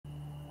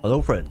Hello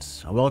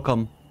friends, and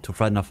welcome to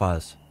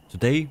FrightNight.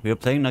 Today we are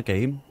playing a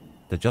game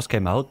that just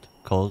came out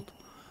called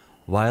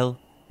While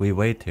We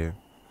Wait Here.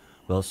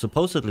 Well,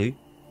 supposedly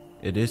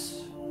it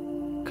is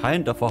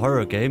kind of a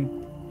horror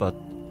game, but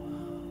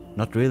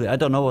not really. I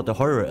don't know what the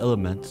horror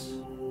elements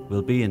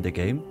will be in the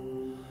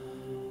game,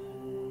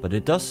 but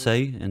it does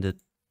say in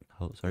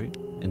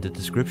the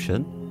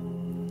description,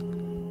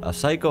 a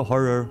psycho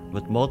horror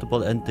with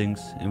multiple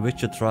endings in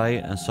which you try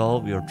and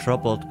solve your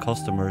troubled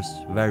customers'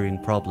 varying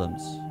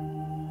problems.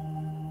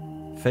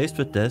 Faced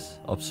with this,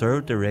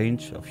 observe the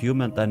range of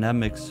human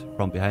dynamics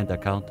from behind the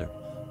counter.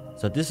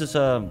 So this is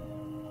a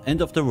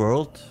end of the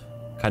world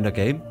kind of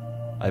game,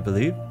 I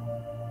believe.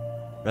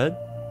 Right?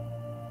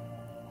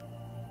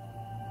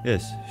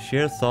 Yes,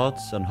 share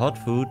thoughts and hot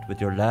food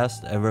with your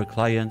last ever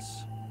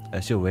clients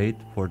as you wait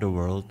for the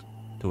world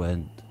to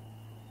end.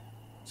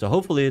 So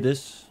hopefully it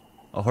is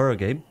a horror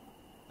game,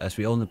 as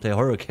we only play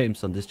horror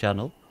games on this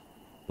channel.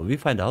 But we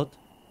find out.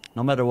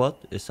 No matter what,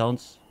 it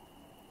sounds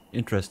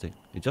interesting.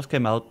 It just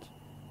came out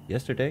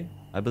yesterday,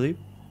 I believe.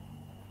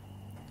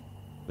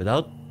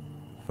 Without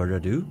further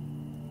ado,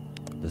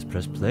 let's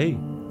press play.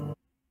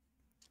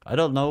 I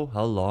don't know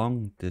how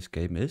long this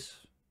game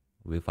is.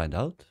 We'll find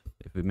out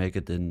if we make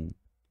it in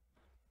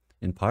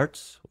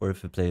parts or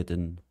if we play it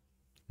in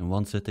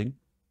one sitting.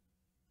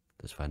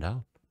 Let's find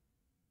out.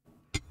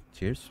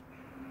 Cheers.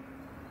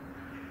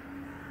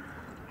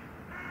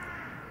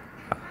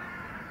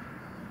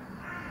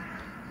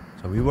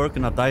 So we work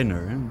in a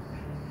diner.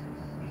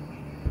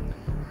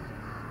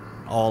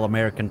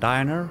 All-American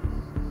diner,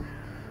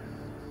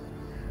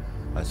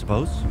 I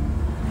suppose.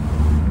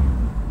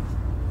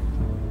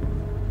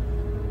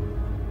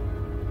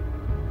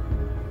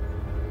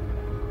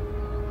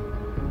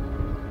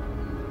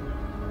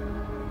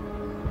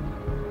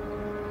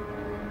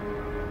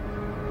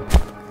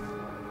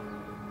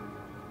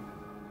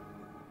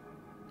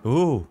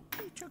 Ooh,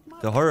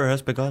 the horror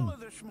has begun.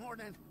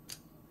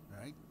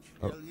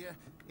 Oh.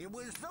 It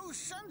was those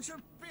sons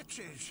of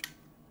bitches.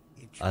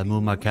 I'll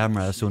move my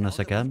camera as soon as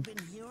I can. Been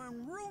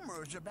hearing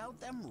rumors about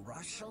them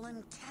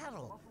rustling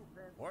cattle.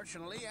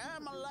 Fortunately,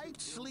 I'm a light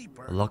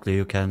sleeper. Luckily,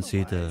 you can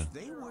see the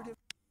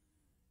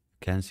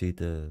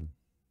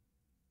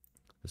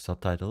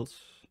subtitles.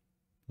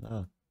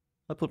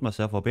 I put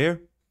myself up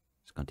here.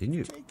 Let's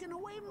continue. Taking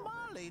away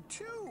Molly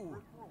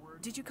too.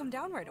 Did you come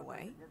down right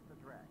away?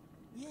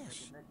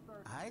 Yes,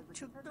 I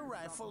took the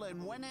rifle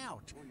and went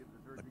out.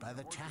 But by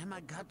the time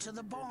I got to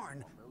the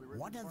barn,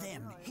 one of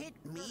them hit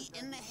me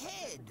in the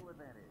head.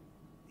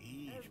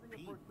 These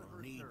people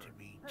need to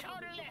be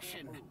taught a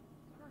lesson.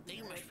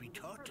 They must be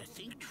taught to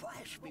think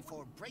twice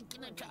before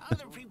breaking into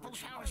other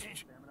people's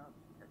houses.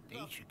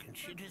 They should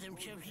consider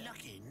themselves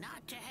lucky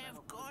not to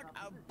have got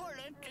a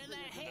bullet to the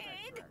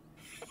head.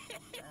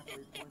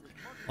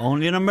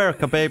 Only in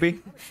America,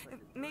 baby.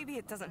 Maybe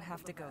it doesn't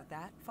have to go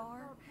that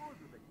far.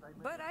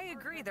 But I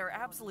agree they're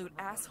absolute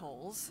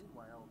assholes.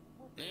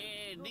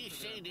 At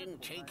least they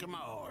didn't take them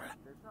all.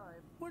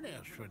 What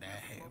else would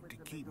I have to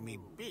keep me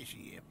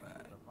busy if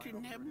I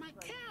didn't have my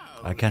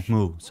cows? I can't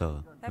move,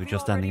 so we're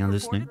just standing and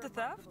listening. The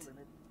theft?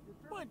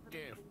 What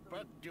the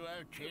fuck do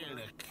I tell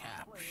the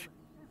cops?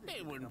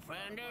 They wouldn't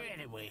find her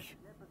anyway.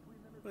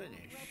 What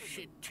a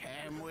shit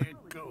time we're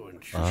going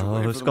through.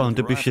 Oh, it's going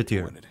to be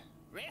shittier.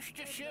 Rest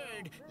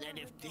assured that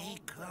if they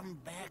come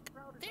back,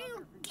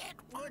 they'll get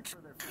what's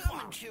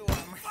coming to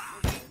them.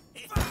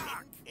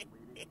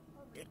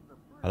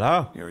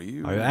 Hello? Are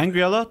you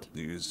angry a lot?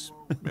 Is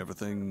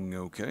everything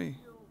okay?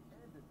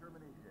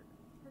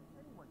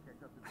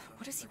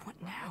 What does he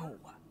want now?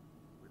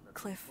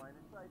 Cliff,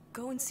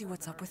 go and see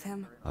what's up with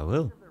him. I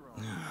will.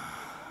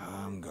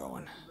 I'm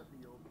going.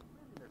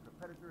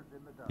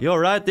 You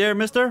alright there,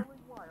 mister?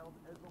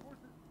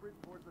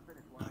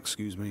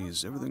 Excuse me,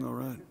 is everything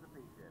alright?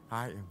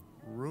 I am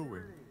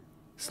ruined.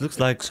 This looks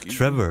like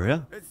Trevor,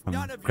 yeah?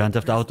 From Grand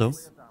Theft Auto.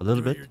 A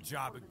little bit. Do your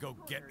job and go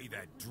get me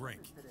that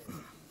drink.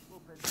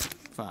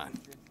 Fine.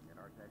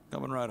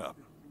 Coming right up.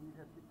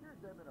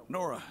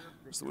 Nora,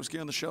 is the whiskey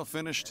on the shelf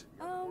finished?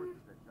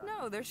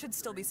 No, there should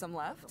still be some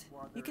left.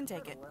 You can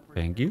take it.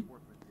 Thank you.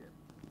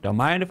 Don't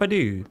mind if I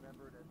do.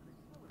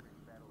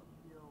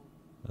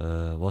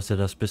 Was it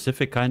a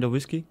specific kind of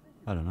whiskey?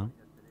 I don't know.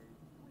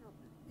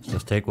 Let's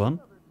just take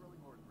one.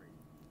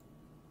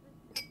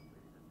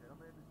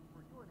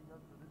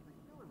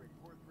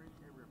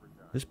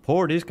 Let's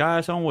pour these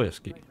guys some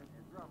whiskey.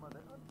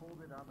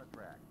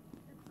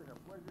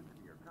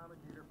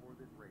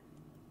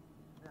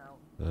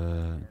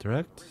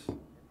 Interact.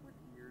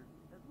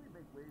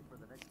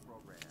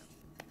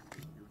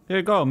 Here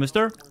you go,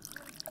 mister.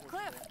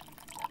 Cliff,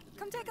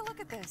 come take a look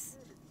at this.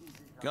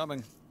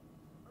 Coming.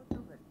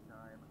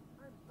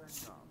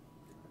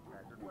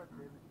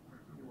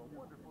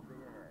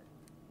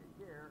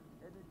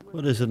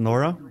 What is it,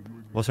 Nora?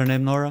 What's her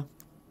name, Nora?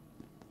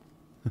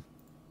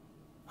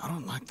 I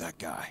don't like that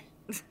guy.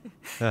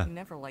 Yeah.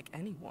 Never like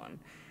anyone.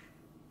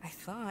 I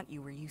thought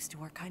you were used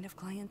to our kind of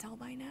clientele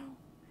by now.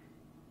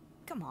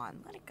 Come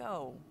on, let it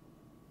go.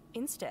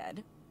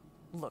 Instead,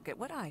 look at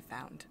what I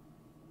found.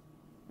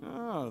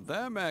 Oh,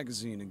 that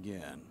magazine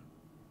again.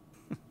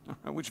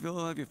 Which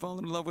villa have you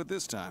fallen in love with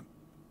this time?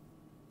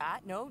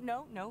 No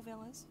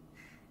villas.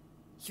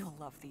 You'll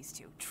love these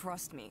two,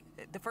 trust me.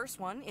 The first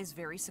one is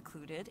very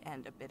secluded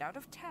and a bit out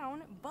of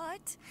town,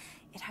 but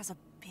it has a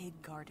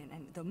big garden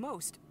and the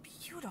most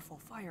beautiful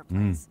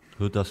fireplace.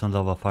 Who doesn't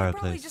love a Probably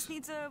fireplace? just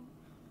needs a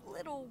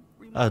little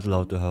I'd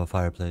love to have a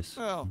fireplace.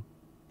 Well,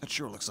 that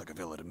sure looks like a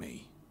villa to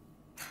me.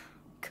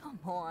 Come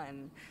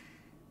on.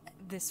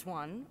 This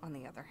one, on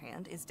the other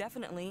hand, is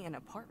definitely an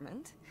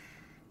apartment.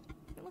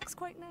 It looks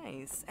quite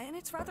nice, and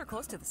it's rather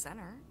close to the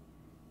center.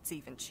 It's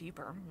even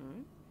cheaper.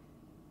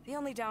 The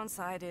only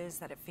downside is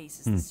that it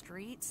faces the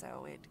street,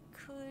 so it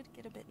could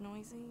get a bit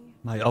noisy.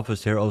 My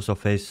office here also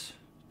faces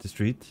the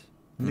street,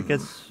 and it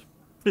gets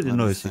pretty Let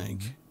me noisy.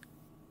 think.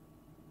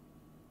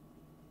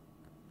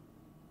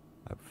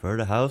 I prefer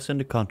the house in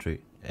the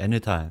country,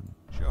 anytime.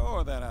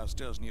 Sure, that house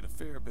does need a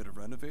fair bit of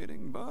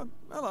renovating, but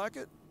I like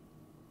it.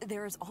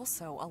 There is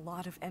also a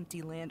lot of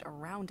empty land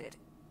around it.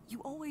 You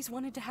always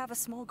wanted to have a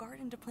small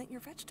garden to plant your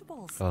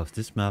vegetables. Oh, is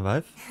this my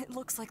wife? It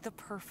looks like the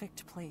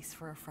perfect place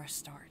for a fresh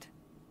start.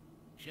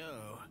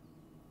 So,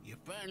 you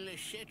finally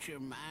set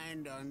your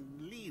mind on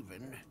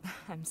leaving.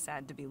 I'm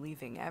sad to be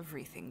leaving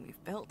everything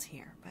we've built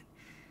here, but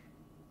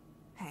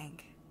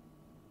Hank,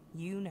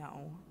 you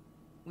know,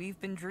 we've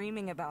been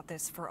dreaming about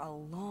this for a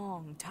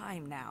long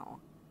time now.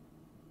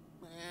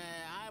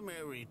 I'm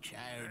a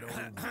retired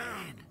old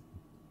man.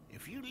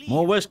 If you leave,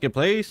 More whiskey,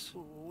 please.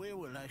 where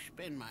will I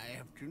spend my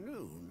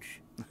afternoons?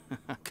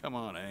 Come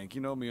on, Hank.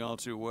 You know me all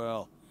too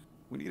well.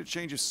 We need a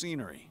change of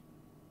scenery.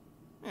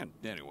 And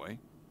anyway,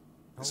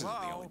 this isn't the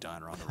Hello? only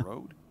diner on the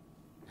road.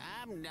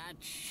 I'm not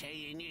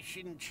saying you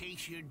shouldn't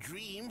chase your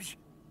dreams.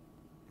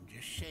 I'm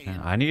just saying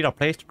I need a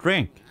place to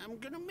drink. I'm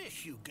gonna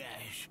miss you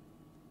guys.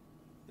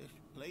 This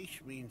place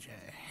means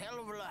a hell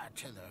of a lot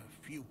to the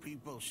few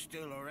people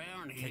still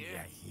around Can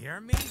here. you hear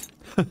me?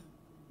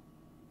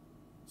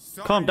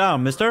 Sorry Calm down,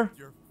 to mister. interrupt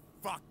Your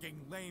fucking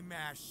lame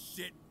ass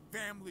shit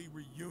family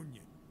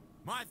reunion.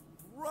 My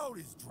throat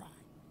is dry.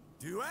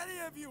 Do any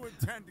of you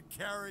intend to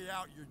carry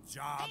out your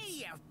jobs? Hey,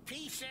 you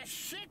piece of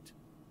shit!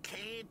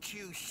 Can't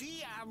you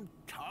see I'm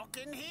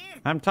talking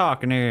here? I'm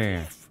talking here.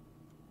 Cliff,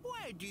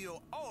 why do you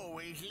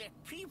always let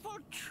people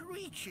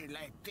treat you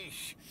like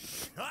this?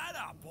 Shut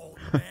up, old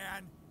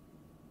man.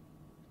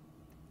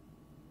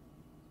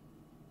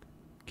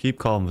 Keep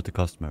calm with the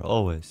customer,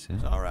 always. Yeah?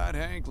 It's all right,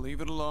 Hank.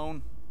 Leave it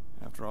alone.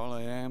 After all,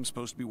 I am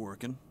supposed to be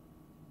working.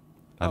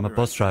 I'm I'll a be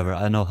bus right driver.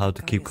 I know how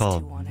to Guy keep is too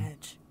on calm.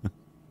 edge.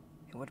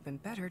 It would have been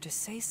better to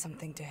say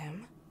something to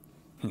him.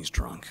 He's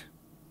drunk.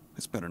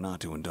 It's better not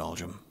to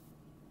indulge him.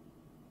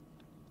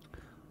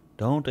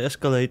 Don't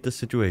escalate the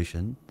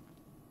situation.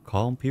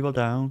 Calm people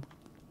down.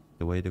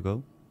 The way to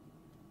go.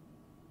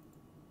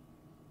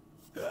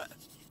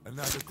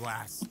 Another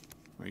glass.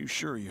 Are you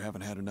sure you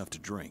haven't had enough to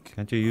drink?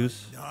 Can't you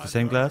use the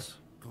same Another glass?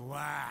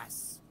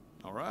 Glass.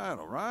 All right,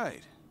 all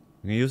right.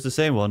 You can use the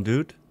same one,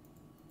 dude.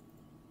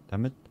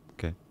 Damn it.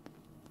 Okay.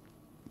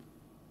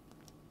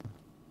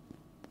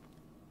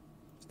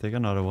 Let's take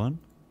another one.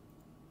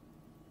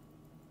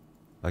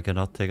 I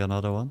cannot take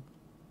another one.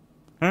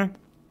 Huh?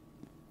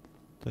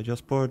 Did I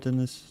just pour it in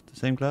the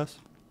same glass?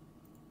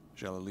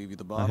 Shall I leave you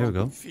the Oh, bottle? here we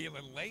go.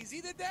 Feeling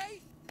lazy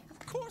today?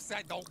 Of course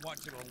I don't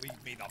want you to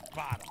leave me the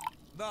bottle.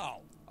 No,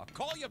 I'll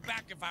call you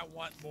back if I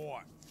want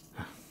more.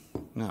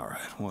 All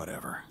right,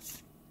 whatever.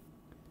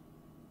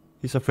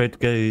 He's afraid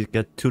to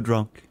get too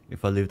drunk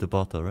if I leave the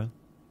bottle, right?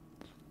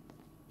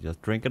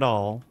 Just drink it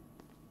all.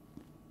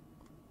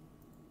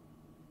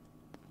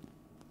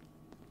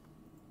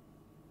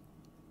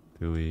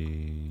 Do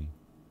we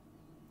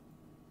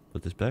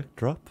put this back?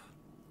 Drop?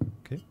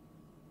 Okay.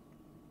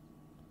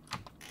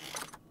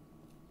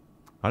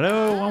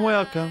 Hello and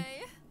welcome.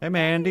 Hi. Hey,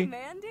 Mandy. Hey,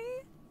 Mandy?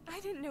 I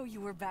didn't know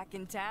you were back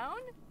in town.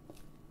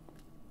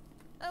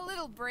 A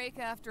little break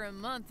after a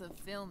month of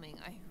filming.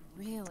 I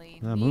really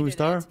A needed movie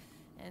star? it.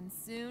 And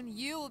soon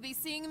you will be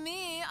seeing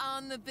me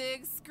on the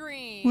big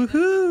screen.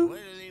 Woohoo! What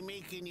are they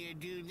making you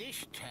do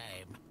this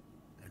time?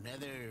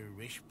 Another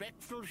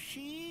respectful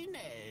scene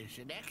as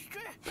an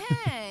extra?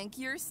 Hank,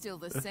 you're still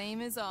the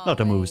same as always. Not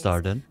a movie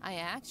star then. I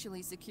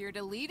actually secured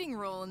a leading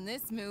role in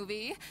this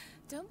movie.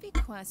 Don't be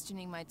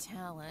questioning my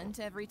talent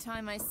every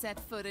time I set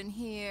foot in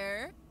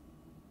here.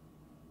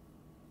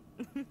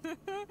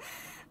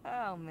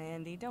 Oh,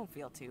 Mandy, don't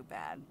feel too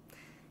bad.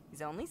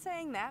 He's only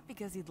saying that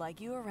because he'd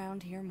like you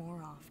around here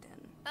more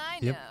often. I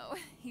Yep. know.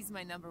 He's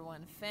my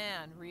 #1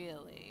 fan,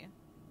 really.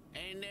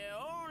 And the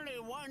only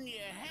one you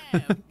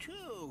have,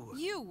 too.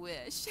 You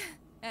wish.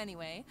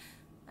 Anyway,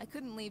 I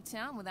couldn't leave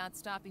town without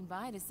stopping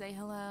by to say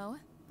hello.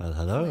 Well,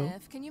 hello.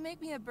 Cliff, can you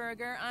make me a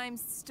burger? I'm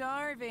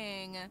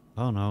starving.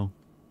 Oh no.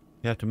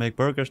 You have to make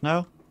burgers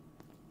now?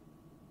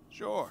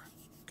 Sure.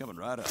 Coming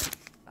right up.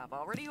 I've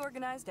already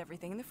organized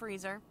everything in the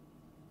freezer.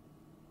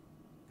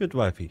 Good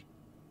wifey.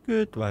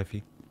 Good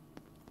wifey.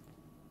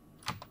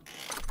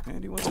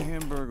 And he wants a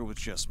hamburger with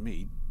just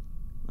meat.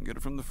 I'll get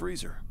it from the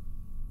freezer.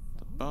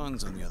 The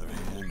buns, on the other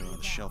hand, are on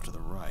the shelf to the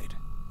right.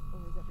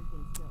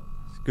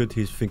 Good,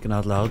 he's thinking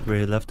out loud where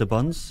he left the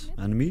buns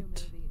and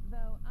meat. Though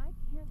I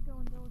can't go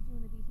indulge you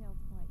in the details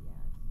quite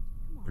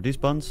yet. Are these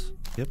buns?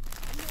 Yep.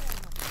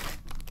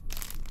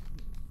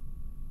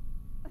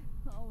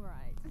 All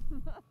right.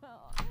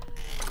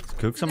 Let's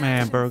cook some It's an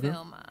action hamburger.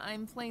 film.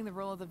 I'm playing the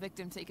role of the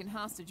victim taken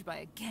hostage by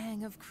a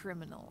gang of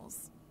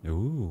criminals.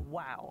 Ooh.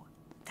 Wow,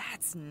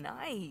 that's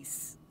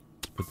nice.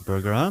 Put the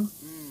burger on.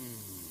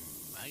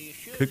 Are you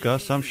sure Cook this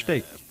us some isn't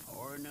steak. a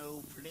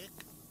porno flick?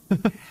 I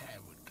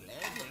would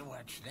gladly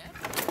watch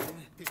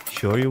that.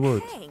 Sure you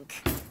would. Hank,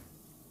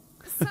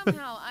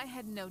 Somehow I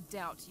had no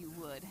doubt you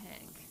would,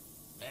 Hank.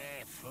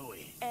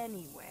 Phooey.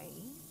 anyway,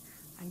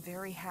 I'm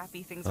very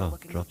happy things are Oh,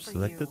 looking drop up for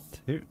selected.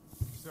 you. Here.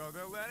 So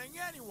they're letting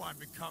anyone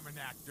become an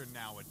actor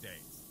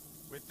nowadays.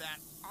 With that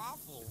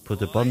awful Put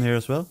the bun here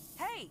as well.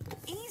 Hey,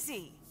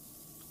 easy.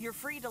 You're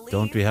free to leave.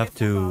 Don't we have if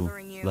we're to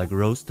bothering you. like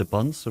roast the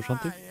buns or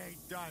something? I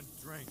ain't done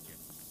drinking.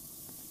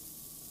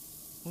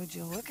 Would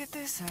you look at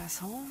this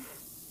asshole?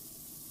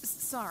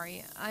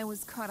 Sorry, I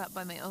was caught up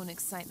by my own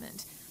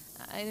excitement.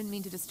 I didn't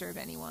mean to disturb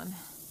anyone.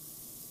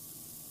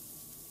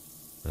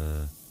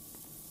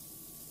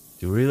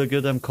 Do you really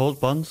get them cold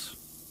buns?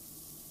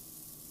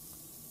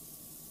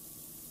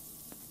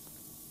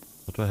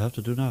 What do I have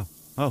to do now?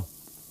 Oh.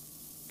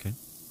 Okay.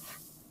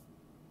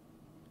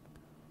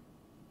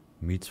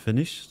 Meat's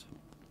finished.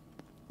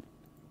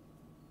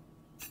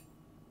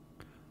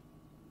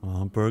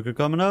 Burger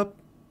coming up.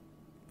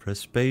 Press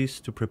space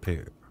to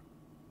prepare.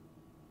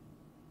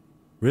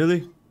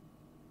 Really?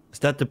 Is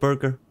that the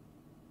burger?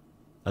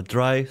 A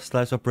dry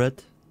slice of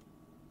bread?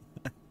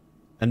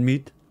 And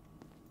meat?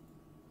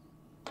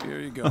 Here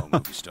you go,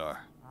 movie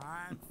star.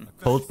 I'm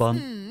Cold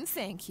bun.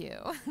 Thank you.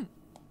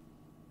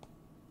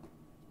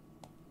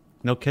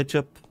 No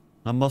ketchup?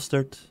 No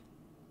mustard?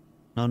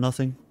 No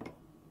nothing?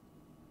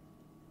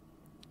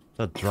 It's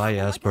a dry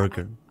ass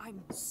burger.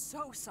 I'm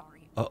so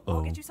sorry. Uh-oh.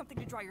 I'll get you something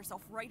to dry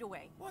yourself right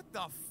away. What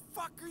the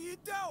fuck are you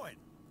doing?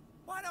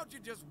 Why don't you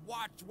just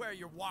watch where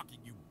you're walking,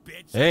 you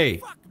bitch? Hey,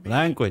 Fuck me.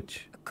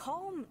 language.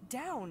 Calm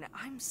down.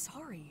 I'm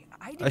sorry.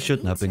 I didn't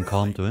shouldn't mean have been to.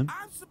 calm to him.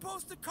 I'm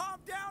supposed to calm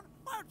down?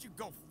 Why don't you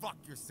go fuck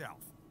yourself?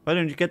 Why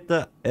don't you get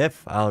the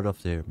F out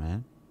of there,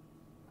 man?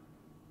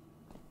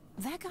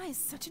 That guy is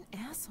such an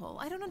asshole.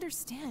 I don't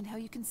understand how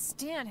you can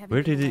stand having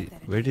Where did people he like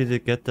that in where here. did he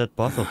get that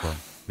bottle from?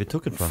 We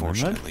took it from him, right?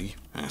 Unfortunately,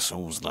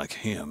 assholes like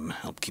him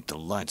help keep the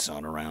lights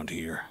on around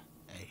here.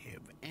 I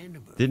have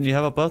animals. Didn't you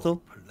have a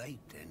bottle Polite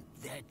than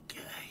that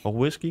guy. of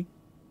whiskey?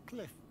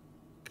 Cliff,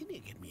 can you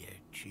get me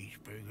a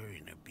cheeseburger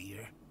and a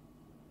beer?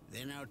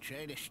 Then I'll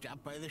try to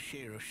stop by the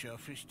sheriff's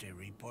office to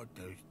report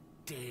those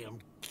damn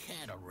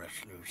cattle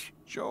rustlers.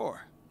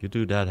 Sure. You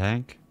do that,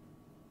 Hank.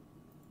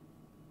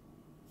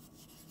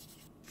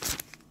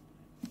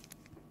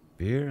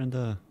 Beer and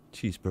a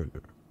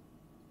cheeseburger.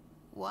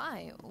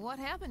 Why? What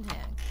happened,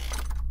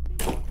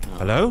 Hank?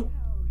 Hello?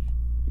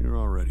 You're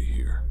already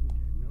here.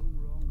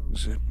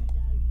 Is it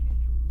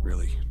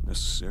really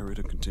necessary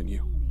to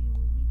continue?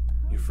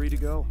 You're free to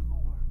go.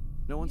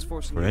 No one's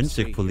forcing you to Forensic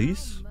stay here.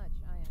 police? How much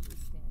I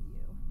understand you.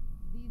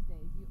 These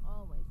days, you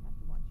always have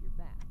to watch your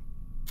back.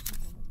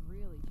 People have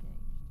really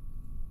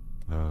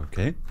changed.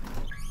 Okay.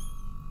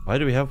 Why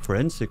do we have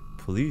forensic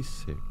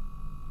police here?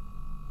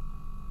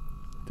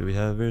 Do we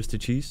have, where's the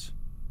cheese?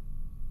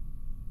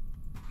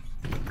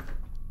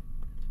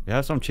 We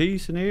have some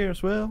cheese in here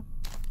as well.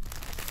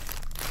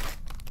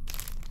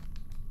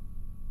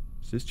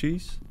 Is this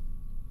cheese?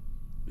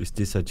 Is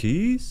this a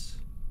cheese?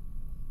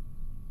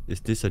 Is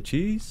this a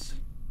cheese?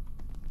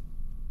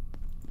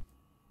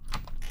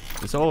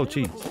 It's all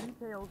cheese.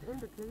 Details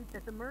indicate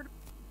that the murder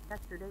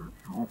yesterday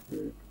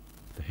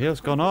The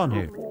hell's going on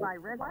here? by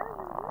residents.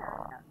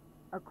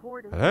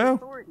 According Hello?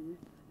 to authorities,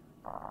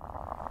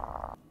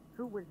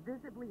 who was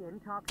visibly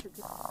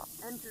intoxicated,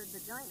 entered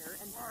the diner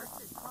and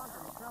started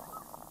causing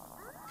trouble.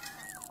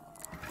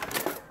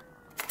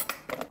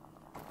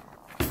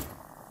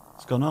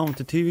 What's going on with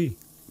the TV?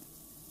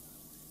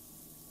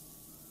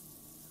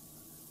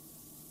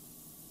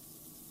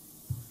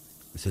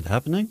 Is it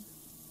happening?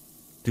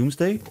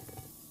 Doomsday?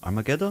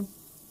 Armageddon?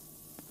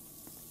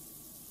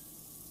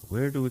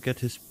 Where do we get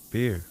his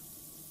beer?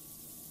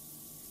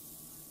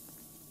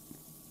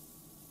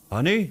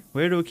 Honey,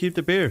 where do we keep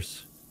the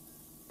beers?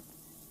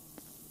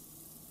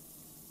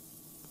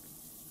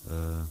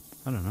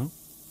 I don't know.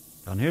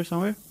 Down here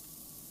somewhere?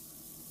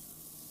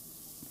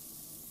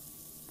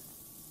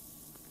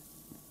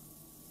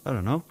 I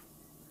don't know.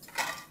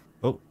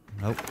 Oh,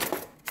 nope.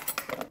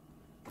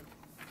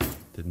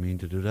 Didn't mean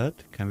to do that.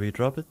 Can we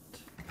drop it?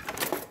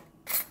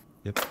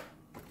 Yep.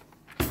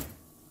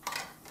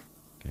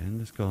 Again,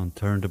 let's go and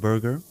turn the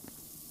burger.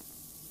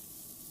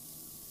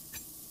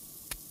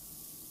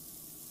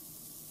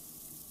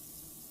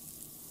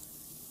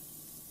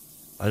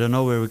 I don't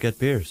know where we get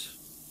beers.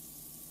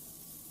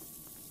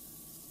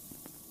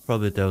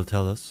 Probably they'll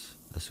tell us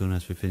as soon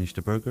as we finish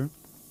the burger,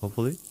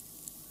 hopefully.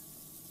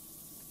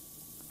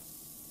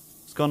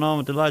 What's going on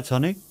with the lights,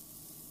 honey?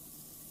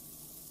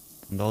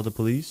 And all the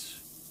police?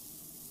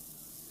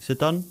 Is it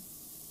done?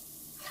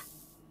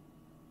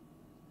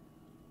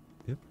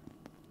 Yep.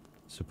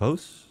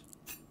 suppose.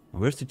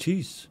 Where's the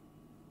cheese?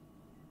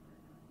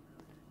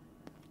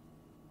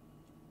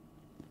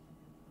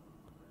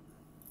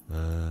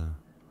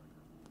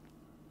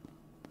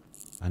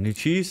 I need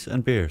cheese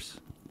and beers.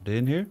 Are they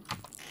in here?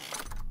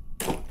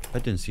 I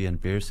didn't see any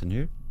beers in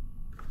here.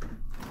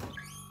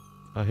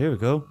 Oh, here we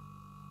go.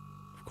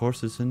 Of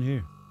course it's in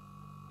here.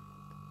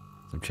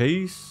 Some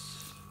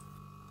cheese.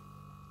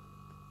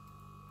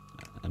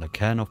 And a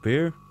can of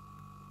beer.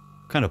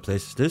 What kind of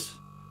place is this?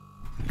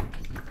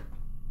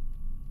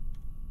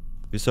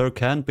 We serve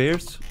canned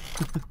beers.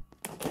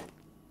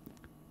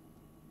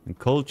 And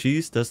cold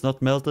cheese that's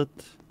not melted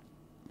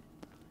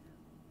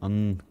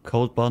on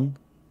cold bun.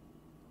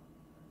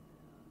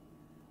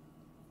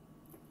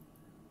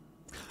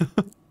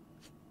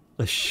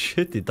 A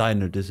shitty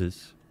diner this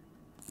is.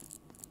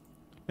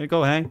 Here you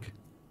go, Hank.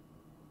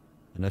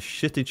 And a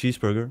shitty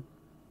cheeseburger.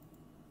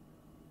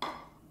 A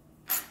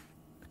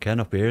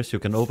can of beers, you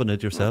can open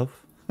it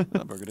yourself.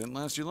 That burger didn't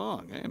last you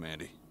long, eh,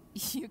 Mandy?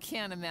 You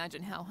can't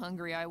imagine how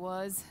hungry I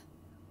was.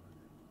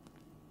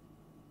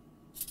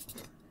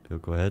 So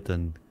go ahead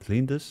and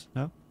clean this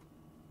now.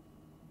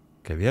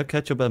 Okay, we have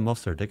ketchup and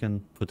mustard. They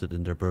can put it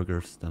in their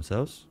burgers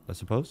themselves, I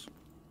suppose.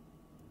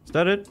 Is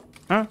that it?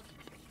 Huh?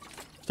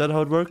 Is that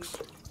how it works?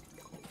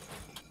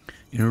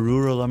 In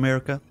rural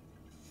America?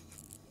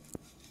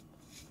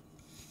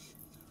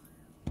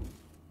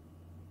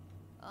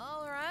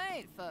 All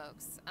right,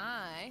 folks.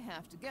 I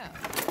have to go.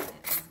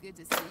 It's good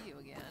to see you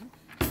again.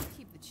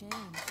 Keep the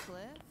change, Cliff.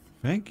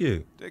 Thank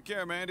you. Take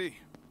care, Mandy.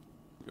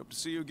 We hope to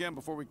see you again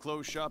before we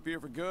close shop here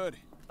for good.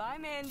 Bye,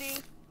 Mandy.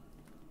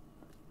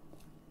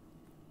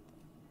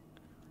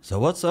 So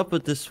what's up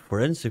with this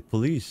forensic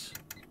police?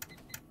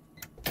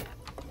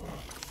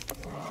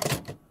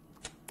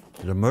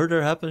 Did a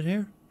murder happen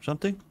here?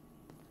 Something?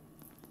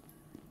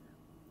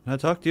 Can I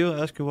talk to you?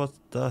 Ask you what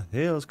the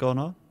hell is going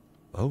on?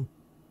 Oh.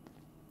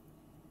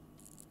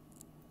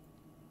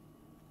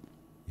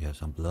 You have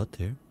some blood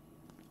here.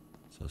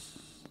 So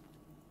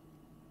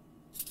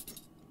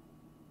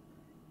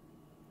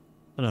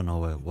I don't know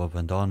what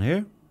went on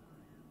here.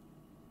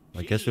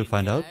 I guess we'll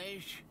find out.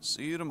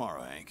 See you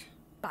tomorrow, Hank.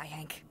 Bye,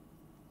 Hank.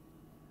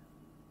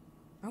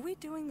 Are we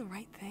doing the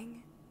right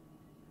thing?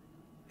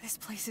 This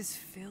place is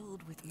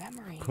filled with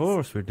memories. Of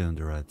course we're doing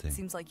the right thing.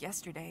 Seems like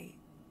yesterday,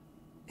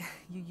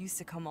 you used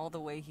to come all the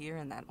way here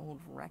in that old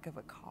wreck of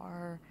a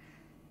car,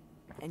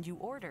 and you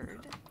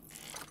ordered.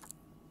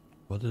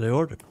 What did I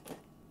order?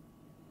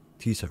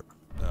 Teaser.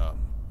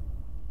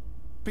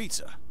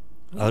 Pizza.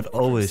 I'd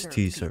always serve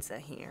tease her. Pizza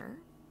here.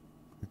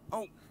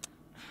 Oh,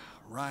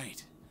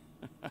 right.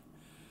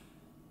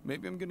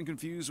 Maybe I'm getting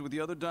confused with the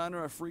other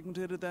diner I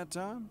frequented at that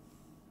time.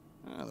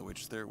 The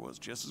waitress there was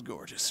just as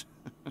gorgeous.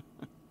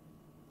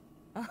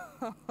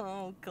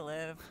 Oh,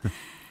 Cliff.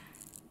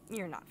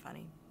 You're not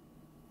funny.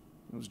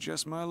 It was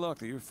just my luck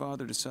that your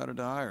father decided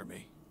to hire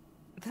me.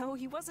 Though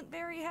he wasn't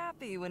very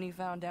happy when he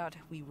found out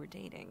we were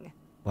dating.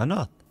 Why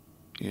not?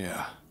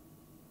 Yeah.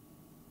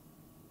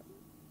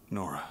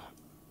 Nora,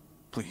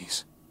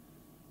 please.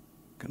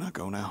 Can I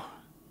go now?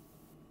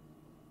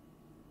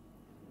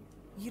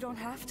 You don't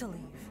have to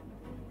leave.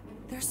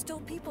 There's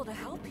still people to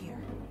help here.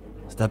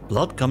 Is that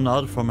blood coming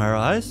out from her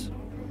eyes?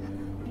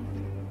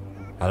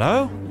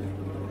 Hello?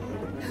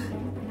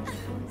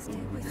 Stay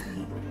with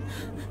me.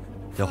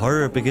 The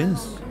horror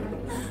begins.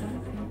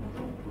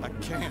 I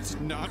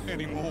can't, not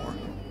anymore.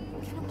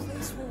 Can a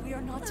place where we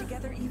are not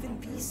together even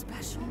be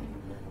special?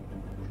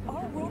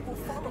 Our world will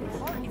fall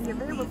apart if The you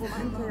available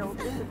leave. details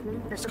indicate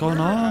that What's the going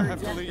murder on? occurred I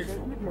have to leave.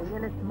 yesterday evening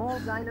in a small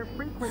diner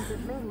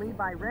frequented mainly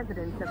by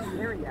residents of the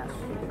area.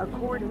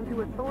 According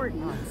to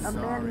authorities, a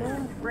man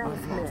named Frank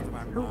Smith,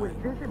 who was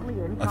visibly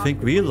I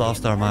think we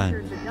lost our mind.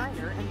 entered the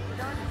diner and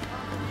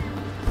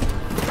started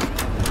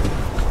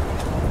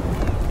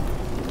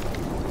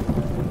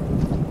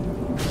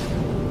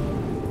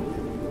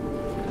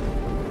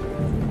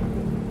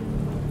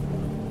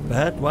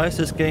Bad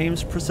Wisest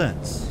Games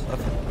presents.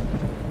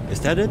 Is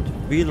that it?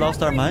 We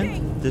lost our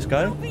mind? This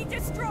guy? Will be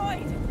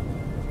destroyed.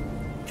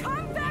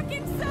 Come back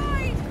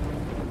inside.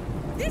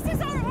 This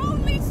is our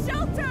only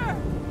shelter.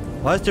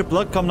 Why is there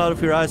blood coming out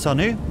of your eyes,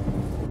 honey?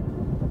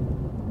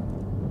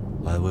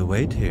 While we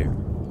wait here.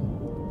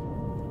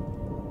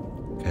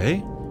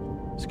 Okay.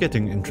 It's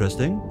getting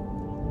interesting.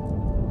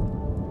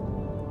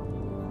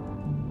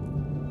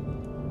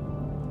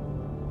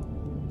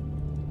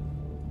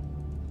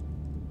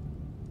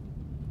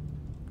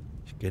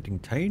 It's getting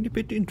tiny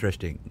bit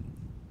interesting.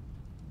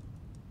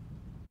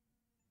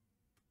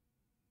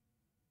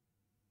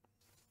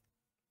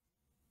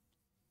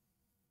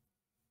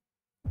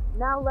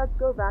 Now let's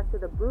go back to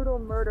the brutal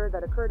murder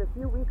that occurred a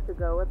few weeks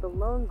ago at the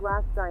Lone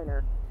Glass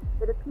Diner.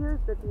 It appears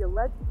that the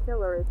alleged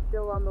killer is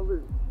still on the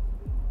loose.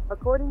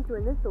 According to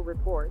initial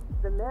reports,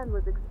 the man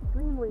was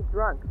extremely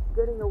drunk,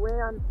 getting away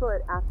on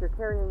foot after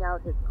carrying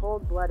out his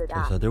cold-blooded Okay,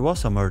 act. so there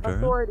was a murder.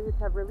 Authorities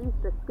have released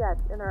a sketch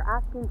and are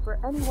asking for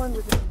anyone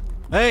with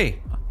Hey!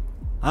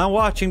 I'm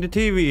watching the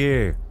TV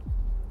here.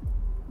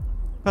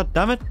 God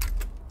damn it.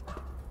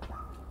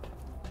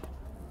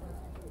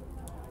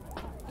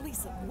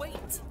 Lisa,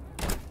 wait.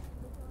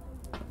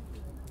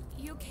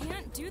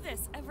 can't do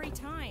this every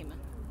time.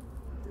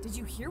 Did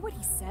you hear what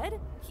he said?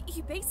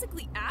 He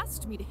basically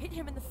asked me to hit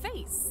him in the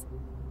face.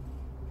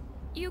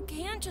 You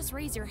can't just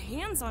raise your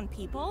hands on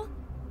people.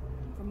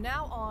 From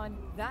now on,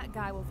 that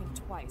guy will think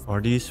twice.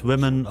 Are these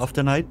women of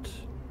the night?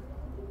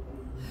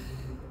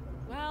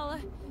 Well,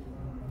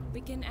 we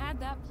can add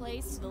that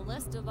place to the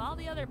list of all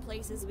the other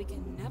places we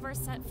can never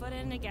set foot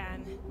in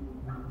again.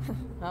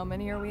 How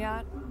many are we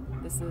at?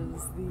 This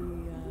is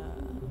the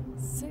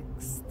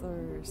 6th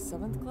or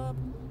 7th club?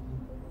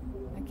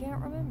 I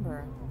can't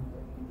remember.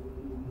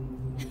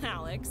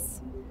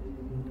 Alex,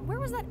 where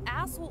was that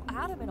asshole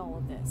Adam in all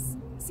of this?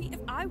 See, if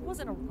I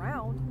wasn't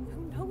around,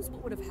 who knows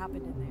what would have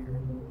happened in there?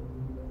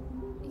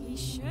 He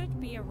should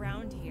be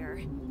around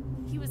here.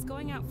 He was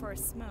going out for a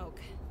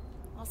smoke.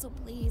 Also,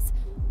 please,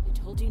 I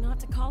told you not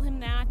to call him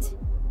that.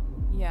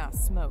 Yeah,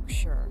 smoke,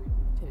 sure.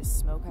 Did his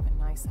smoke have a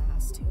nice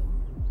ass, too?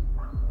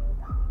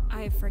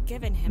 I've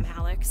forgiven him,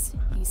 Alex.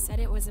 He said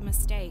it was a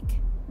mistake.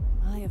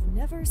 I have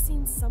never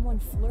seen someone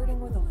flirting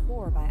with a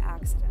whore by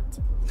accident.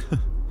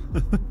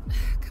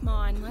 Come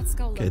on, let's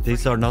go look Okay, for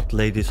these him. are not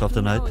ladies of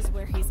the Who night. knows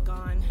where he's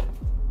gone?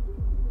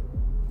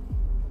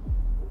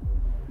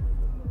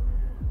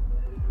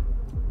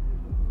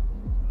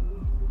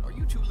 Are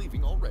you two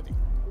leaving already?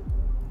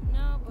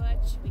 No,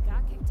 Butch. We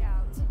got kicked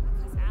out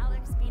because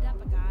Alex beat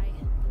up a guy.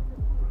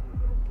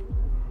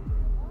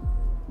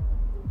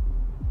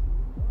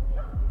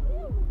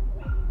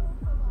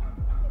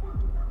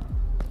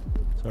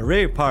 It's a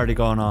rave party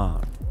going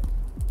on.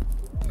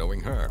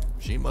 Knowing her,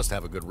 she must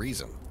have a good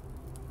reason.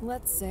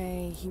 Let's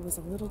say he was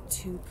a little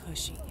too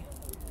pushy.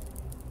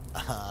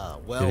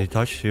 Well, Did he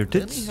touch your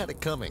then he tits? had it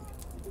coming.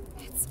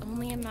 It's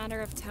only a matter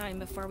of time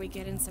before we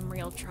get in some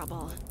real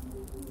trouble.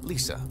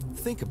 Lisa,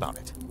 think about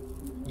it.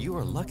 You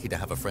are lucky to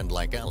have a friend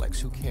like Alex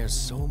who cares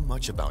so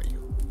much about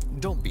you.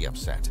 Don't be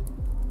upset.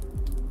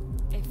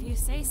 If you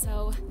say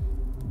so.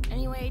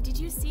 Anyway, did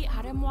you see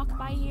Adam walk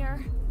by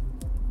here?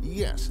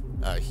 Yes,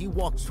 he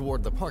walked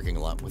toward the parking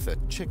lot with a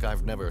chick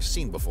I've never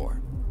seen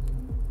before.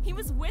 He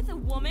was with a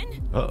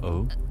woman?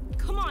 Uh-oh.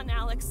 Come on,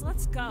 Alex,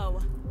 let's go.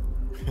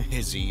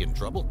 Is he in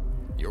trouble?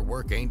 Your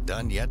work ain't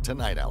done yet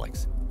tonight,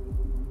 Alex.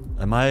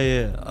 Am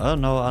I... oh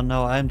no,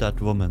 I'm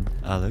that woman,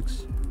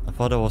 Alex. I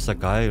thought I was a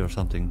guy or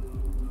something.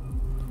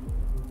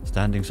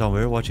 Standing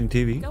somewhere watching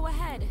TV. Go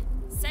ahead,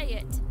 say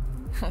it.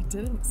 I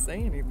didn't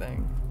say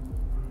anything.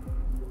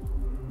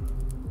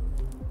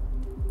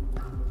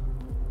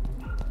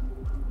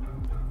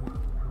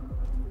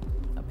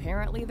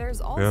 Apparently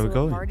there's Where are we also a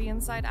going? party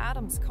inside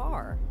Adam's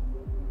car.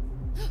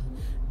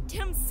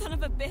 Damn son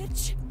of a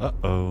bitch.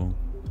 Uh-oh.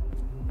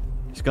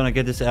 He's gonna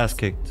get his ass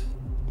kicked.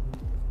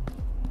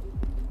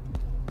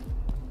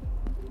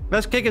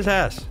 Let's kick his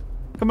ass.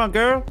 Come on,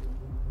 girl.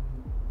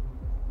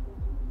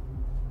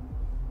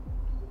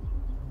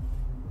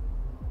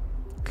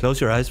 Close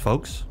your eyes,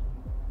 folks.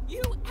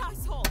 You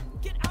asshole!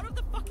 Get out of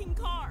the fucking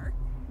car!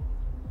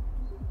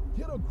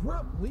 Get a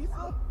grip,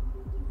 Lisa.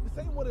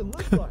 This ain't what it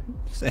looks like.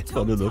 That's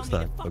what it looks Tell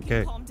me like. to fucking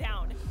Okay. calm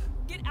down.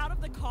 Get out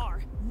of the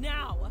car,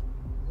 now!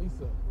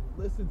 Lisa,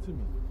 listen to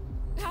me.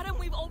 Adam,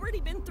 we've already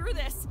been through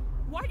this.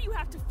 Why do you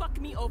have to fuck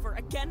me over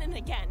again and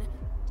again?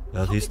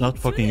 Well, How he's could not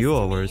do fucking this you to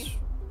over. me? He's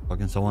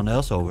fucking someone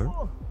else over. Come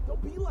on,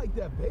 don't be like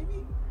that,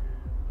 baby.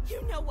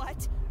 You know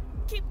what?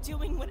 Keep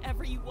doing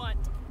whatever you want.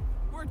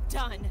 We're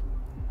done.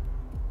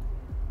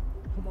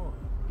 Come on,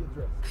 get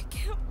dressed. I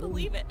can't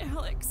believe it,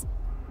 Alex.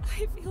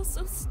 I feel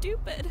so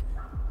stupid.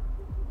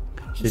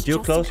 Did you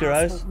close your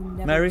eyes,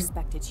 Mary?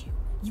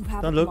 You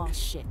have Don't look. lost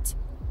shit.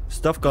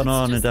 Stuff going Let's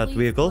on in just that leave,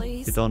 vehicle.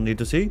 please. You don't need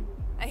to see.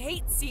 I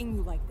hate seeing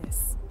you like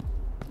this.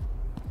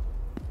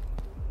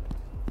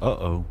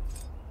 Uh-oh.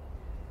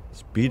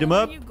 Speed him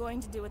What up. are you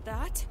going to do with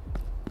that?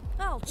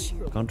 I'll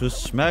cheer. Going to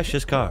smash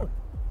his car.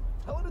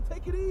 Tell her to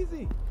take it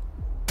easy.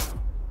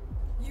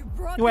 You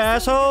brought You this on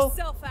asshole.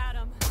 yourself,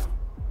 Adam.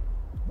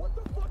 What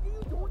the fuck are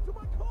you doing to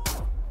my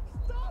car?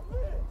 Stop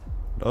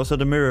it. Also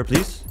the mirror,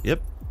 please.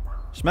 Yep.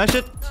 Smash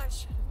it. I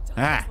should have done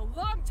Ah. this a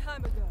long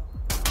time ago.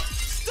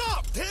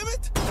 Stop, damn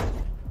it!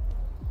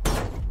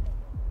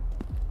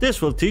 This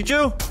will teach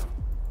you.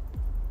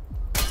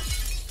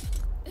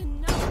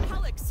 No,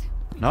 Alex.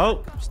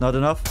 No, it's not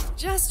enough.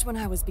 Just when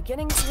I was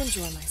beginning to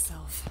enjoy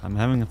myself. I'm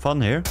having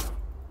fun here.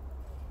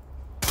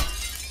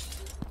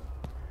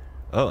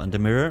 Oh, and the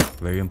mirror.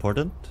 Very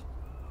important.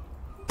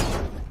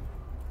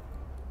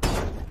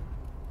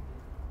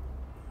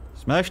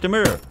 Smash the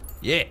mirror.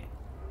 Yeah.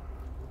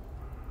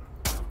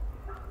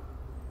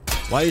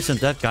 Why isn't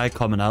that guy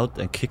coming out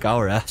and kick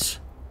our ass?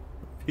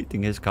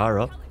 Beating his car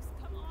up. Alex,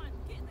 come on.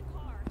 Get in the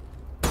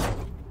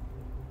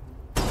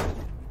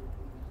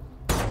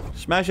car.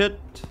 Smash it.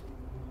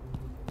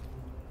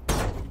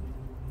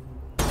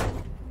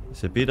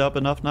 Is it beat up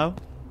enough now?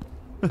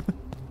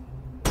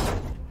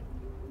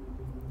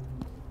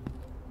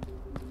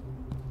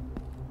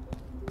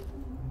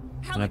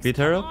 Can I beat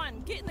her come up?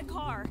 on. Get in the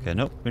car. Okay,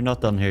 no, we're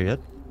not done here yet.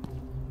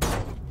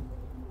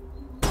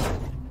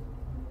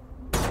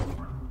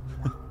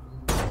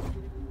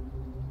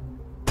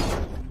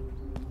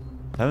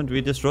 Haven't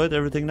we destroyed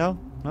everything now?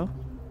 No?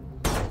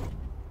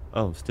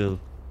 Oh, still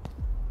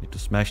need to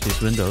smash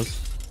these windows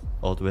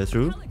all the way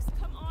through. Alex,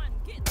 come on,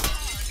 get in the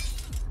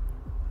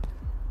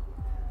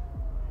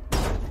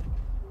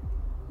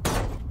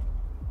car.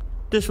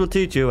 This will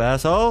teach you,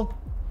 asshole.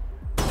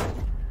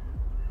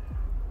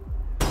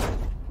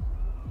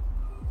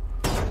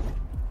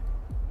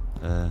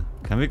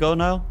 Can we go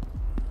now?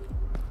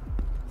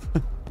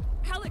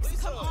 Alex,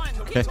 come on,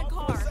 Okay. get in the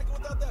car.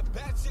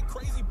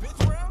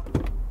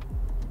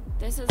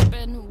 This has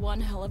been one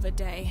hell of a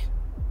day.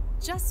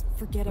 Just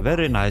forget A about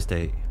very it. nice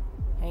day.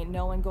 Ain't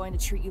no one going to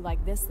treat you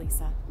like this,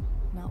 Lisa.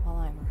 Not while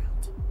I'm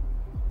around.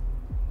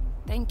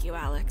 Thank you,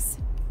 Alex.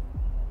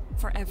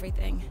 For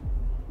everything.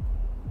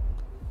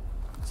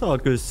 It's all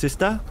good,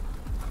 sister.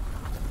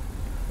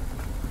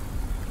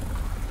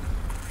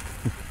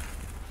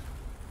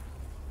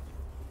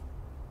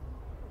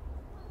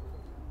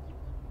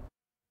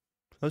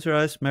 Close your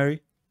eyes,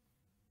 Mary.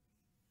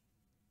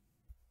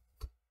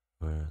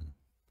 We're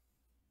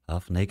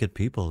half-naked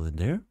people in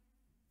there.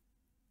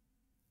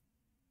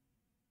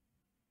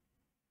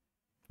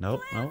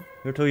 No, no,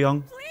 you're too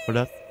young for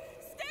that.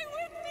 Stay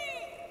with me.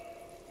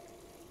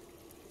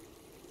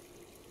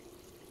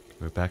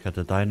 We're back at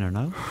the diner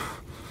now.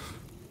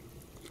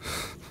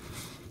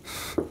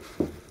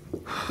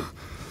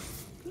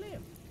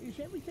 Cliff, is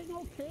everything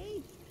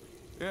okay?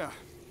 Yeah.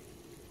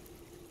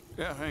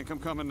 Yeah, Hank, I'm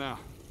coming now.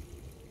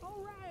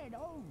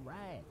 All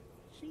right.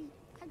 See,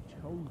 I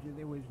told you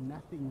there was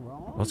nothing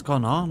wrong. What's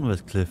going on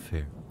with Cliff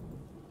here?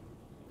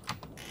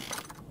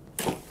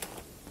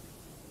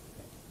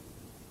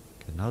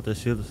 Okay, now the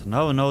shield is,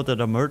 now I know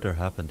that a murder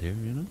happened here,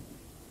 you know?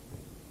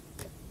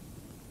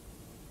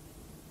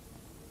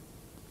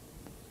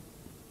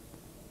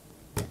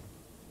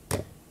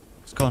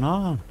 What's going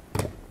on?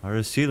 Are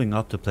you sealing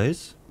up the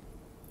place?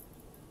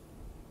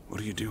 What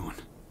are you doing?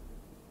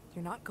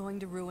 You're not going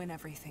to ruin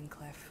everything,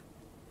 Cliff.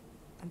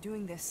 I'm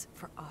doing this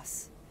for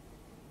us.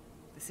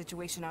 The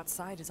situation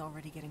outside is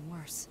already getting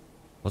worse.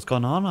 What's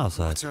going on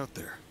outside? What's out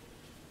there?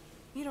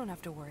 You don't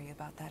have to worry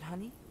about that,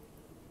 honey.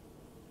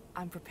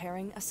 I'm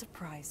preparing a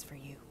surprise for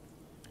you.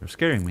 You're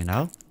scaring me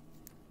now.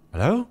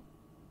 Hello?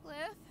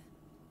 Cliff?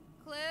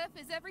 Cliff,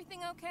 is everything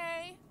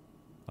okay?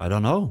 I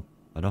don't know.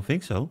 I don't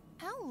think so.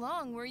 How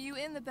long were you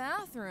in the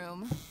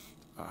bathroom?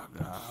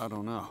 I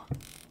don't know.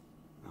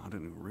 I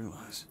didn't even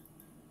realize.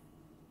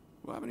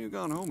 Why haven't you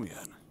gone home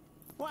yet?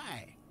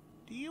 Why?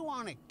 Do you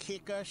want to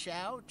kick us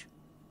out?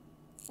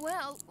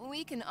 Well,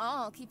 we can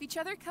all keep each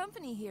other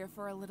company here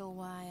for a little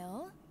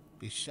while.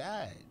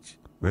 Besides,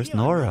 Where's we are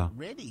Nora? not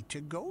ready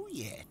to go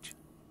yet.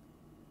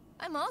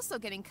 I'm also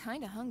getting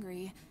kinda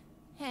hungry.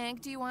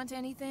 Hank, do you want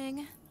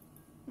anything?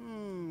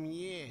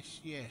 Yes.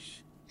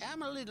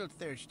 I'm a little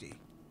thirsty.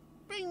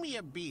 Bring me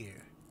a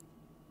beer.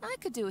 I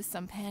could do with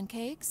some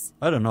pancakes.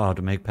 I don't know how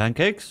to make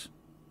pancakes.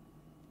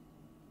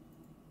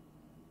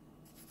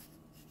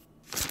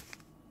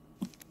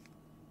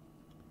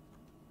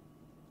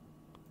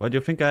 What do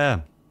you think I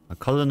am? A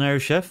culinary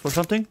chef or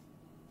something?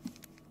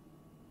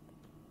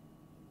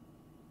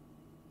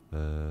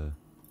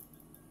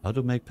 How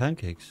to make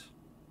pancakes?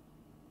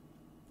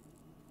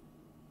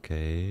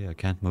 Okay, I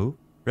can't move.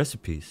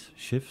 Recipes.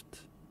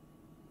 Shift.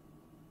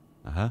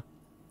 Okay,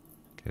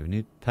 we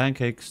need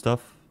pancake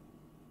stuff.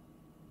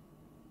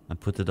 And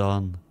put it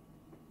on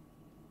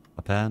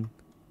a pan.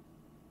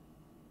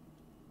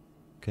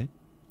 Okay.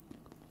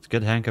 Let's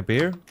get Hank a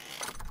beer.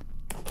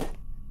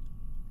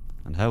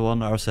 And have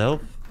one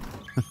ourselves.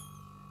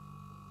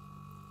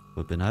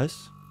 Would be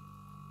nice.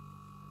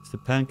 Is the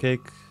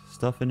pancake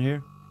stuff in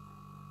here?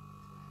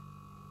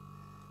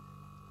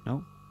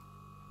 No?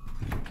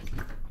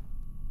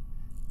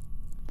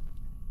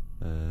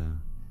 I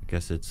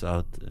guess it's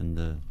out in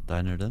the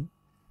diner then.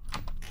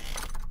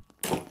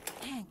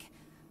 Hank,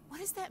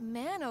 what is that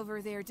man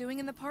over there doing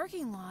in the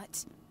parking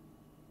lot?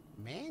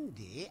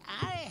 Mandy,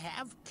 I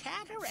have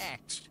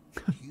cataracts.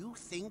 Do you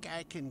think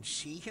I can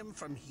see him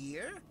from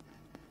here?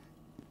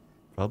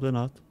 Probably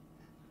not.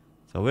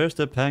 So where's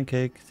the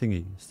pancake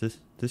thingy?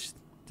 Is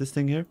this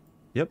thing here?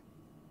 Yep.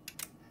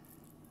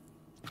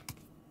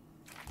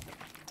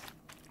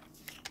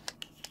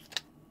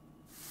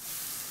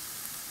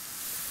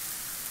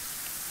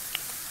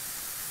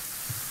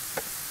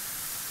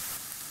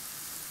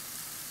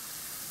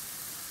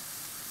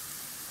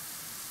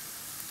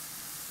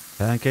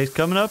 Pancakes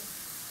coming up.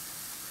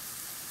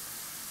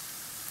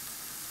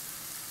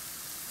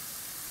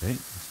 Okay,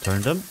 let's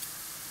turn them.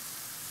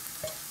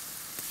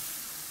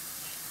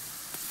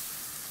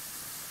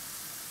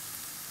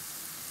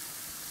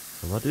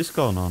 So what is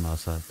going on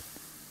outside?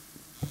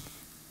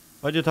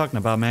 What are you talking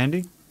about,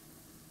 Mandy?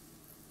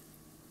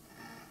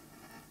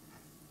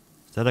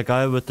 Is that a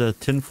guy with the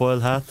tinfoil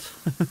hat?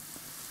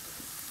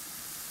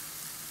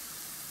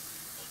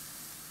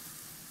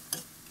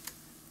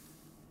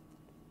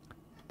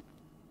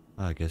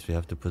 I guess we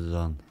have to put it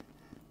on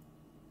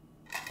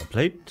a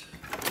plate.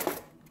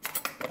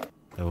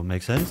 That will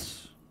make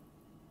sense.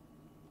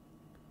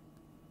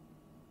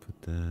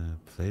 Put the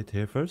plate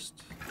here first.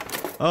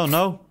 Oh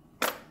no!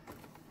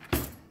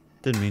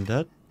 Didn't mean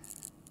that.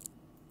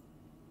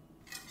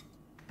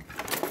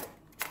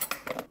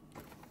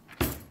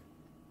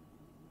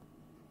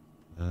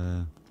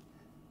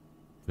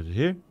 Put it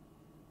here.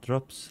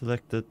 Drop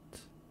selected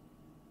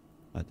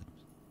items.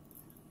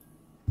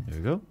 There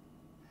we go.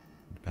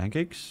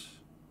 Pancakes.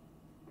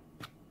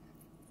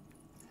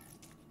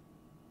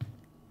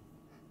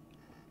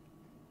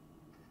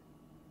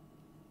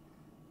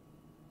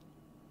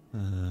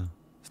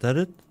 Is that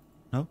it?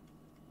 No?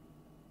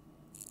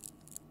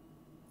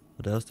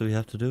 What else do we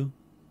have to do?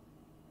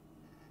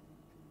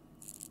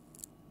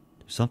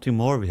 There's something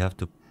more we have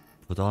to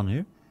put on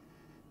here.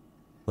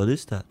 What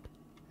is that?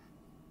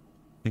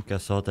 I think I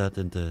saw that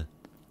in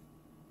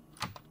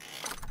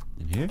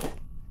here.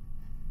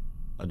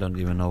 I don't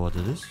even know what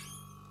it is.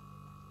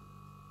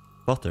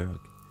 Butter.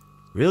 Okay.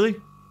 Really?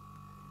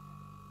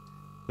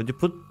 Would you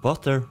put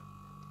butter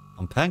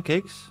on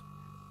pancakes?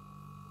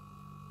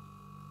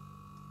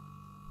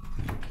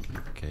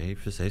 Okay,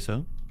 if you say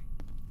so.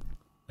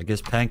 I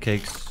guess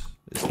pancakes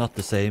is not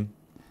the same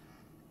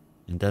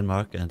in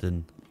Denmark and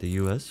in the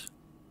US.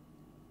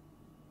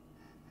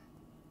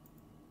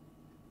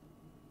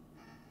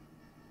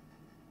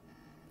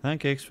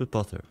 Pancakes with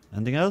butter.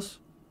 Anything else?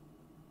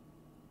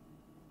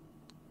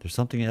 There's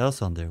something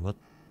else on there. What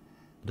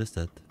is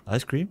that?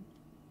 Ice cream?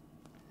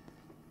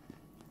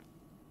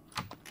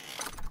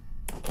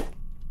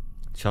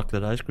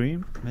 Chocolate ice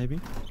cream, maybe?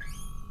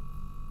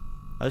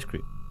 Ice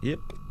cream. Yep.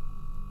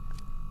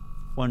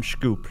 1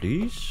 scoop,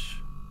 please.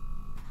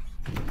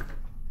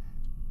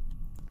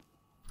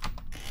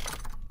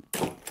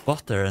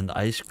 Butter and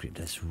ice cream.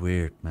 That's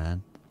weird,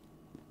 man.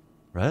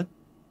 Right?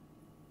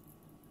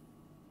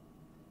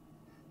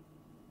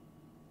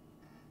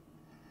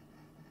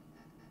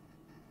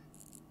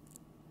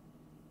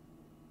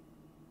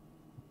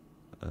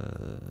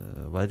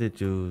 Why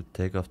did you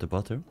take off the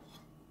butter?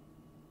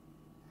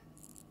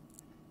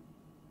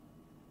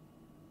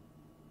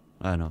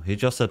 I know. He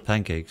just said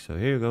pancakes, so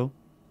here you go.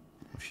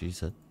 Or she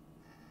said.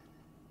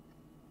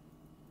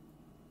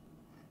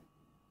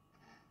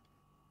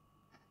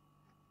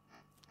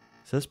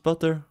 Says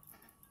butter.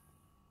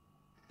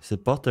 Is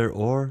it butter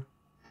or?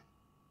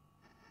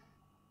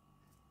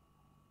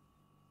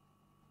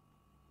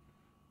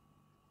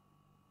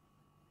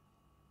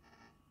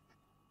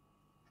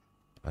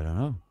 I don't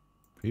know.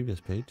 Previous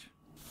page.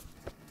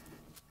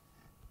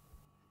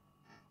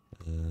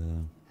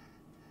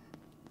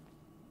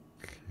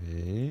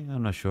 Okay,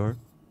 I'm not sure.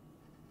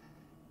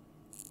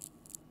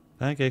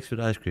 Pancakes with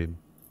ice cream.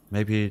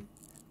 Maybe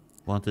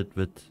wanted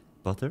with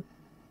butter.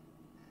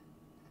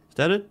 Is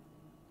that it?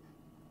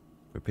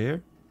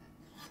 Prepare.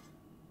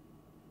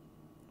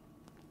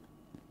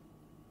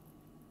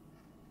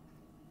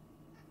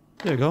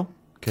 There you go.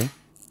 Okay.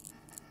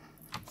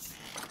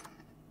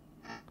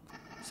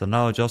 So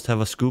now I just have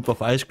a scoop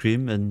of ice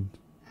cream in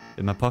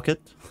my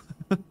pocket.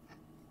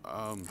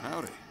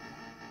 Howdy.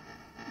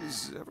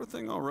 Is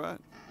everything all right?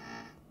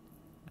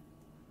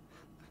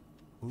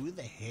 Who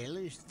the hell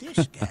is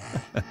this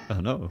guy? I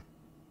don't know.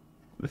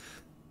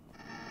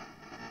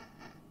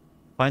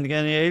 Finding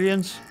any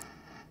aliens?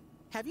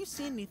 Have you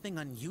seen anything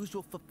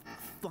unusual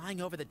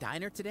flying over the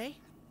diner today?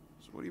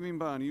 So what do you mean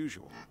by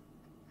unusual?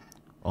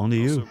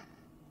 Only you. Also,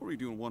 what are you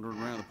doing wandering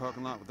around the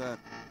parking lot with that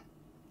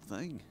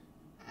thing?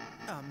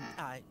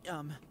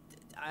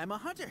 I'm a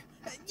hunter.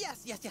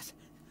 Yes.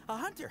 A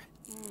hunter.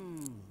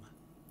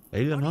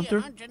 Alien What hunter? are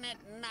you hunting at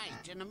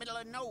night in the middle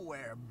of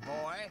nowhere,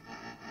 boy?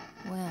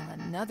 Well,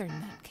 another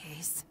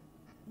nutcase.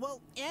 Well,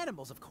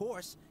 animals, of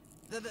course.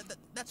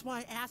 That's why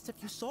I asked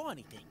if you saw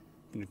anything.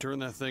 Can you turn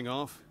that thing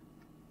off?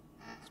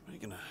 It's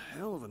making a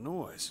hell of a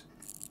noise.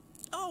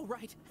 Oh,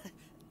 right.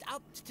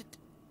 I'll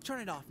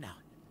turn it off now.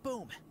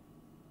 Boom.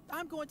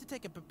 I'm going to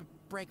take a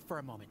break for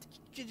a moment,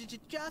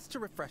 just to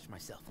refresh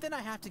myself. Then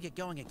I have to get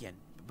going again.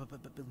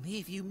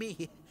 Believe you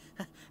me,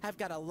 I've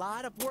got a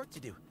lot of work to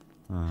do.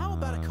 How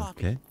about a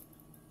coffee? Okay.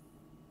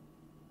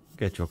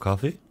 Get your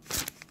coffee.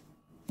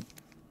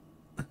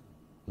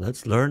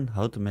 Let's learn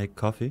how to make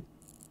coffee.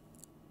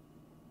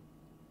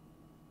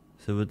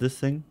 So with this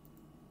thing?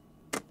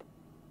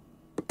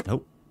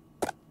 Nope.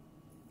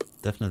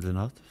 Definitely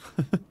not.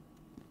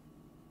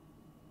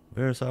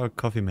 Where's our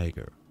coffee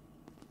maker?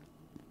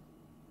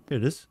 Here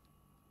it is.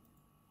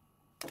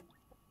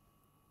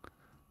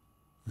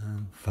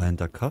 Find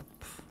a cup.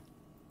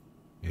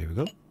 Here we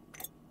go.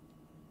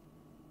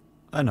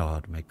 I know how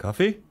to make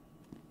coffee.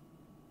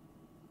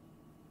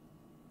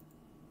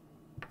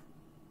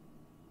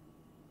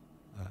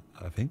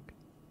 I think.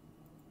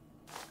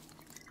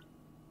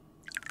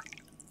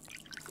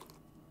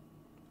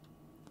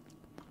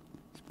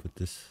 Let's put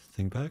this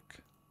thing back.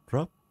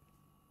 Drop.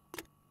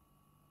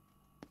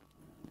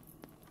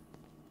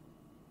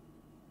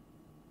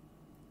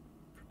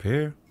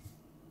 Prepare.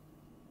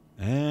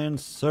 And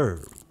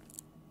serve.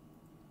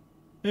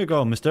 Here you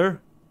go,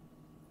 mister.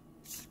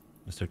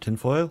 Mr.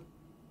 Tinfoil.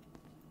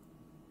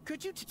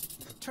 Could you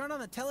turn on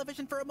the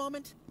television for a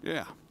moment?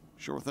 Yeah,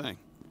 sure thing.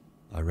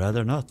 I'd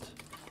rather not.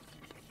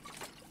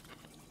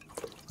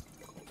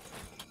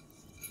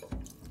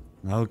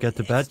 Now get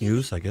the bad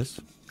news, I guess.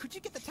 Could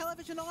you get the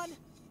television on?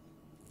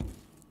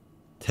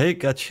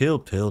 Take a chill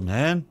pill,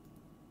 man.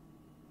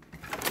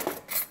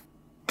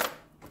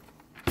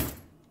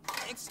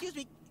 Excuse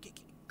me,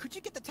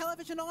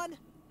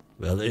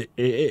 Well,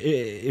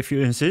 if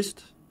you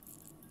insist.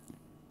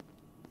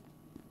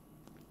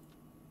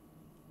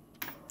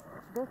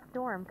 This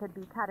storm could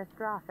be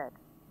catastrophic.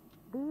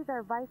 These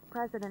are Vice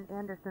President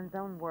Anderson's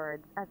own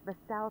words as the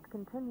South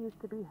continues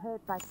to be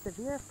hit by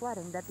severe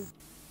flooding that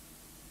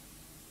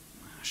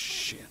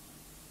Shit.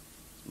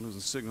 I'm losing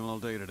signal all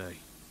day today.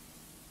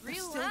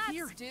 Relax, Stay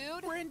here.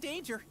 dude. We're in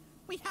danger.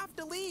 We have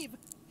to leave.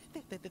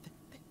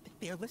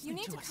 They are listening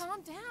You need to to us.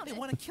 calm down. They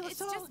want to kill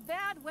us all. It's just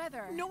bad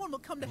weather. No one will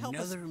come to help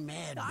us. Another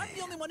madman. I'm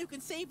the only one who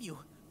can save you.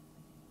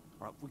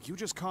 All right, will you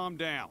just calm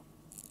down?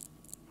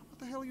 What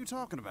the hell are you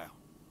talking about?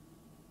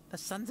 The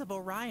sons of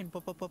Orion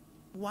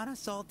want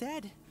us all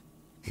dead.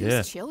 Yeah.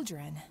 Whose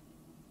children?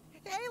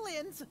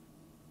 Aliens!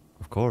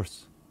 Of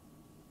course.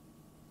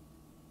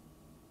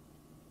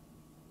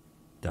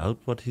 Doubt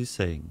what he's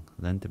saying.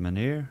 Lend him an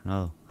ear?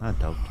 No, I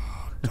doubt.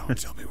 Don't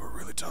tell me we're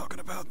really talking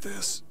about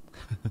this.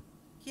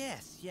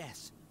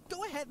 Yes.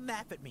 Go ahead and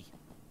laugh at me.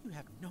 You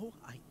have no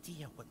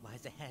idea what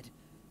lies ahead.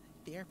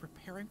 They're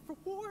preparing for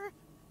war.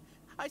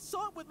 I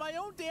saw it with my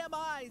own damn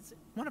eyes.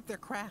 One of their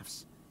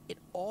crafts. It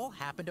all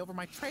happened over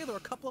my trailer a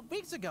couple of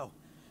weeks ago.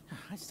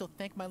 I still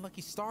thank my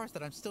lucky stars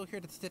that I'm still here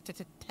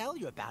to tell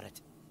you about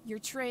it. Your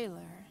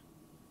trailer.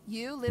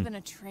 You live in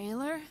a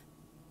trailer?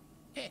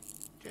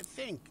 To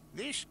think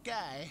this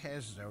guy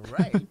has the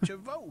right to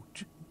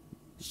vote.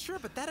 Sure,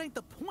 but that ain't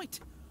the point.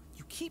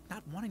 You keep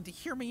not wanting to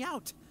hear me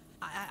out.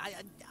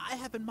 I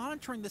have been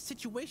monitoring the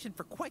situation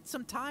for quite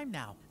some time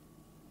now.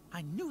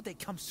 I knew they'd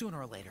come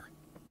sooner or later.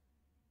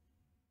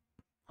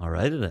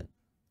 Alrighty then.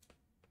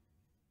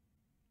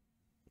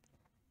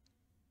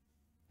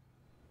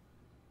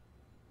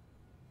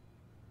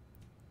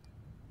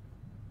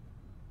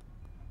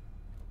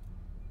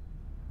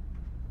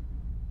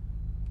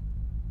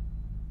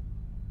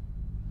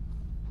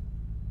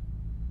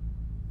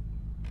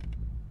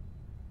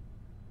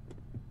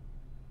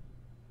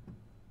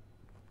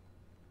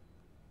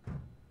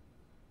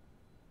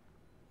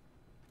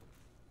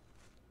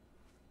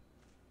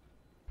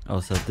 Oh,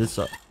 so this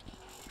is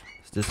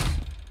this?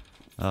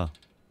 Oh,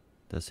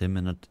 there's him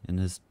in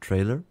his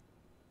trailer.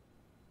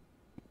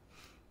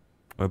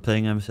 We're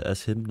playing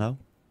as him now.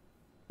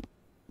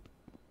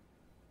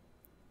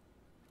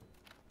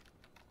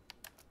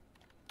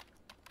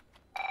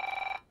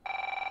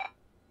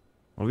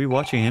 Are we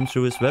watching him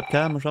through his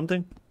webcam or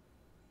something?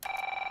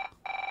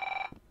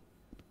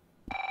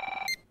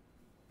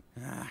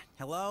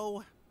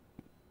 Hello?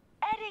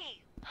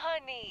 Eddie,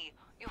 honey,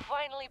 you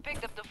finally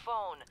picked up the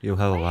phone. You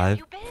have a Where wife? have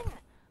you been?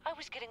 I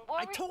was getting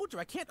worried. I told you,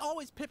 I can't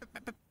always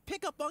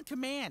pick up on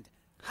command.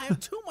 I have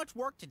too much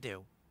work to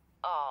do.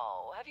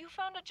 Oh, have you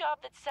found a job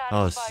that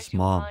Oh, it's satisfies his you,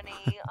 mom.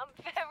 honey? I'm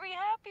very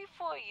happy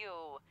for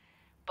you.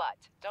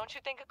 But don't you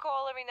think a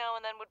call every now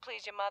and then would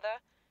please your mother?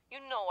 You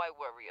know I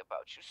worry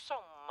about you so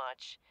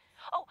much.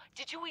 Oh,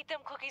 did you eat them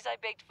cookies I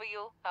baked for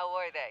you? How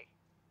were they?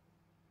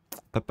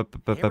 They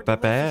were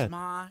delicious, Bad.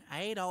 Ma.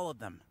 I ate all of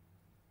them.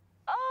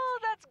 Oh,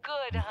 that's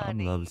good,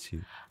 honey. Mom loves you.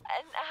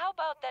 And how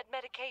about that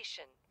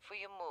medication for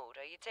your mood?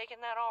 Are you taking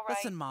that all right?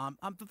 Listen, Mom,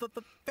 I'm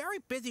very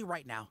busy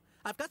right now.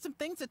 I've got some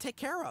things to take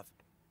care of.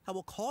 I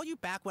will call you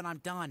back when I'm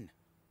done.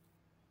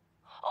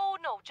 Oh,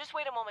 no, just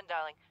wait a moment,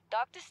 darling.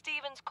 Dr.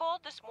 Stevens called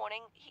this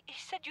morning. He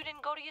said you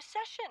didn't go to your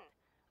session.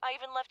 I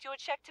even left you a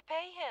check to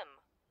pay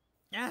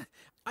him.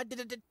 I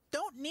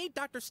don't need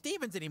Dr.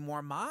 Stevens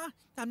anymore, Ma.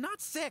 I'm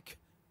not sick.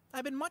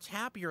 I've been much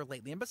happier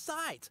lately, and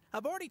besides,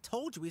 I've already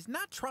told you he's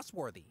not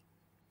trustworthy.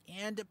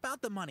 And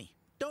about the money,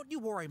 don't you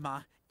worry,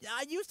 Ma.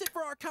 I used it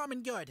for our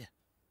common good.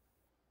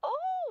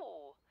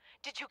 Oh,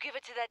 did you give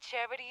it to that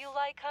charity you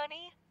like,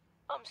 honey?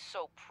 I'm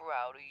so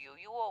proud of you.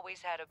 You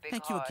always had a big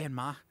Thank heart. you again,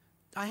 Ma.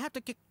 I have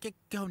to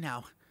go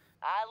now.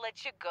 I'll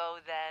let you go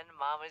then,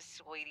 Mama's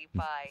sweetie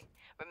pie.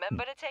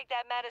 Remember to take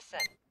that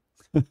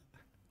medicine.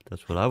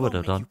 That's what I would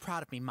have Make done. you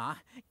proud of me, Ma.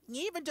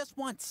 Even just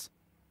once.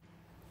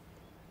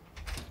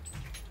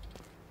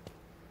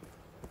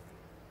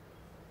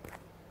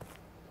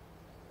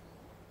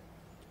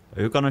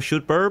 Are you gonna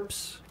shoot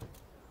burps?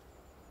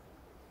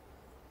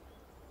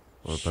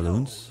 Or So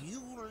balloons?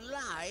 you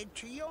lied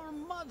to your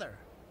mother.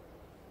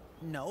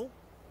 No.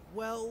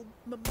 Well,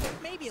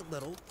 maybe a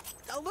little.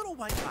 A little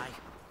white lie.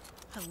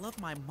 I love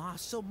my ma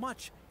so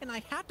much, and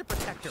I have to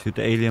protect her. Shoot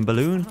the alien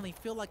balloon? I finally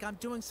feel like I'm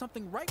doing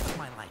something right with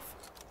my life.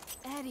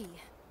 Eddie,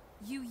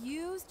 you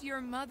used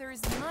your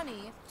mother's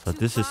money So to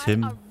this is buy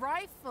him- a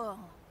rifle.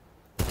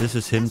 This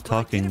is him Yes, but I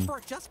did talking. it for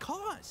a just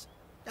cause.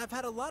 I've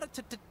had a lot of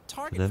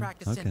target them?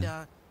 practice, Okay. and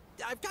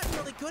I've gotten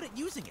really good at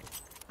using it.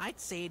 I'd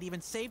say it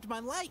even saved my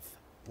life.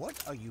 What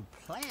are you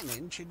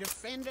planning to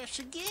defend us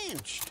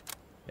against?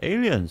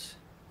 Aliens.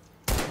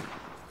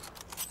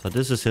 So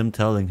this is him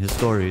telling his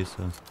story,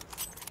 so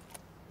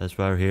that's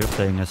why we're here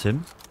playing as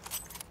him.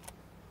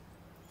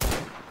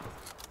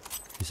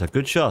 He's a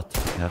good shot,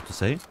 I have to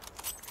say.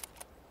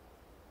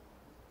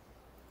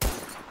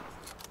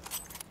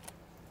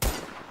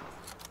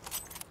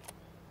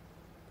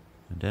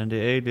 And then the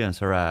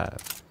aliens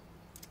arrive.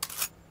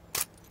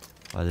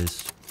 While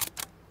he's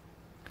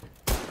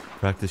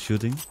practice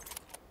shooting.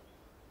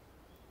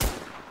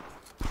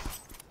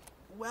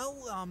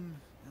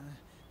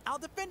 I'll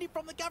defend you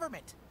from the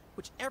government,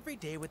 which every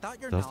day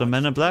without your Does knowledge the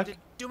Men in Black? is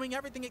doing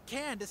everything it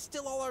can to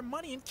steal all our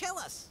money and kill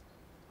us.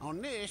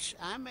 On this,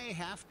 I may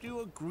have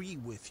to agree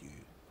with you.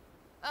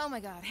 Oh my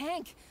god,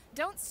 Hank,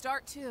 don't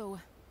start too.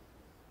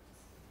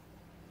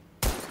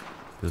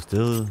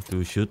 Do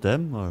we shoot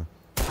them or?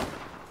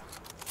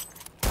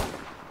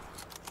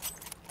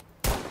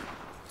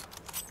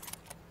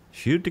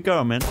 Shoot the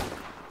government.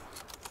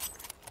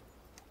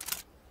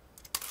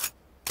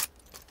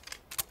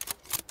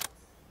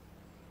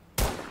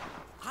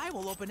 I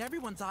will open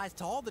everyone's eyes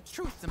to all the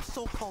truth some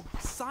so-called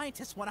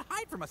scientists want to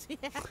hide from us.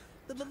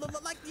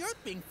 Like the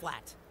Earth being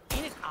flat.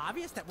 Ain't it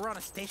obvious that we're on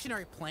a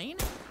stationary plane?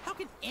 How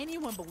can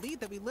anyone believe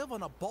that we live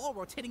on a ball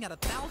rotating at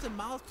 1,000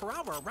 miles per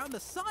hour around the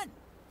sun?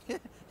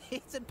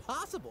 It's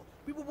impossible.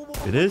 We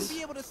won't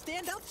be able to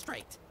stand up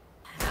straight.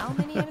 How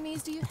many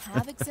enemies do you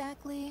have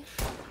exactly?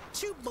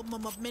 Too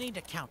many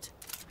to count.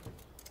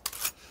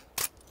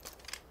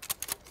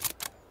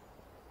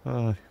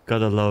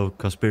 Gotta love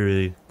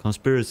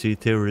conspiracy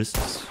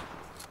theorists.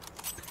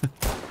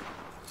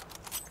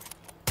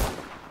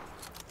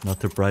 Not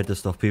the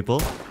brightest of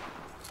people,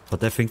 but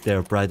they think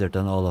they're brighter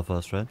than all of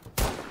us, right?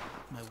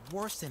 My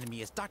worst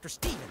enemy is Dr.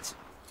 Stevens,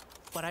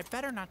 but I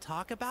better not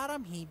talk about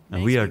him.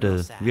 And we are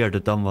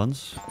the dumb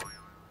ones.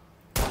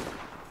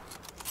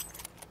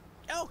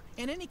 Oh,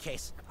 in any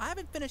case, I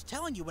haven't finished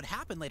telling you what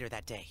happened later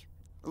that day.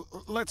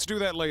 Let's do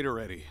that later,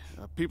 Eddie.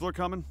 People are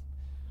coming.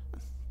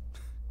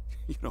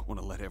 You don't want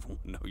to let everyone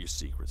know your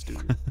secrets, do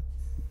you?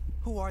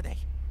 Who are they?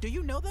 Do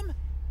you know them?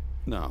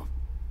 No,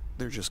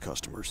 they're just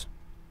customers.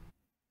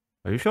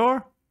 Are you sure?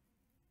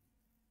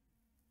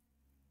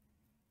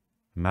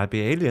 It might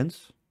be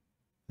aliens,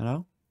 you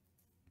know?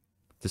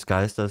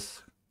 Disguised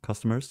as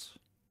customers.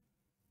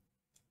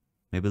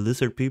 Maybe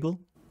lizard people?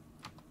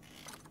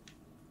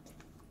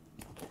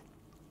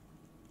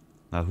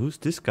 Now who's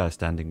this guy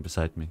standing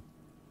beside me?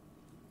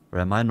 Or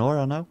am I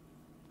Nora now?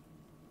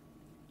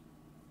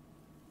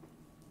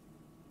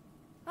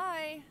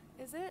 Hi,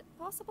 is it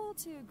possible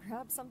to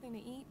grab something to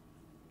eat?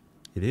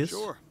 It is?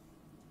 Sure.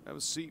 Have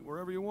a seat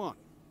wherever you want.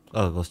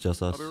 Oh, it was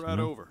just us. I'll be right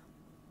over.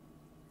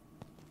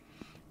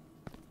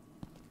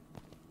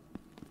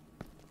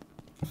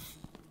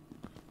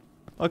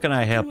 What can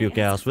I help you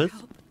guys with?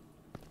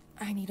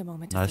 I need a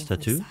moment to Nice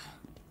think, tattoo. Lisa.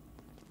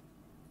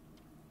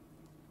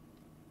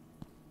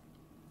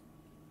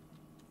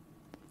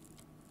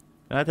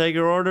 Can I take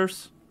your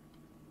orders?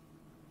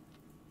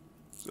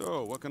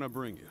 So, what can I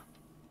bring you?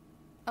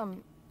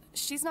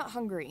 She's not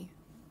hungry,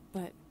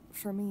 but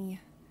for me,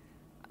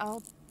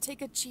 I'll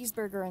take a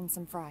cheeseburger and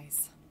some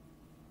fries.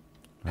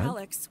 Right.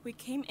 Alex, we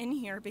came in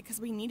here because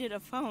we needed a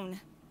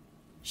phone.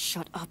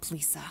 Shut up,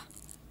 Lisa.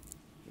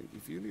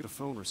 If you need a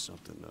phone or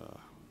something,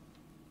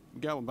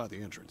 got one by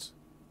the entrance.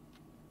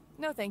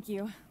 No, thank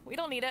you. We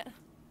don't need it.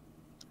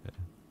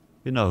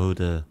 You know who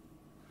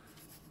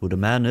the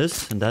man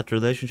is in that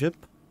relationship?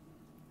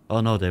 Oh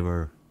no, they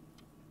were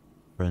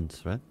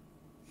friends, right?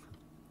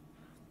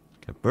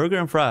 Okay, burger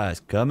and fries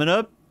coming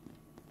up.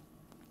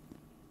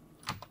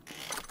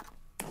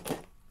 I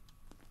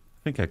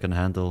think I can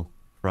handle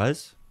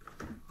fries.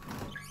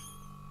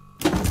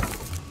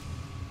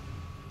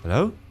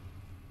 Hello?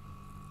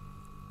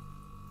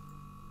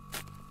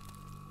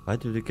 Why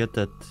did we get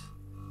that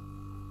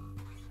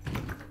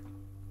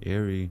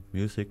eerie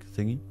music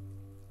thingy?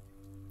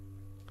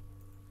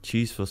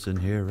 Cheese was in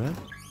here, right?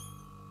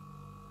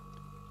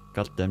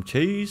 Goddamn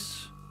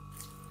cheese.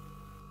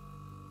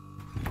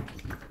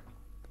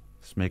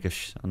 Let's make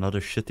another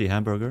shitty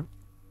hamburger.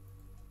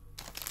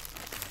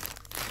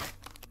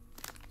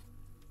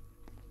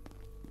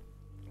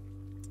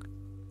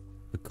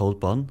 The cold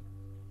bun.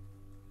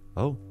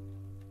 Oh,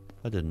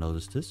 I didn't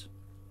notice this.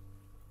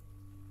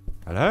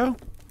 Hello?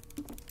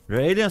 There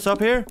are aliens up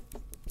here?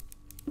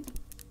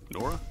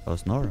 Nora? Oh,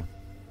 it's Nora.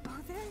 Oh,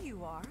 there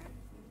you are.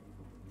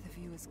 The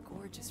view is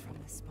gorgeous from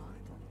this spot.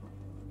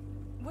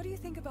 What do you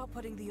think about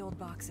putting the old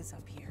boxes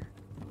up here?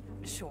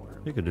 Sure,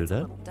 You could do it's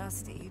that. a little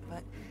dusty,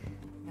 but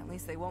at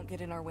least they won't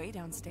get in our way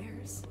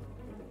downstairs.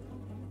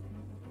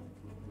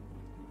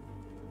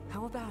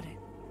 How about it?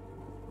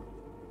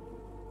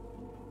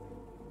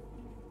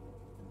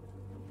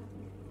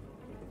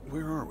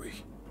 Where are we?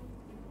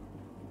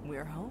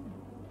 We're home.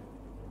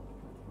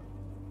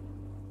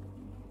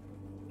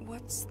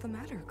 What's the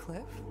matter,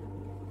 Cliff?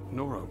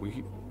 Nora,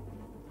 we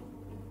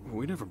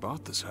never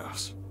bought this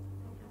house.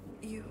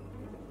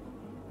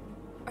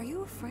 Are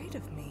you afraid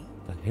of me?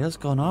 The hell's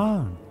going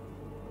on?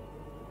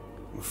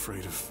 I'm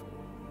afraid of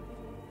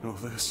all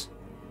this.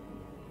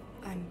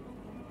 I'm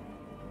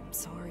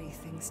sorry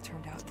things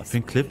turned out I this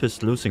think way. Cliff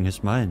is losing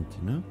his mind,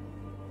 you know?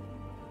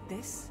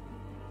 This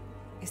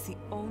is the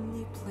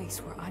only place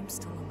where I'm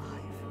still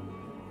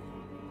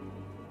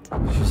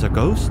alive. She's a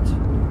ghost?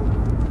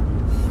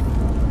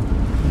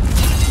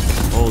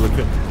 Holy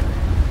crap.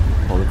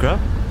 Holy crap.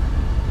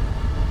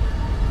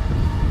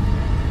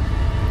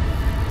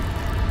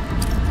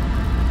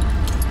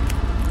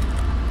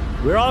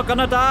 We're all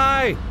gonna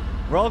die!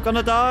 We're all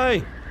gonna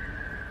die!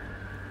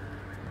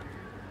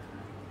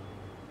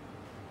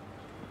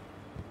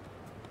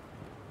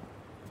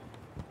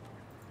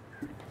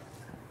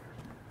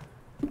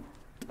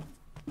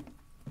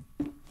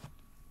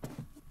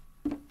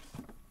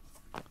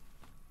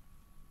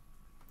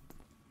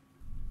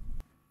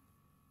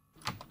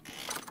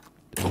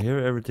 Here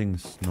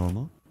everything's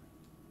normal.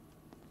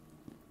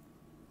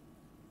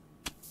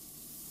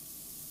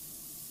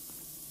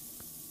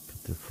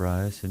 Put the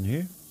fries in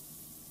here.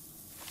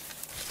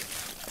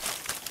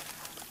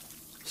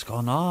 What's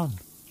going on?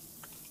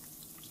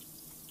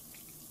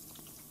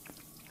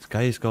 This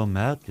guy is going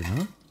mad, you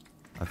know?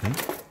 I think.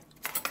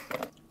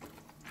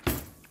 I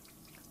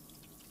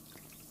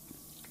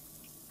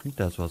think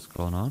that's what's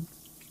going on.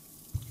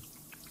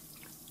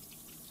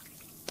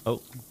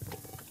 Oh.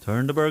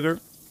 Turn the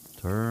burger.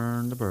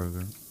 Turn the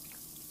burger.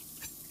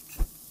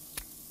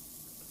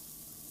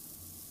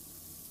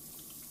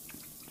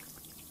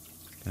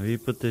 Can we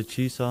put the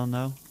cheese on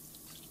now?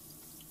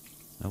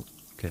 Nope.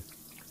 Okay.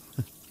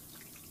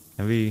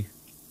 Can we...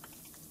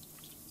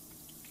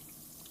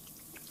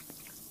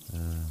 do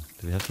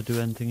we have to do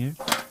anything here?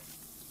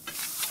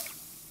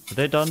 Are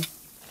they done?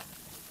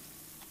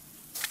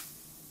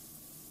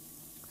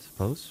 I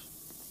suppose.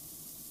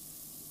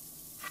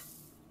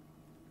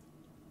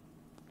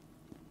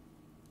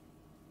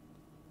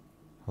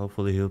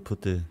 Hopefully he'll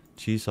put the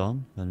cheese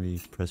on when we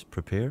press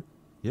prepare.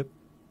 Yep.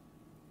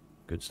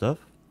 Good stuff.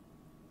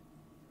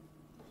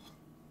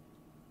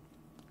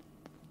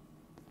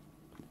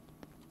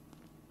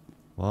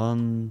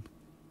 One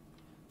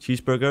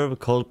cheeseburger with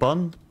cold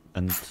bun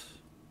and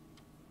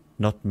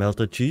not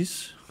melted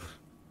cheese.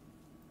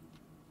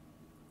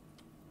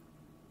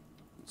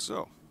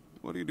 So,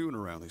 what are you doing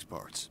around these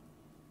parts?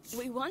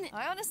 We won it.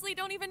 I honestly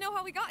don't even know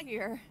how we got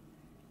here.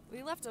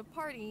 We left a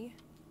party,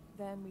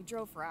 then we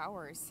drove for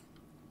hours.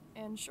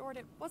 In short,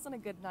 it wasn't a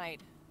good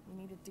night.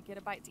 We needed to get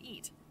a bite to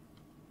eat.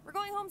 We're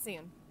going home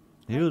soon.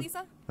 Right,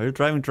 Lisa? Are you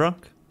driving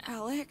drunk?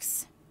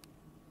 Alex?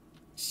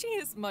 She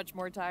is much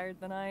more tired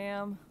than I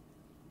am.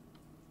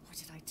 What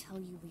did I tell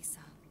you,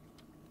 Lisa?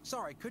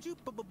 Sorry, could you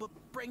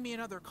bring me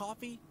another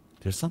coffee?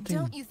 There's something...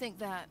 Don't you think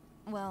that,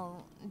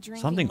 well,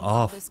 drinking something all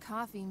off this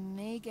coffee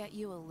may get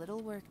you a little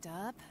worked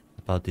up?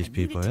 about these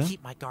people, I need yeah? to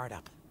keep my guard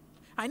up.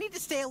 I need to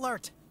stay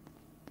alert.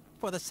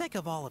 For the sake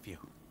of all of you.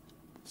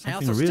 I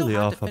Something also really still have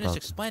off to finish about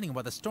explaining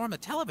why the storm the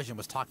television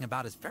was talking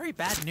about is very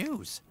bad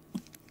news.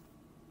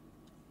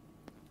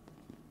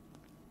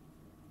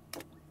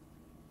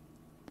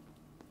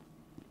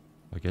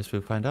 I guess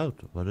we'll find out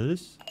what it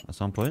is at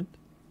some point.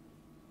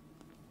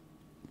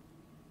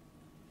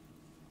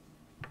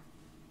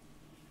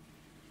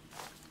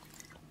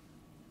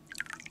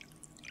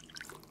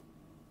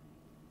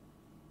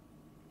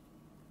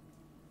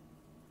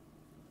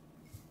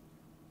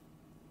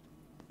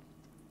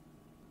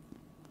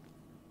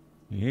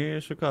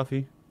 Here's your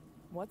coffee.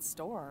 What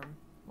storm?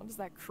 What is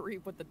that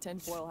creep with the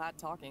tinfoil hat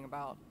talking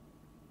about?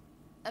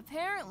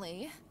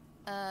 Apparently,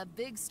 a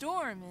big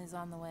storm is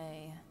on the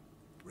way.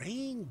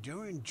 Rain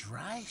during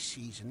dry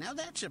season. Now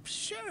that's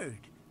absurd.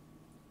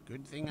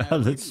 Good thing I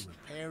already It's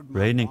repaired my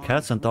raining barn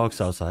cats and roof.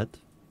 dogs outside.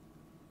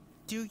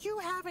 Do you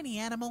have any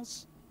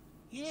animals?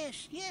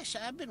 Yes,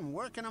 I've been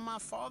working on my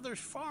father's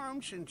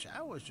farm since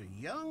I was a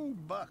young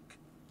buck.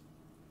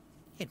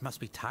 It must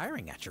be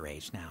tiring at your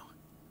age now.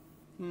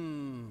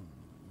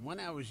 When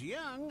I was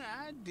young,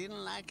 I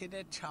didn't like it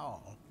at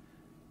all.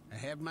 I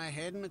had my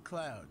head in the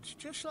clouds,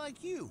 just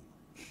like you.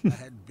 I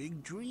had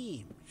big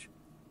dreams.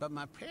 But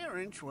my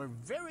parents were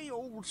very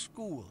old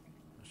school,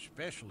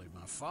 especially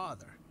my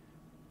father.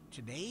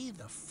 Today,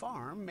 the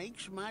farm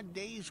makes my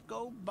days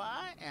go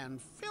by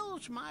and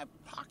fills my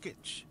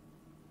pockets.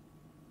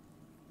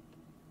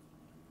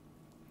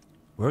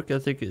 Work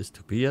ethic is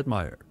to be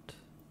admired.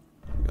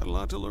 Got a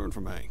lot to learn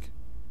from Hank.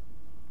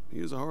 He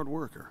is a hard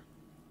worker.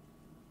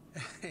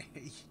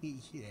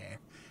 Yeah.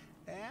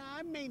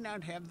 I may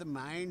not have the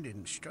mind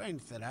and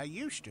strength that I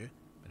used to,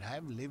 but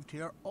I've lived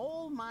here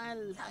all my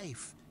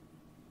life.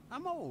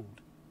 I'm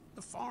old.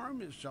 The farm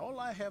is all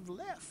I have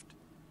left.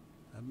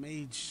 I've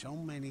made so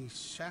many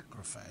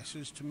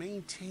sacrifices to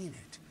maintain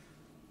it.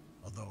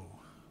 Although,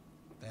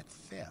 that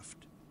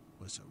theft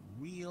was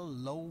a real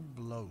low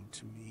blow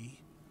to me.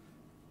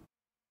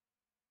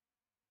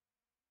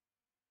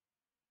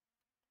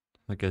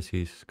 I guess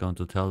he's going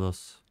to tell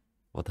us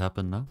what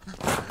happened now.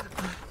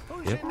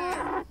 Who's in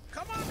there?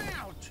 Come on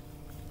out!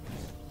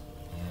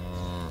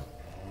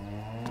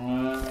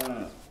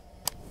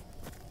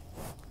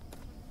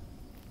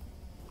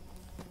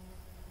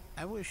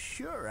 I was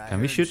sure I Can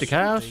we heard shoot the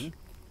cows? something.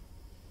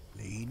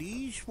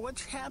 Ladies,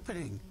 what's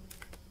happening?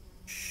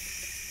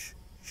 Shh.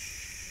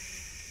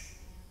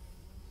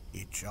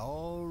 It's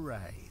all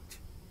right.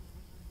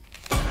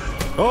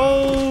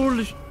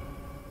 Holy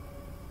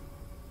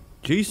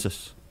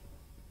Jesus.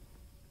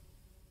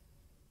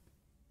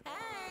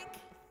 Hank,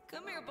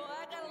 come here, boy.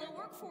 I got a little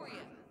work for you.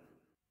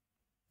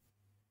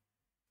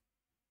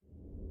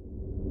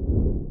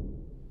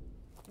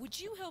 Would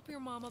you help your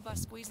mama by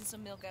squeezing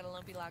some milk out of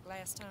Lumpy like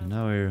last time?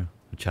 Now we're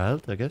a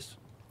child, I guess.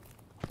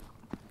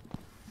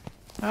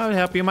 I'll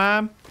help you,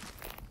 Mom.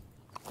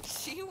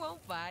 She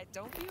won't bite.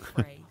 Don't be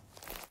afraid.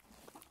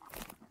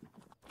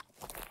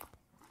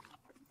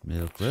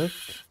 Milk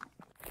left.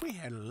 We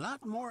had a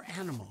lot more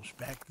animals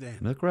back then.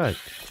 Milk right.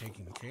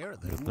 Taking care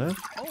of Milk them was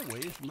left.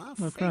 always my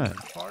Milk favorite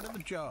right. part of the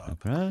job.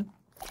 Milk right.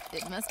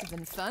 It must have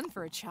been fun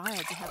for a child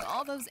to have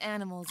all those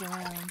animals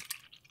around.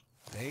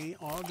 They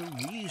are the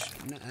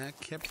reason I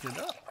kept it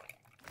up.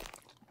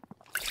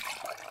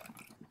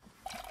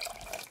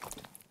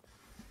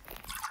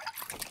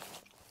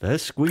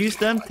 Let's squeeze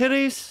them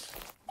titties.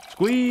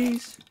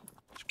 Squeeze,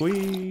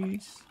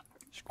 squeeze,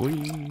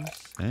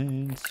 squeeze,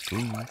 and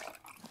squeeze. Way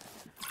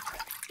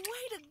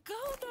to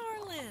go,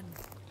 darling.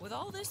 With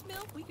all this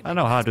milk, we can I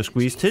know how to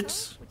squeeze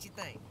tits. What you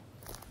think?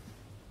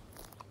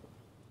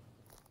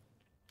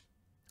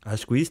 I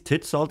squeeze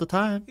tits all the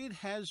time. It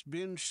has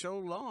been so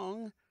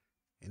long.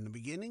 In the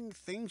beginning,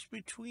 things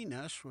between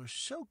us were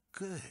so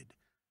good.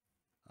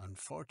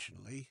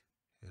 Unfortunately,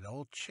 it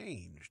all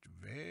changed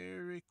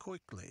very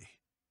quickly.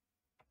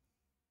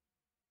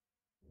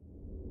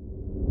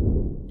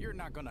 You're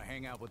not gonna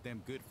hang out with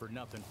them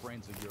good-for-nothing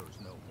friends of yours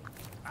no more.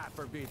 I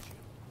forbid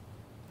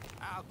you.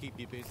 I'll keep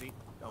you busy.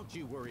 Don't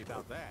you worry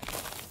about that.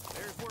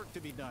 There's work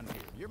to be done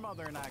here. Your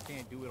mother and I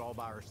can't do it all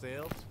by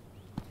ourselves.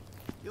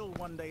 You'll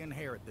one day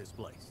inherit this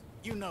place.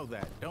 You know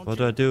that, don't What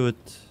you? do I do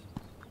with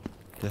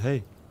the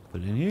hay?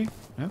 Put it in here?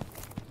 No?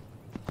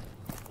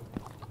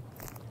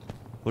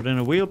 Put it in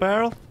a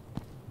wheelbarrow?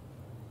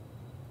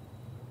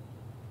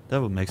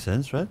 That would make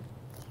sense, right?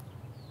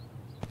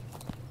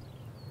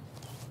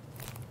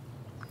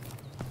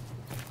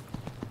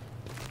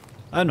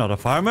 I'm not a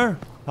farmer.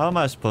 How am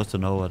I supposed to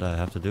know what I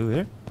have to do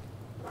here?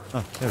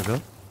 Oh, there we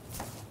go.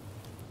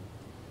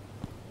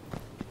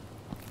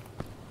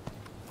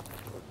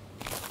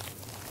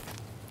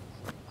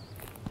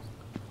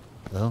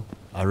 Well,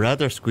 I'd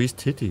rather squeeze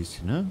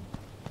titties, you know?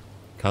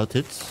 Cow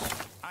tits.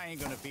 I ain't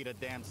gonna feed a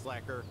damn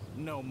slacker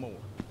no more.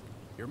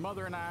 Your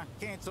mother and I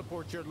can't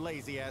support your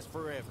lazy ass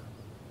forever.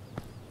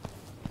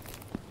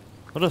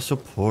 What a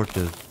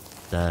supportive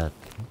dad.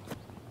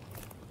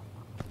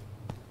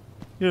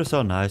 You're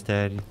so nice,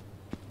 Daddy.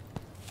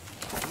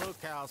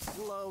 Look how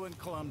slow and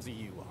clumsy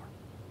you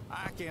are.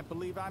 I can't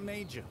believe I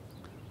made you.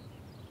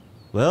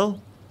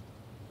 Well,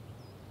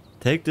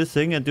 take this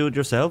thing and do it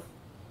yourself.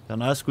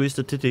 Then I squeeze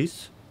the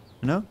titties,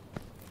 you know?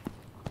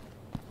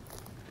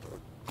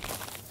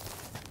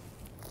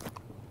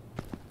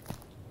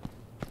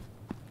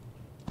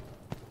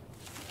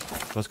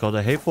 What's called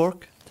a hay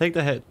fork? Take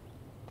the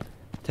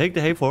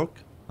hay fork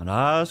and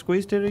I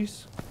squeeze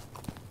titties.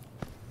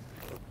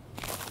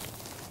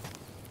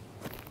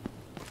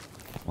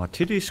 My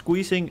titty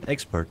squeezing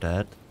expert,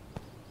 Dad.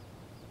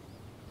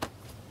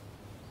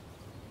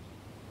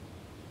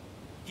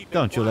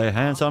 Don't you lay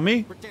hands on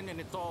me. Pretending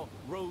it's all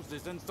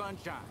roses and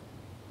sunshine.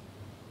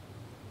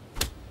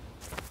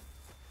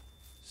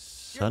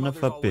 Son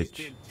of a bitch.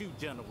 Been too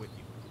gentle with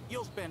you.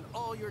 You'll spend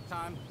all your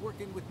time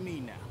working with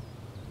me now.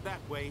 That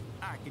way,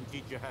 I can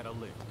teach you how to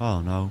live.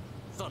 Oh no.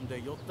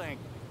 Someday you'll thank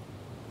me.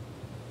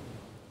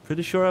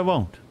 Pretty sure I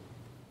won't.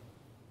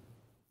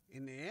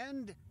 In the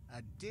end, I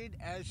did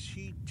as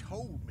she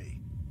told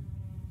me.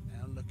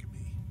 Now look at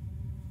me.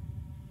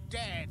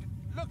 Dad,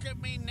 look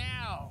at me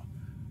now.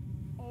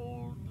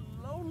 Old,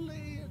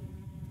 lonely, and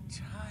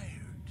tired.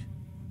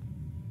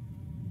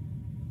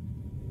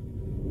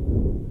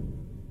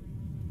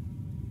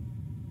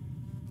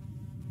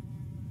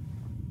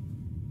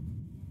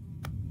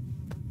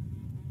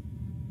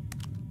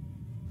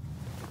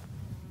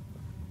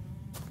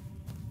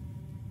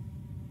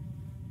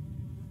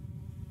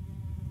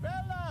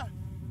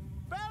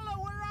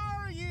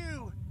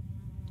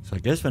 So I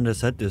guess when they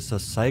said this a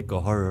psycho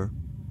horror,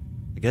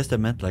 I guess they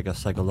meant like a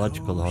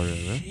psychological horror,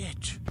 right?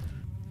 Shit.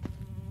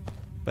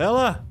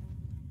 Bella!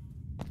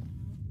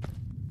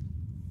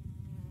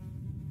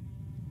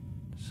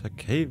 It's a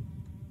cave.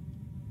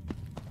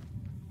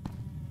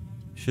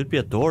 Should be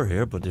a door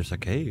here, but there's a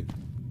cave.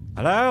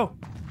 Hello?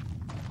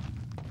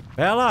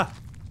 Bella!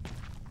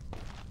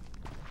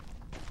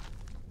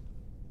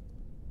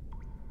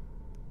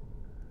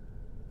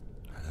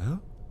 Hello?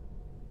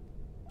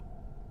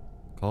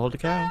 Call the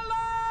cow.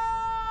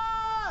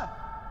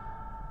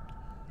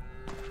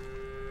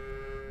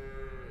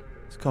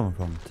 It's coming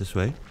from this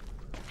way.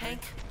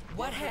 Hank,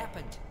 what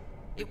happened?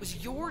 It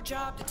was your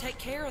job to take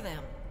care of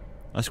them.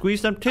 I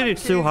squeezed them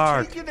titties too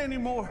hard. I can't take it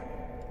anymore.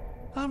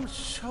 I'm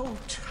so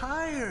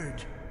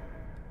tired.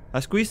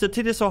 I squeezed the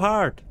titties so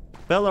hard.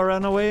 Bella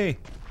ran away.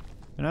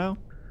 You know?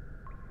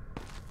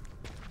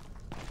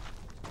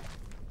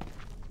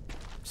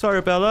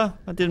 Sorry, Bella.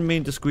 I didn't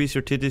mean to squeeze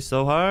your titties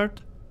so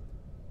hard.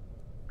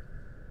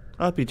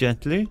 I'll be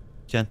gentle.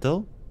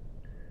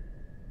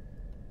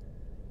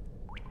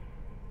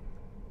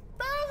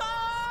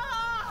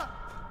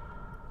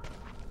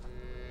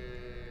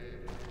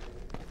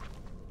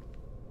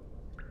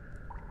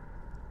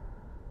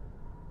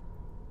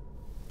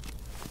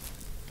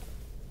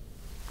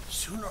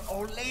 Sooner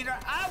or later,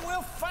 I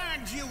will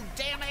find you,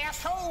 damn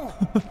asshole!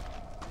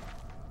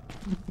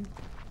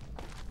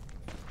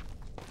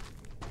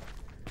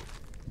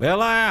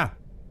 Bella!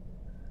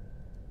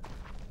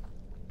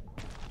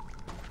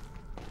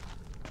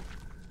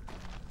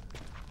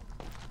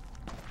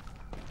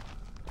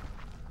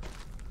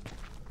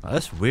 Oh,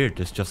 that's weird.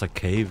 It's just a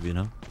cave, you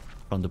know?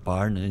 From the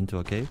barn into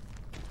a cave.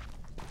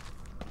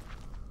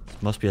 It's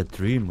Must be a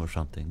dream or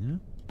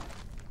something,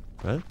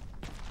 huh? Right?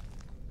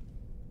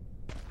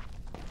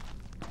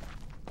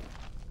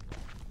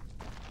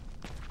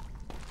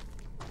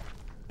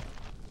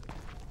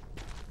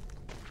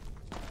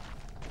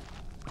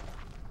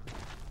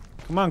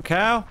 Come on,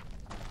 cow!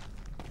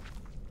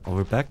 Oh,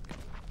 we're back.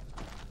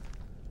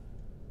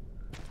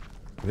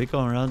 Are we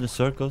going around in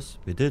circles?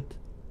 We did.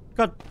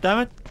 God damn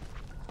it!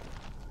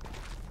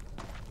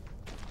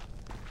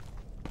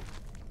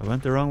 I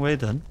went the wrong way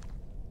then.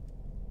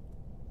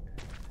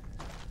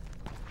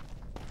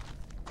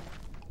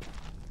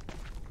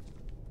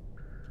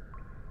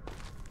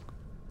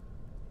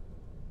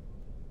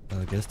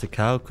 Well, I guess the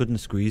cow couldn't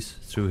squeeze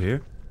through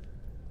here.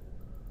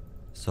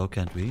 So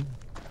can't we?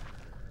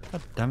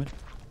 God damn it.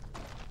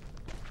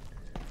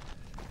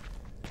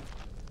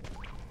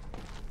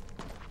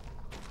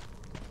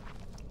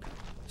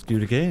 Let's do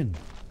it again.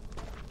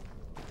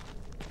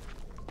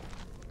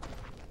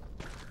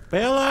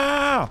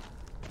 Bella!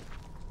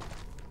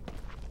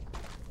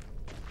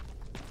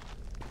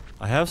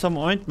 I have some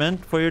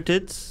ointment for your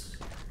tits.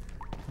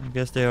 I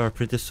guess they are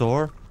pretty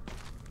sore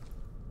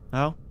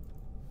now.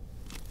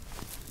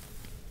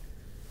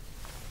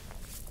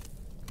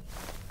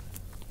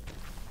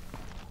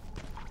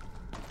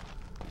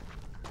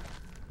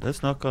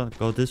 Let's not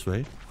go this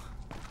way.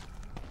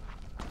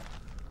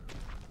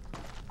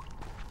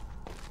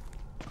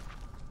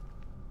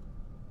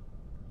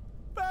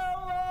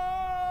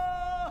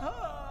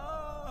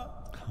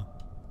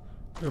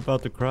 You're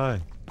about to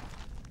cry.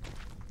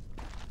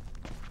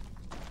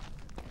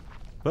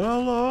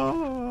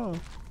 Bella!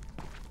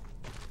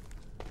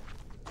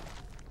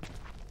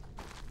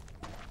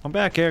 Come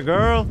back here,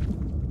 girl!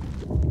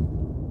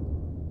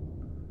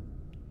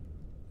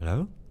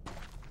 Hello?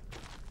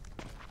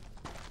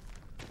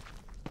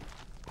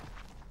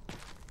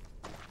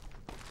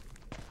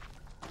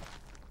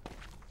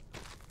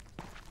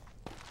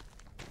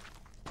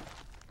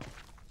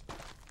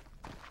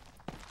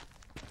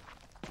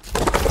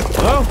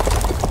 Hello?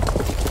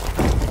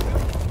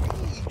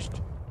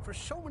 For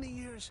so many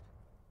years,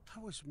 I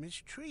was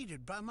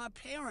mistreated by my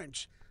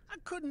parents. I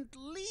couldn't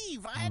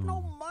leave. I had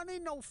no money,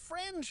 no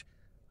friends.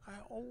 I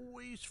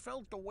always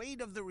felt the weight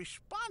of the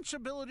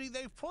responsibility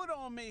they put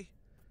on me.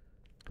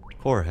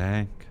 Poor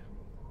Hank.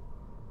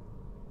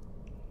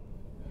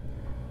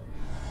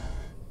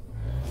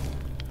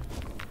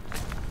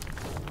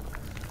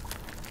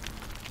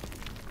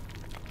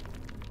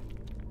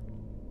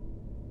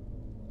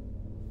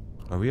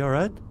 Are we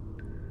alright?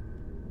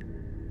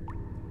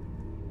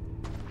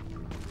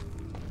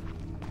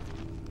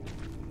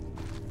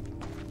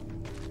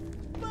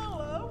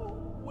 Bella,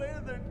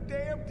 where the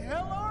damned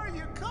hell are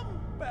you? Come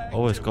back.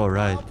 Always go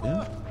right,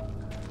 yeah?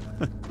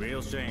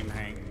 Real shame,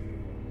 Hank.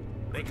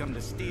 They come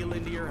to steal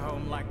into your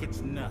home like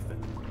it's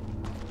nothing.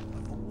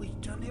 I've always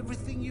done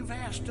everything you've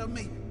asked of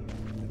me,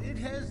 but it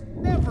has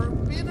never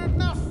been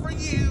enough for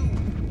you.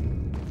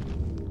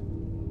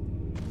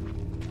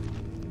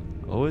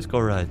 Always go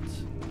right.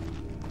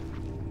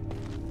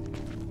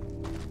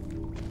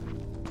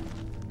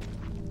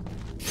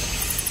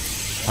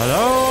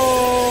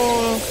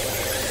 Hello?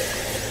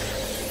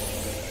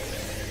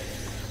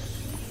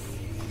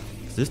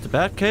 Is this the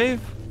Bat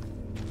Cave?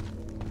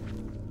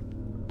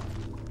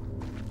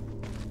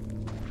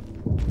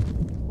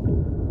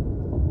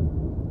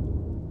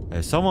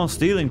 Hey, someone's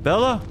stealing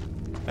Bella?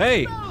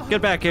 Hey,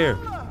 get back here.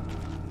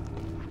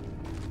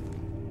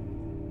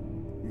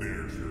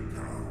 There's your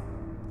cow.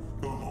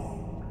 Come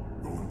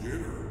on, go and get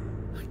her.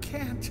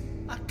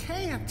 I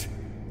can't.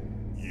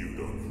 You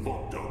done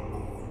fucked up,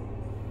 boy.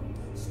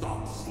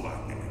 Stop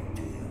slacking and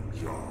do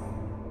your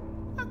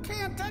job. I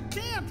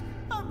can't.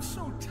 I'm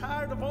so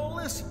tired of all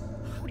this.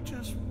 I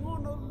just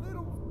want a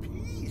little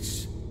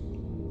peace.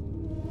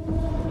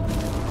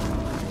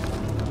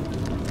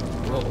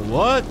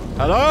 What?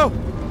 Hello?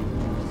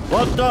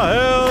 What the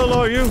hell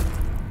are you?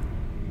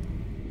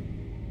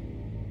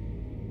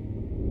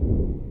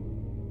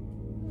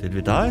 Did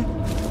we die?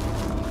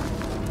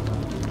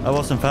 I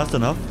wasn't fast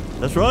enough.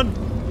 Let's run!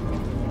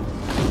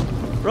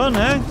 Run,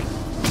 Hank!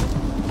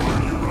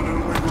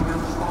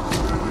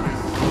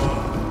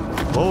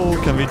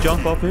 Oh, can we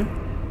jump up here?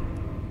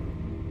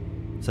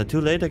 Is that too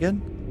late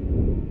again?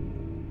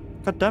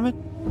 God damn it.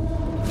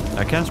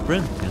 I can't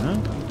sprint, you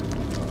know?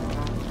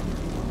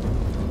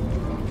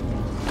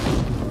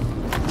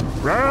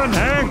 Run,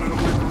 Hank!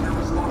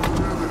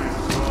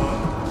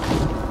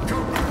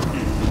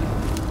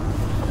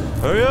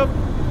 Hurry up!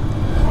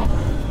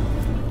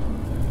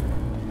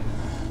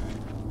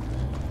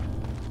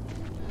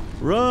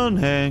 Run,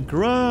 Hank,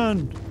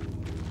 run!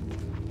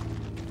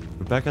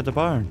 We're back at the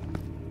barn.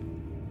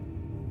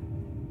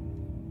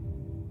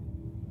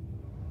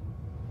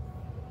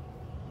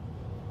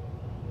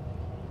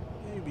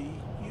 Maybe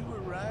you were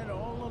right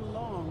all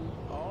along,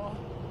 Paul.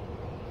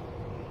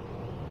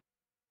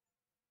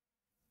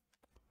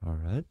 All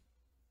right.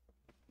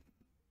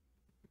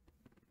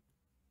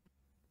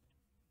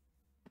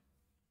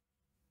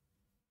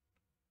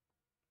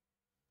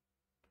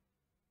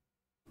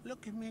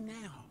 Look at me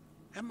now.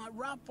 At my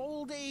ripe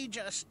old age,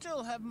 I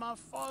still have my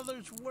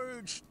father's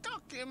words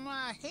stuck in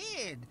my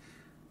head.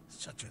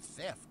 Such a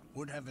theft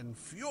would have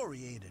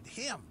infuriated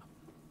him.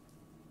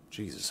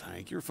 Jesus,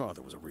 Hank, your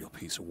father was a real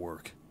piece of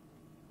work.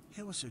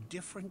 It was a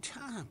different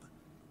time.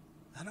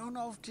 I don't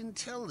often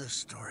tell this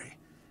story.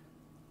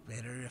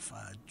 Better if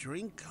I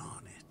drink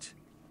on it.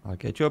 I'll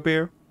get you a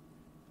beer.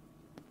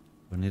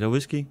 We need a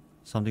whiskey.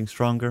 Something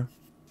stronger.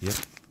 Yep.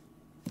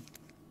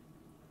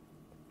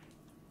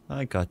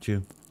 I got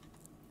you.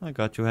 I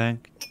got you,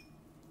 Hank.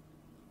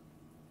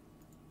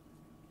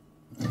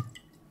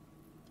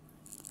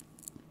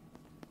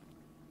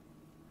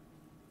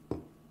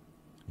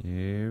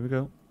 Here we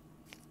go.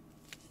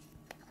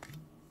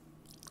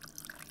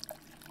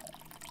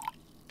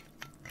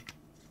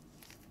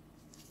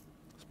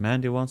 Does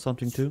Mandy want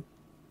something too?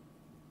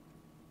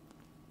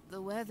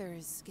 The weather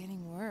is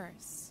getting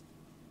worse.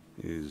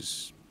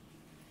 Is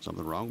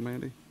something wrong,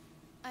 Mandy?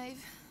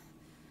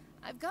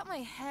 I've got my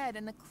head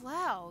in the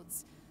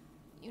clouds.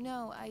 You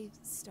know, I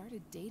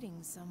started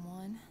dating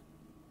someone.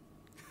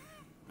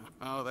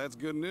 Oh, that's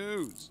good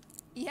news.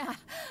 Yeah,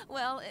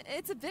 well,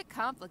 it's a bit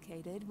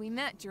complicated. We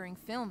met during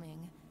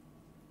filming.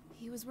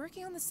 He was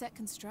working on the set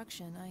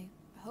construction. I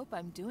hope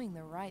I'm doing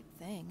the right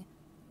thing.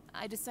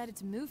 I decided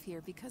to move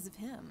here because of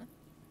him.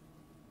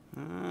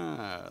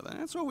 Ah,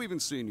 that's why we've been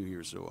seeing you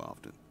here so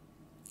often.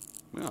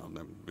 Well,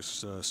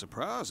 this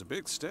surprise, a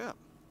big step.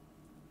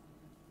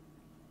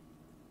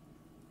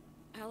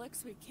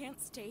 Alex, we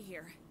can't stay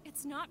here.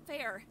 It's not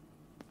fair.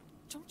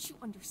 Don't you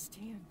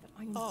understand that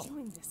I am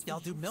doing this? Y'all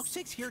do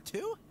milkshakes here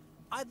too?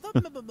 I'd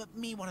love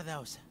me one of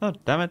those. Oh,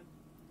 damn it.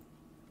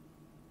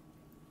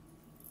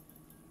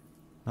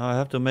 Now I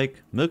have to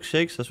make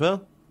milkshakes as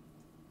well.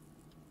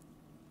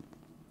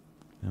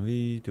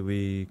 And do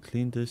we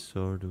clean this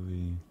or do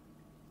we...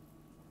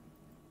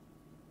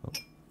 Oh,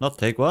 not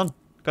take one.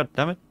 God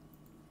damn it.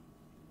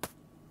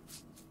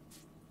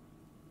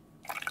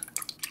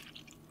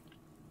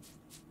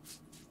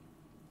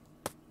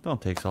 Don't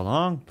take so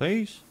long,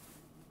 please.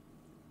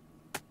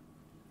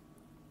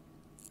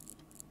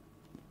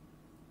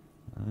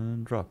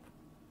 And drop.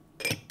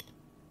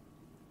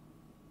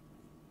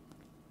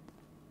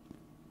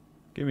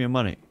 Give me your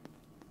money.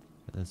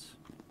 That's...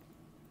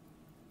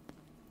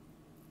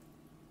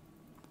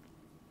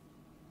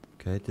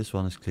 Okay, this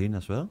one is clean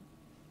as well.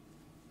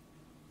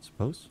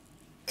 Suppose.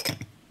 Let's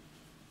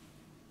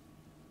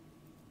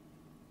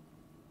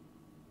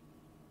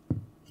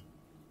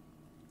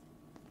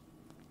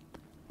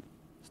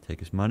take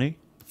his money.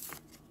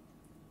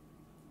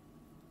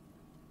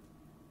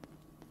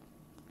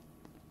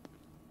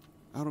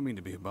 I don't mean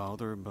to be a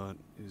bother, but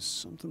is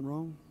something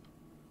wrong?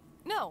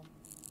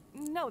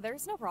 No,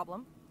 there's no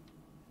problem.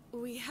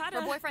 We had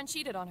Her boyfriend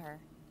cheated on her.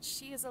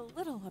 She is a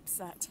little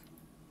upset.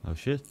 Oh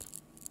shit.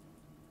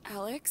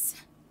 Alex?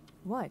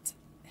 What?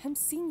 Him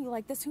seeing you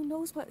like this, who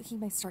knows what he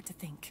may start to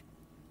think.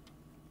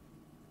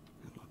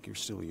 Look, you're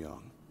still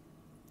young.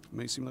 It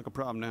may seem like a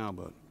problem now,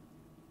 but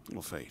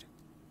it'll fade.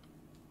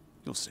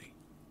 You'll see.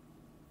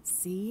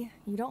 See?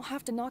 You don't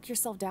have to knock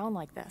yourself down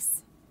like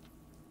this.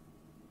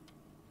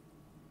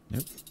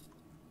 Yep.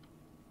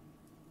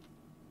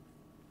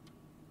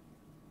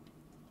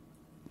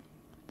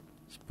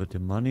 Let's put the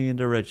money in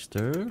the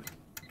register.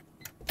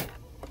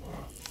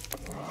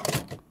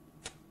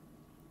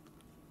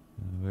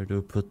 Where do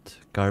we put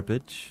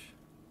garbage?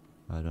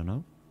 I don't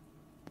know.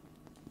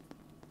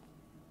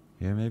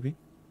 Here maybe?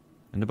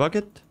 In the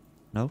bucket?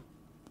 No?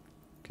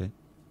 Okay.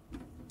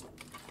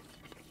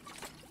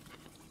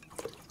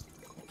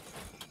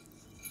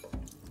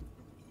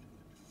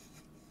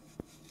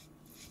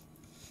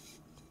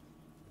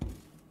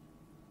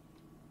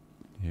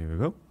 Here we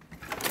go.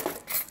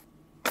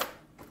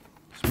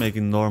 Just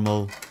making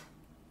normal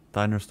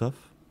diner stuff.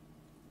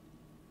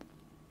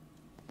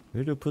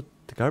 Where do we put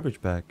the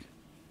garbage bag?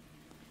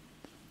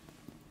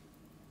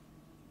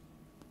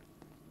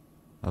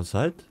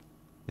 Outside?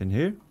 In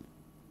here?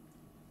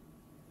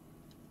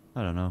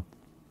 I don't know.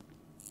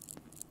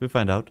 We'll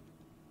find out.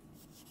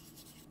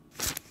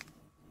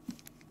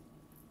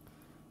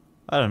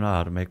 I don't know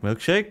how to make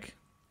milkshake.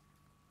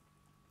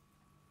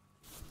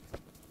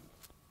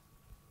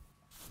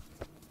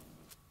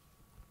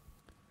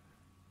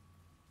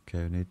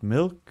 Okay, we need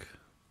milk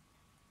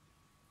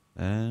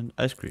and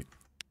ice cream.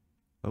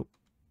 Oh.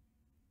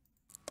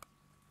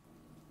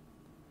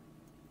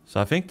 So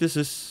I think this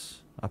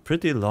is a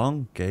pretty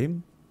long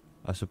game,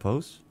 I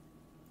suppose.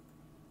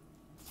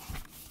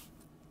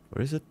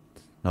 Or is it?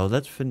 No,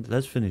 let's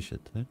finish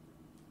it. Eh?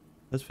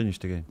 Let's finish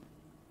the game.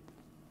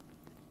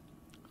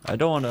 I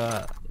don't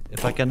wanna,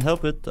 if I can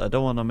help it, I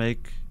don't wanna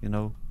make, you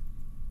know,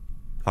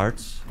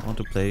 parts. I want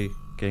to play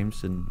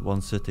games in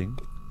one sitting.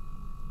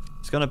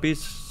 It's gonna be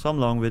some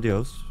long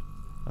videos.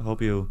 I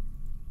hope you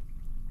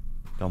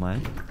don't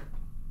mind.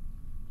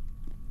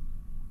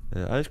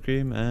 The ice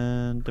cream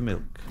and the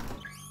milk.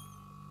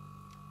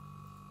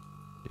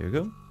 Here you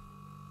go.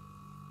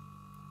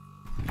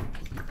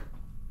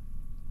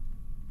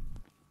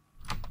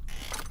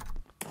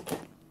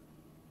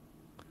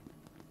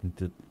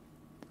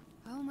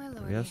 Oh, my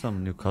We have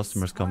some new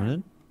customers coming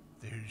in.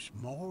 There's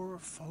more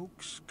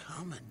folks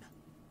coming.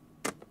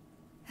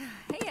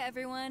 Hey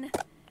everyone.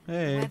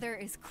 Hey. The weather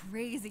is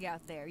crazy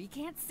out there. You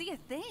can't see a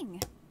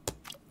thing.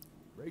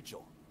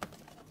 Rachel,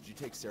 did you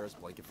take Sarah's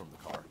blanket from the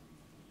car?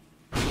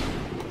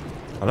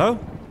 Hello?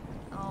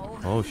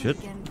 Oh, shit.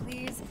 Again,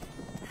 please.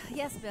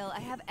 Yes, Bill, I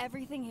have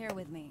everything here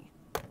with me.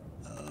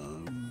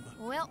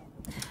 Well,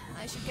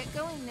 I should get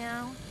going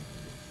now.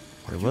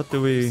 Okay, what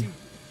do we...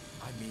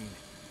 I mean,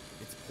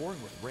 it's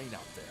pouring with rain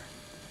out there.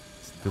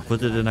 Do we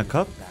put it in a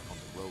cup?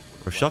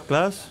 Or shot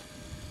glass?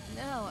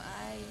 No,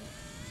 I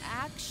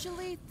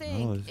actually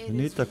think Oh, it we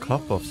need is a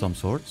cup of really some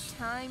sorts.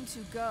 time to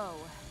go.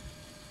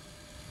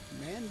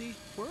 Mandy,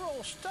 we're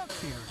all stuck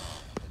here.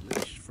 At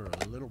least for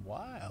a little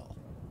while.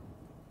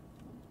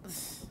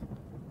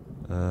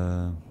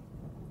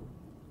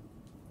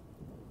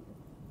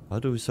 How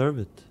do we serve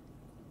it?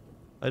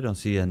 I don't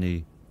see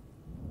any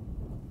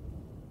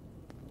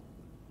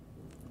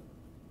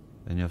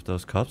of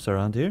those cups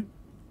around here.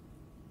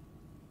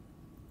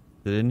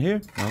 Is it in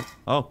here? No.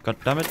 Oh, god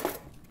damn it.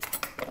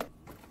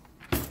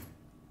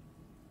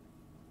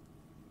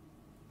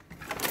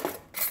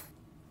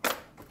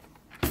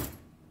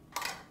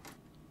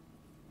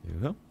 Here we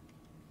go.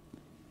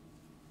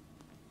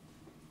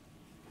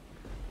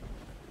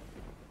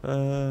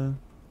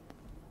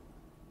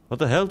 What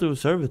the hell do we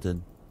serve it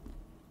in?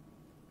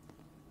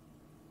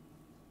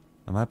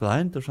 Am I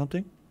blind or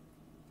something?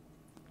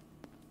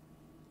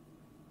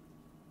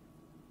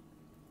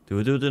 Do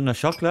we do it in a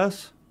shot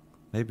glass?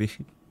 Maybe.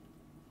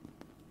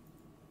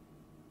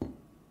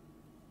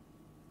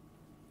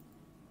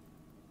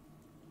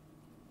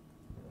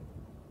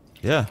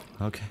 Yeah,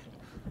 okay.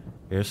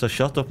 Here's a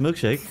shot of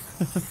milkshake.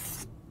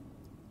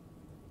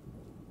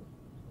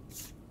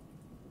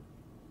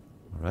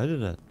 Alrighty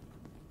then.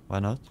 Why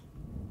not?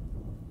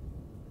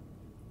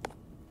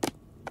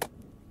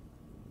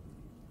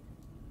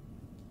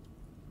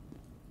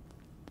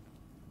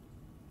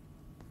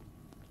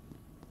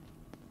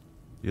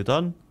 You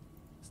done?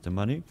 It's the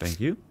money. Thank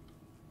you.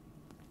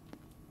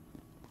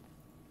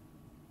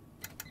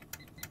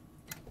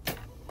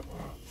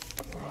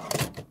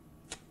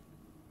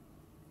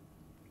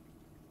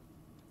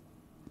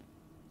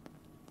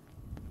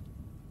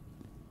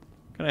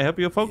 Can I help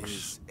you, folks?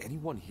 Is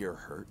anyone here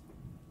hurt?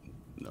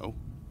 No.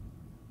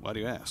 Why do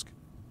you ask?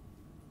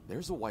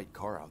 There's a white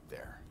car out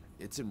there.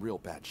 It's in real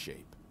bad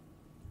shape.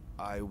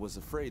 I was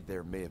afraid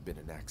there may have been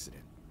an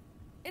accident.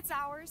 It's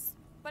ours,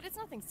 but it's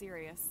nothing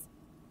serious.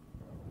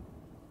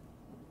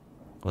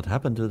 What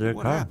happened to their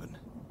What car? happened?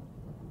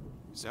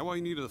 Is that why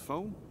you needed the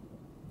phone?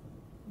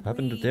 What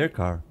happened to their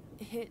car?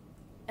 Hit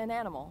an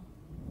animal.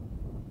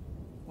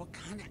 What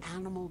kind of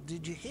animal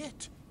did you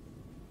hit?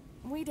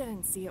 We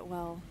didn't see it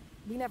well.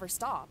 We never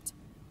stopped.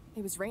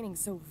 It was raining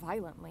so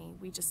violently,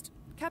 we just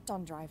kept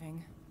on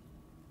driving.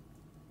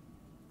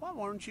 Why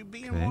weren't you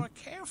being Okay. more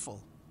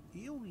careful?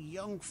 You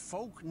young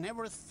folk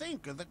never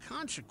think of the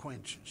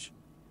consequences.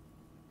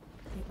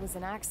 It was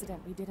an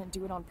accident. We didn't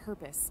do it on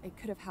purpose. It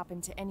could have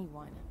happened to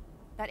anyone.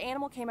 That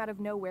animal came out of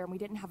nowhere and we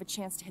didn't have a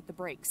chance to hit the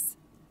brakes.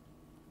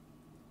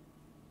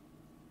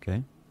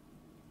 Okay.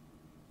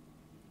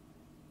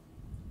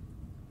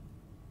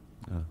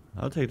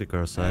 I'll take the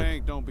girl's side.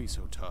 Hank, don't be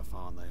so tough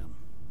on them.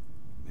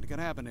 I mean, it could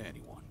happen to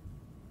anyone.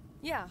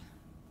 Yeah,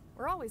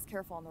 we're always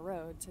careful on the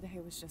road. Today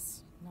was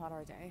just not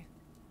our day.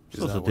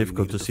 It's also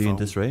difficult to see in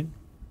this rain.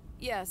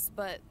 Yes,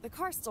 but the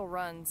car still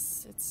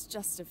runs. It's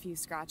just a few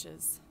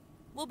scratches.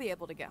 We'll be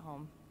able to get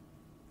home.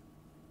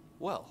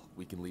 Well,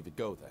 we can leave it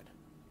go then.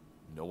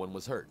 No one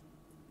was hurt.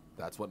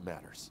 That's what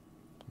matters.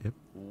 Yep.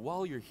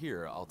 While you're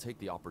here, I'll take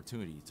the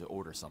opportunity to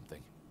order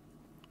something.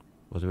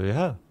 What do we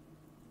have?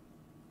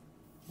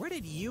 Where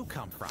did you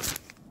come from?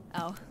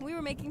 Oh, we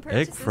were making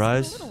purchases Egg, for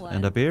fries, the little one.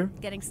 and a beer?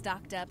 Getting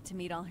stocked up to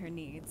meet all her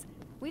needs.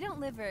 We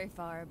don't live very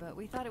far, but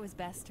we thought it was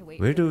best to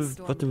wait Where for do the we,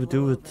 storm what do to we blow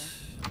do over.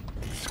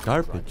 with this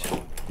garbage?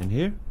 In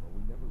here?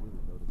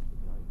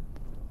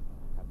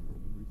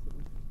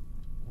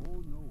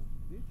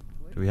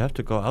 Do we have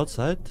to go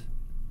outside?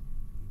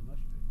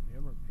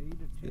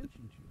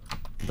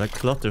 That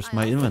clutters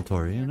my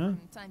inventory, you know?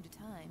 From time to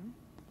time.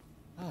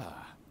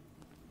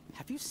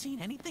 Have you seen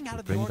anything out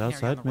of the Bring it ordinary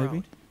outside, on the maybe?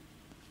 road?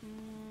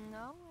 No,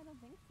 I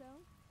don't think so.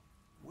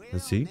 Well,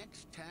 Let's see.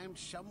 next time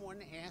someone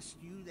asks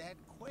you that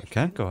I question,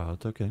 can't go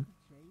out, okay.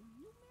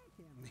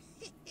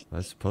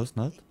 I suppose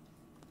not.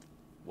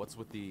 What's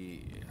with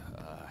the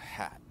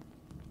hat?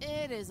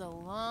 It is a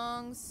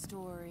long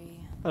story.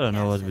 I don't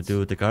know what we do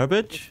with the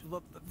garbage.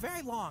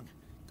 Very long.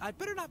 I'd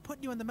better not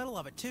put you in the middle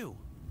of it, too.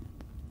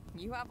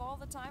 You have all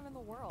the time in the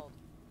world.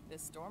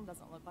 This storm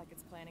doesn't look like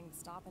it's planning to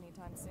stop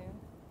anytime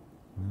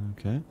soon.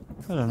 Okay.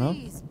 I don't know.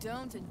 Please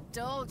don't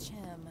indulge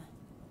him.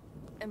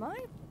 Am I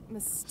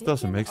mistaken?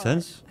 Doesn't make or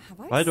sense. have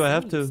I Why do I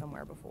have seen you to?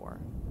 somewhere before?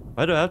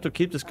 Why do I have to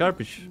keep this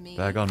garbage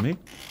bag on me?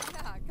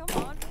 Yeah,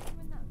 come on. weren't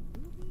you in that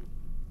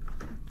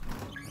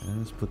movie? And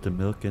let's put the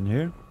milk in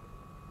here.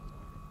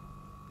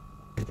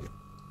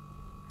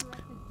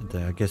 And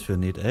then I guess we'll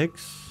need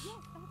eggs.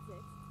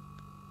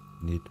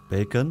 Need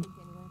bacon.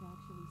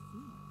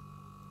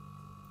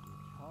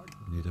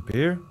 We need a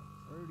beer.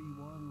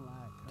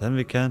 Then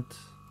we can't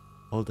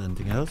hold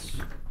anything else.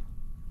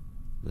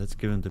 Let's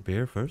give him the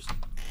beer first.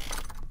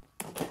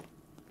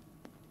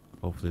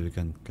 Hopefully we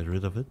can get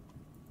rid of it.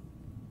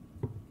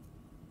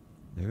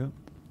 There you go.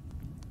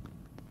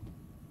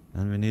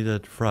 And we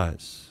needed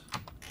fries.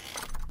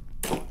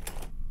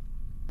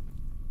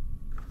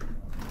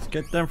 Let's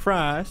get them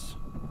fries.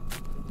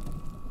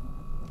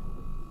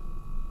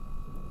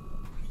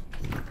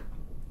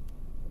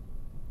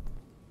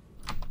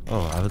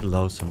 Oh, I would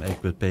love some egg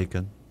with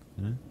bacon,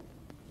 you know?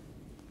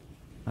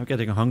 I'm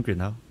getting hungry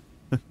now.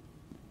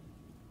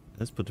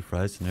 Let's put the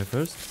fries in there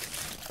first.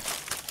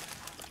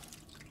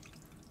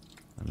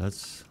 And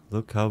let's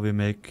look how we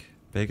make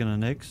bacon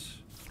and eggs.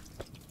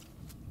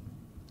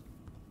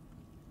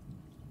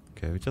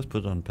 Okay, we just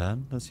put it on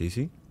pan. That's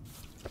easy.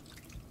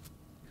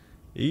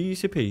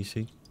 Easy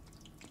peasy.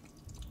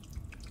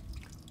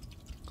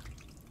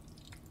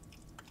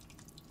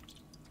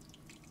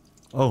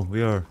 Oh,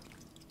 we are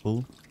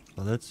full.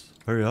 So let's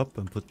hurry up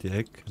and put the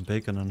egg and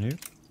bacon on here.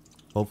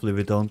 Hopefully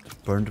we don't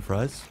burn the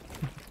fries.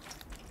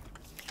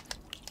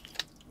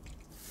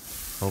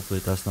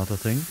 Hopefully that's not a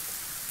thing.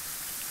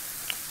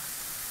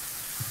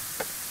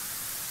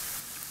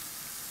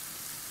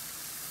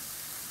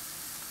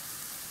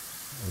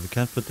 Oh, we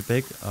can't put the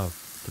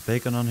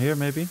bacon on here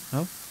maybe?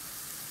 No?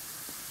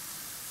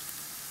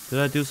 Did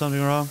I do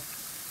something wrong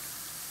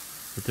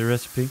with the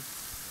recipe?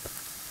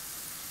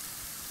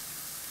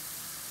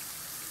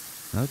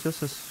 No,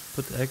 just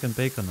put the egg and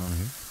bacon on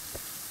here.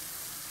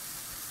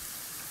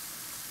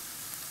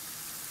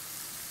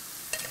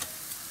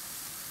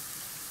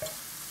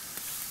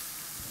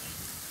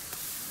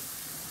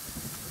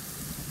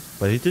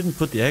 But he didn't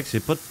put the eggs, he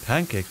put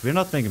pancakes. We're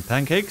not making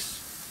pancakes.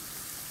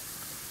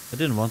 I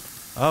didn't want...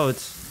 Oh,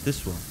 it's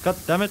this one. God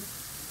damn it.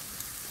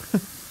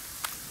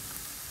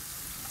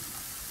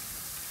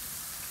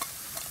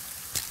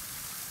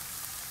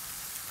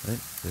 Okay,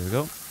 there we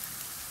go.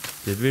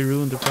 Did we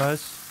ruin the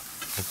fries?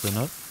 Hopefully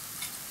not.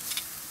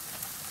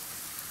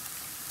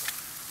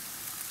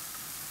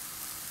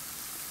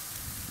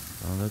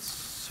 Well, let's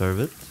serve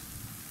it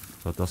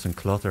so it doesn't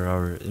clutter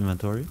our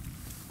inventory.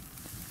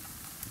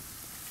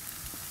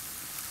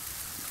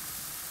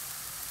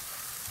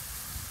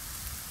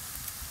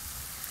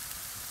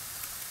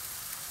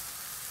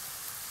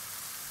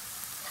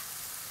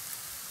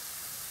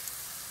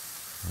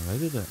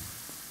 Alrighty then.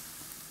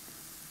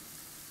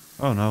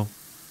 Oh no.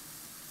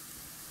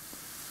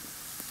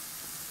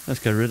 Let's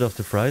get rid of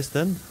the fries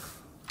then.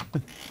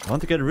 I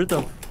want to get rid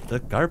of the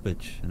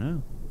garbage, you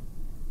know.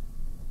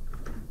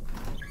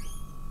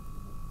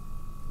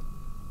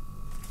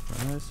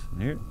 Fries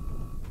in here.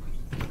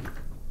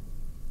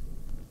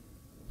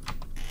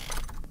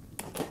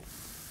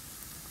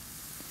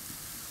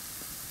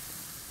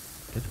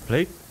 Get a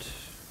plate.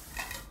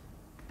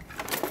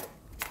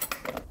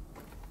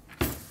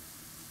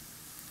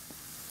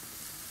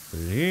 Put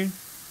it here.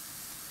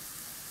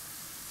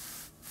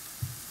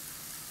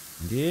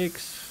 And the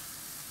eggs.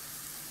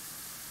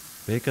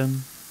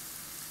 Bacon.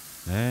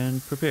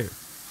 And prepare.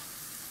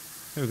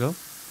 Here we go.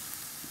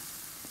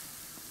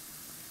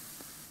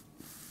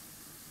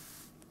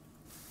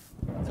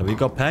 So we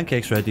got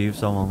pancakes ready if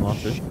someone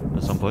wants it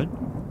at some point.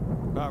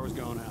 Power's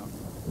gone out.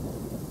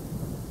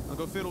 I'll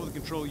go fiddle with the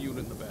control unit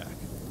in the back.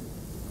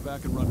 Be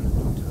back and running in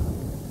no time.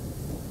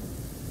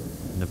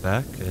 In the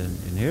back and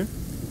in here.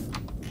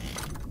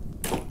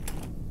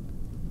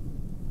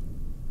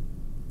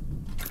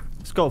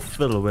 Let's go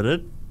fiddle with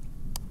it.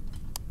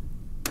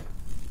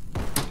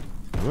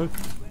 Work.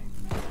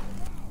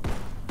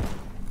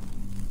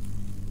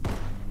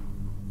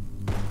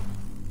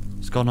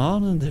 What's going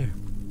on in there?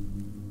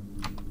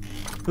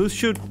 Who's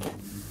shooting?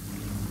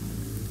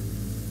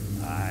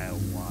 I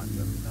want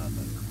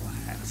another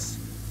glass.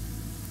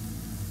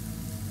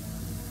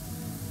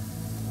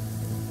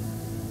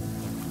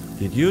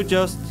 Did you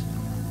just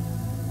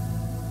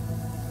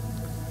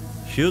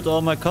shoot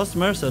all my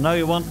customers and now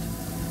you want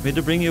me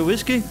to bring you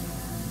whiskey?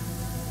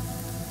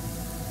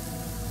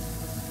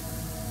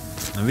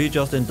 And we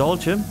just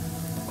indulge him?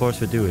 Of course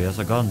we do, he has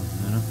a gun,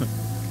 you know.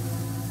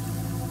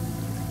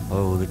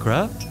 Holy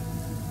crap.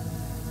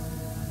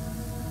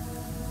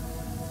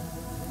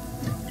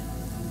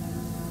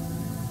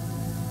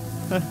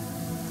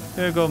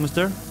 Here you go,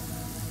 mister.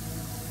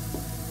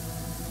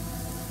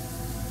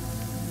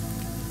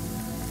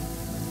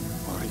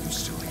 Why are you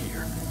still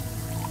here?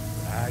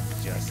 I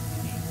just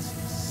need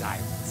some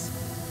silence.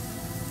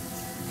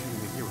 You came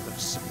in here with a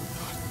simple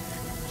thought.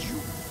 You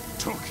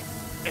took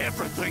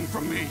everything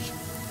from me.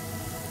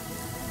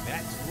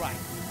 That's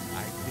right,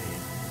 I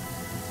did.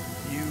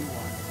 You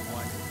are the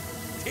one who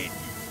did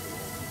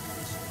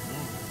this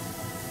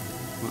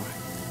woman.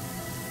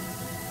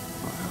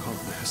 Why all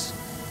this?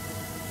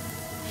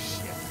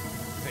 Shit,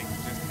 things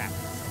just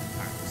happen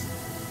sometimes.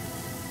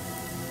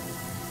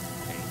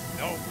 Ain't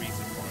no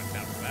reason for it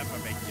that will ever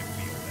make you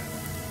feel better.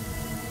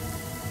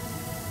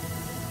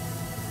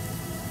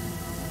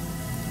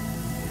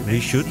 Did he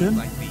shoot him?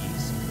 Like the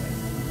easy way,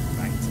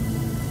 right?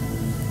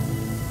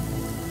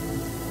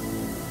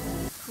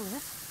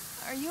 Cliff,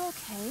 are you you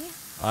okay?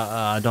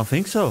 I don't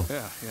think so.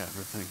 Yeah,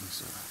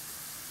 everything's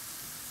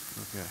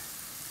okay.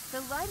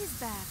 The light is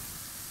back.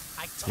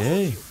 I told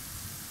Yay. you.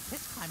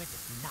 This climate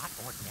is not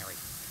ordinary.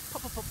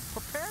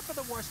 Prepare for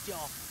the worst,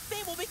 y'all.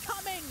 They will be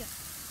coming.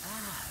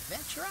 Ah,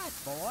 that's right,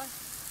 boy.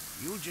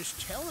 You were just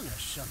telling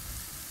us something.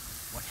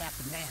 What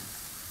happened then?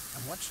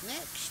 And what's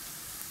next?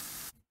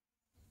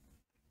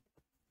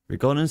 We're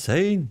going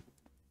insane.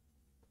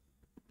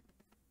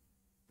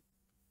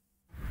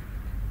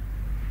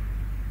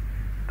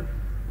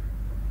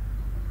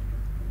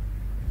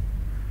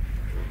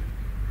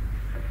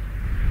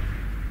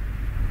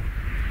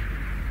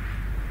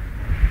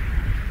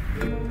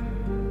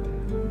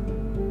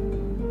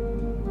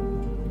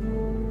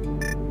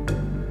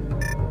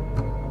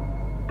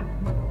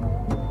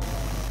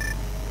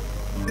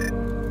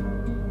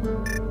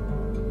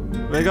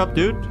 Wake up,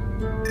 dude.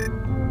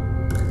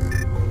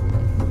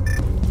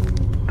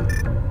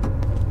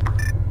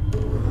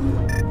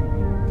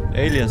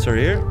 Aliens are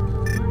here.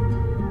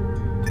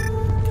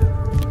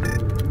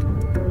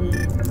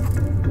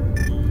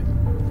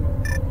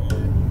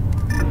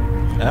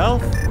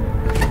 Elf?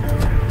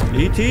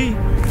 E.T.?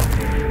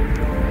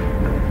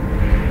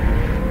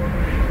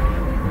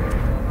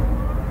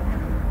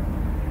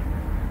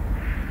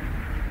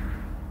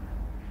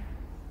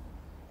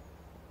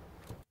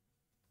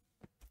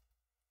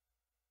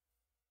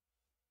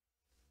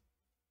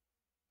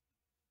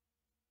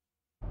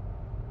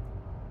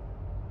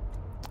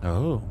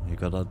 Oh, he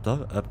got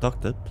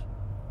abducted.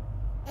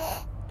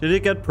 Did he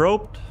get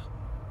probed?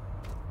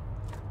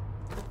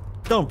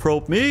 Don't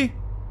probe me!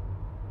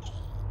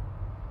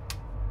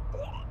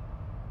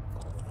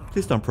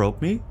 Please don't probe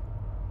me.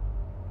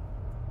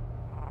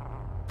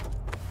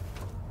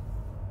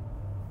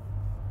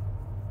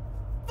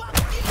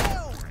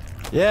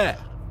 Yeah!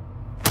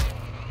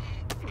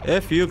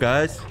 F you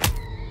guys.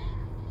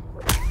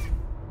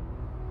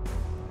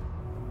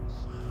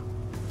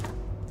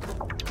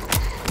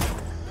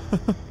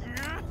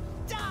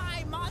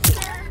 Die,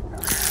 monster!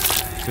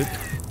 Good.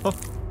 Oh.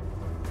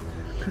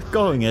 Good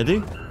going,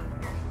 Eddie.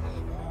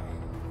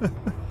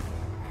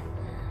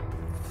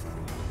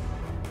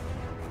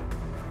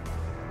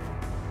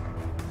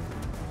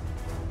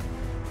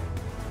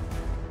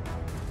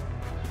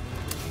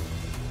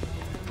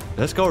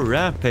 Let's go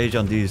rampage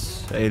on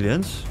these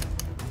aliens.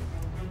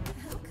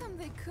 How come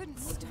they couldn't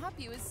stop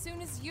you as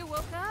soon as you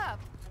woke up?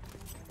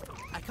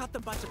 I caught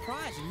them by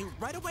surprise and knew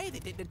right away they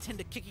didn't intend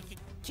to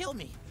kill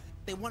me.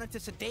 They wanted to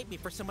sedate me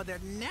for some of their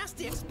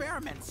nasty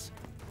experiments.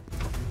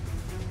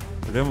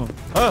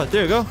 Oh,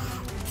 there you go.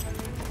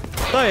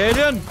 Die,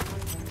 alien!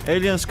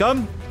 Alien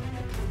scum!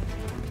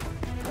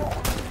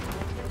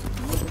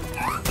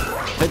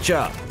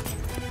 Headshot!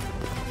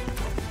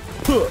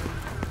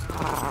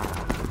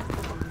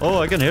 Oh,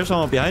 I can hear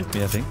someone behind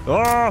me, I think.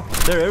 Oh,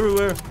 they're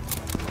everywhere.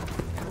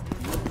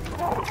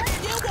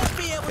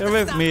 Get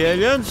away from me,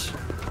 aliens!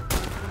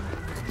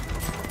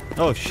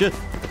 Oh shit,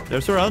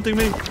 they're surrounding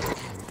me.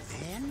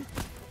 Then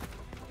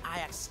I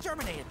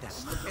exterminated them.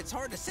 It's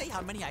hard to say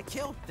how many I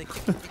killed. They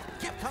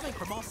kept coming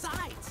from all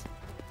sides.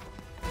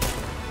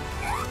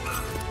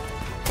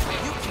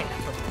 You can't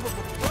go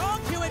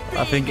wrong, you and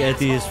I think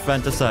Eddie is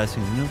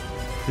fantasizing, you know?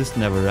 This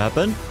never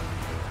happened.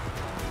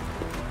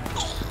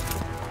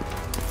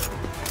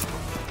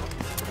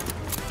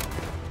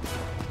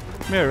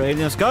 Come here,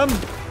 aliens, come!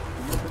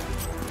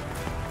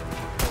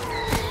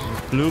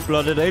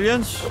 Blue-blooded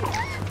aliens.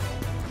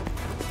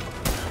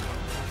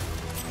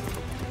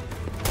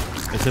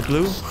 Is it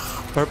blue?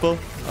 Purple?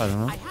 I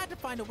don't know. I had to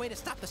find a way to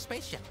stop the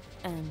spaceship.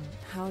 And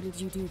how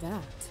did you do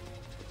that?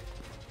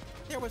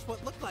 There was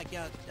what looked like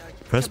a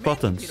Press command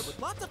buttons. computer with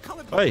lots of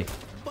colored Hey.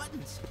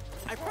 buttons.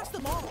 I pressed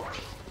them all.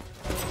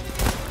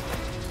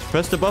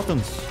 Press the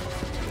buttons.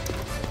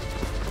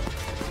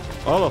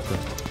 All of them.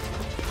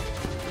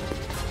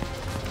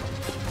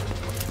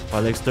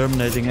 While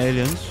exterminating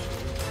aliens.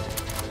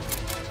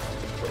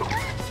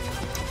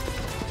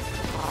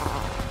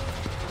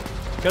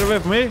 Get away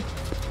from me!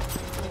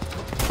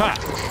 Ha!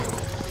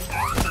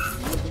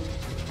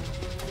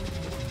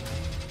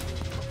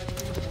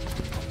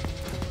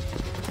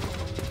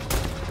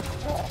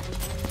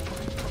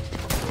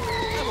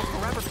 I will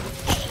forever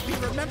be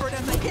remembered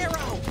as a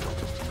hero.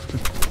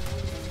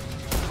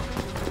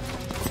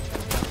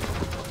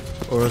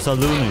 Or a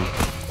saloony.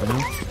 You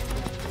know?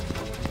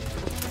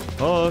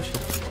 Oh shit.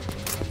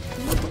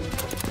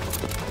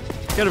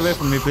 Get away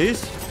from me,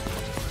 please.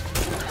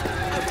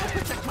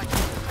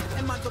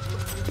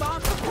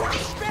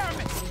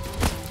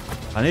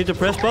 I need to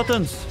press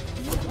buttons.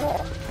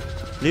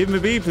 Leave me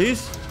be,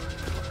 please.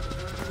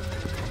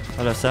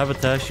 While I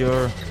sabotage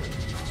your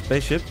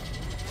spaceship.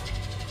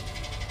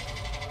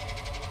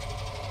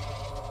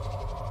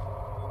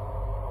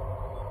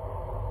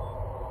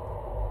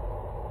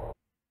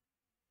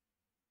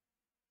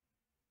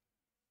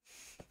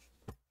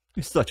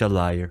 You're such a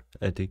liar,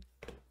 Eddie.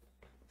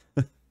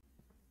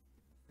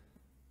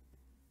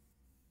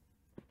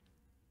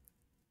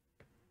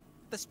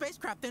 The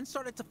spacecraft then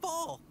started to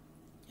fall.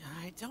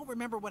 I don't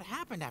remember what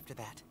happened after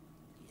that.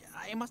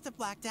 I must have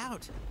blacked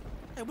out.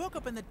 I woke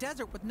up in the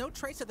desert with no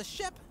trace of the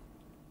ship.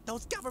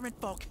 Those government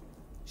folk.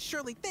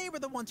 Surely they were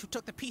the ones who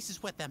took the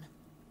pieces with them.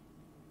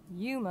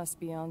 You must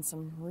be on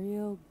some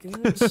real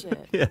good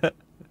shit. Yeah.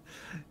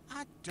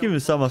 Give me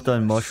some of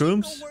them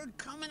mushrooms. Word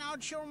coming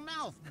out your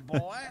mouth,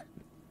 boy.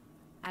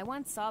 I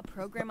once saw a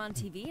program on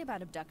TV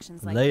about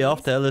abductions like Lay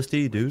off the these.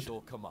 LSD, dude.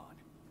 Rachel, come on.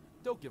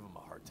 Don't give him a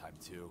hard time,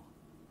 too.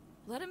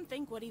 Let him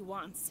think what he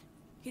wants.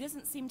 He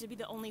doesn't seem to be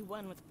the only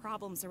one with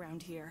problems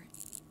around here.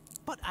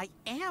 But I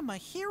am a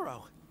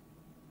hero.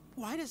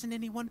 Why doesn't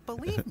anyone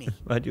believe me?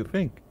 What do you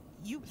think?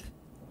 You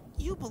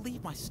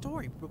believe my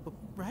story,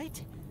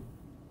 right?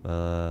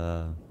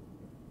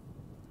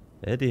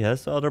 Eddie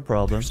has other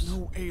problems. There's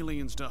no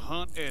aliens to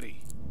hunt,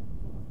 Eddie.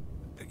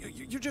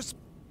 You're just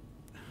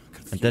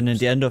confused. And then in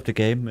the end of the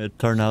game, it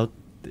turned out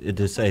it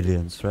is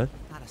aliens, right?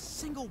 Not a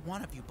single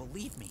one of you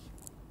believe me.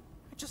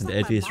 I just And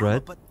like Eddie my is mama,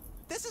 right. but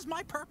this is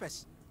my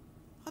purpose.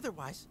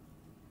 Otherwise,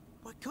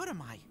 what good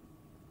am I?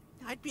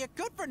 I'd be a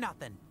good for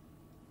nothing.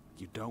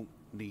 You don't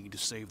need to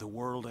save the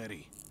world,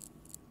 Eddie.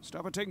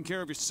 Stop at taking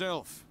care of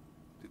yourself.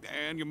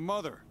 And your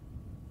mother.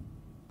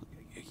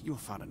 You'll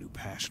find a new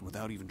passion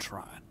without even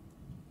trying.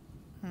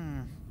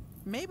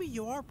 Maybe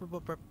you are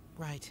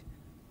right.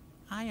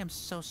 I am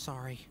so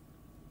sorry.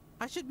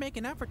 I should make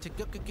an effort to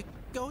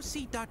go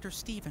see Dr.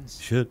 Stevens.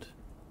 Should.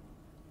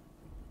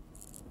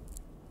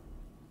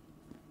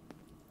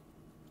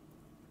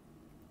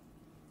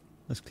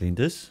 Let's clean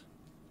this.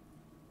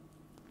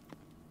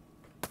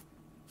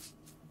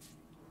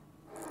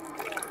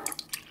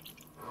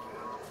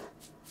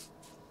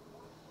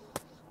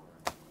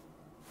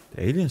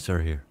 The aliens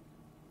are here.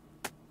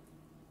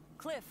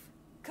 Cliff,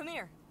 come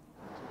here.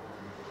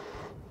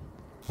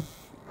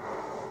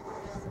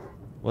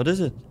 What is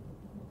it?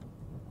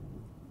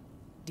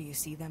 Do you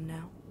see them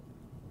now?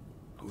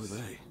 Who are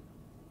they?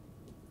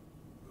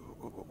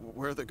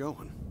 Where are they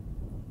going?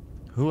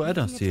 Who? I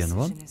don't see Making a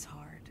anyone. decision is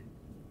hard.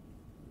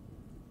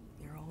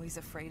 You're always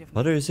afraid of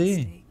What are you making a seeing?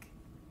 mistake.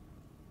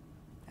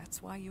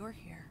 That's why you're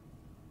here.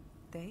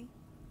 They,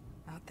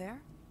 out there,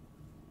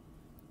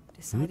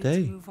 decided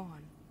they? to move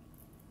on.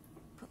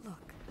 But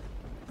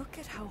look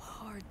at how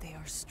hard they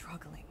are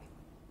struggling.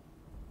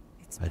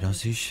 It's I don't better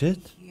see to stay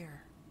shit.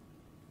 Here,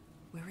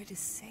 where it is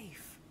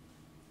safe.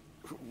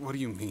 What do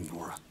you mean,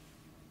 Nora?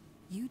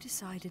 You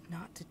decided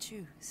not to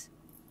choose.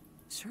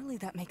 Surely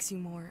that makes you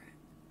more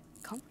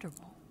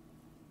comfortable,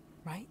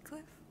 right,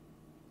 Cliff?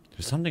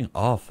 There's something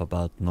off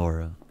about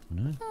Nora.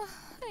 No?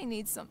 I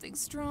need something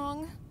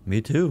strong.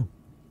 Me too.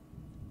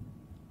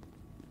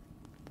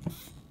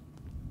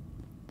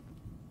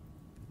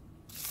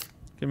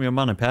 Give me your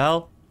money,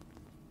 pal.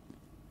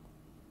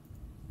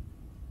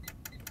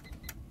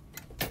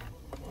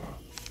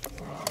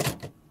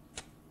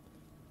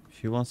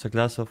 She wants a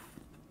glass of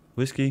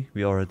whiskey.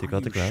 We already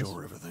got the glass.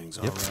 Sure everything's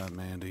Yep. all right,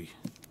 Mandy.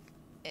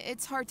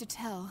 It's hard to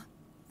tell.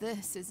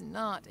 This is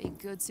not a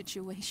good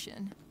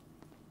situation.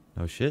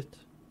 No shit.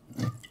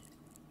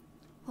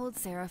 Hold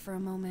Sarah for a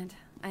moment.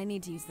 I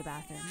need to use the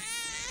bathroom.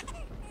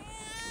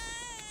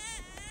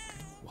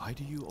 Why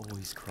do you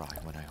always cry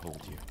when I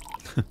hold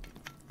you?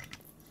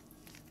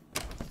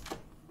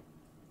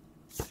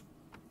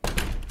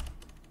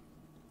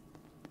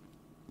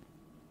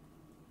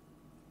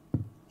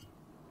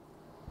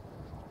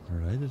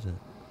 Alright, is it?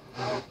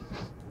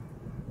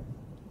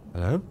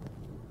 Hello?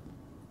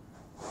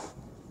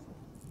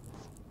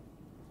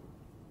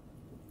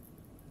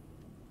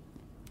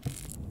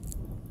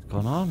 What's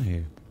going on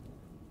here?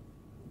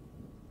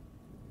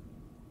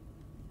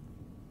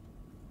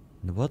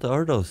 And what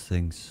are those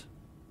things?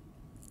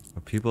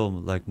 Are people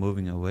like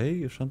moving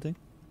away or something?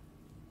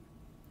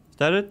 Is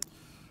that it?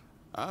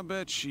 I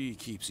bet she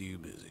keeps you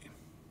busy.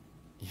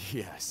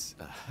 Yes.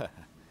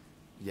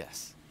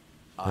 Yes.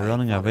 They're I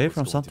running thought it away was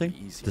from going to something?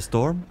 be easier. The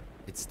storm?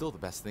 It's still the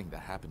best thing that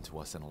happened to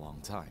us in a long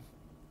time.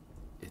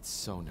 It's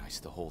so nice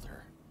to hold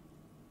her.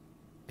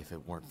 If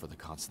it weren't for the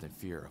constant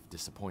fear of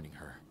disappointing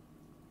her.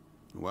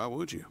 Why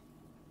would you?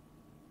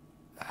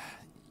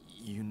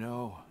 You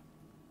know,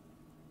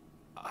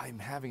 I'm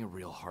having a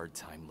real hard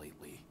time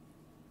lately.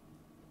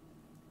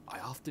 I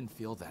often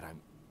feel that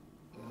I'm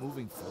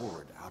moving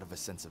forward out of a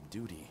sense of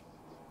duty.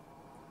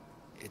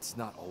 It's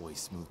not always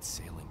smooth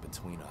sailing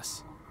between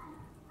us.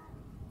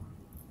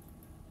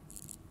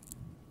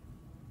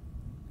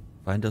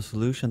 Find a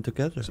solution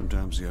together.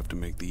 Sometimes you have to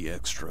make the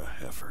extra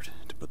effort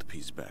to put the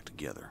pieces back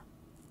together.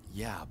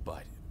 Yeah,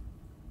 but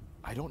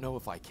I don't know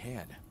if I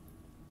can.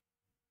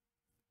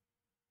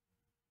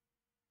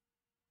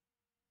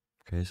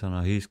 Okay, so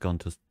now he's going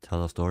to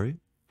tell a story.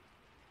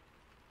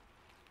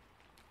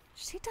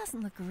 She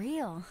doesn't look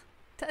real,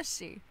 does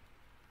she?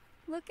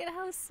 Look at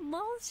how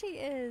small she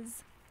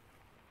is.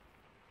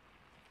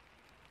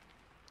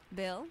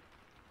 Bill?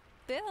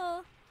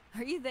 Bill?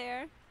 Are you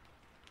there?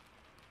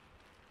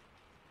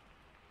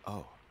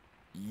 Oh,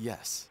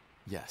 yes,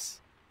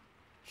 yes.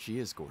 She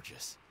is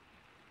gorgeous.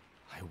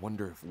 I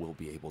wonder if we'll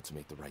be able to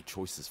make the right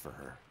choices for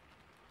her.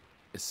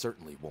 It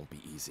certainly won't be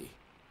easy.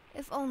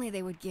 If only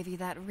they would give you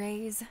that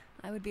raise,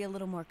 I would be a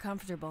little more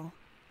comfortable.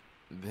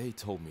 They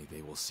told me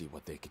they will see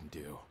what they can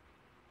do.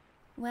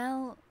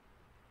 Well,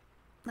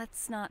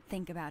 let's not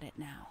think about it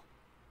now.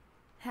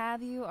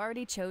 Have you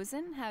already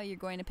chosen how you're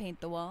going to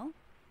paint the wall?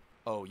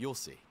 Oh, you'll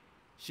see.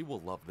 She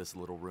will love this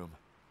little room.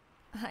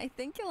 I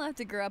think you'll have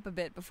to grow up a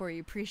bit before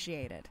you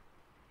appreciate it.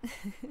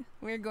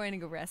 We're going to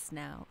go rest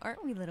now,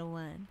 aren't we, little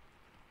one?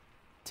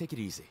 Take it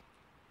easy.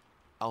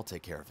 I'll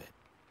take care of it.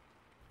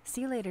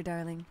 See you later,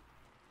 darling.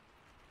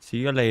 See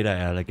you later,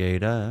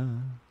 alligator.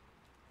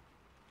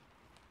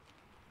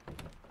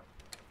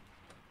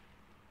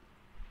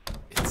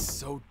 It's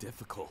so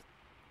difficult.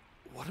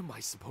 What am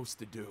I supposed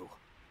to do?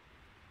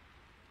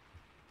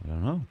 I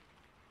don't know.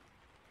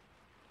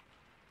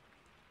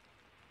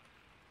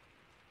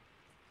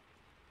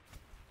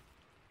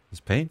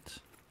 Just paint.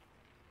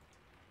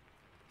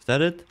 Is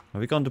that it? Are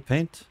we going to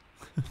paint?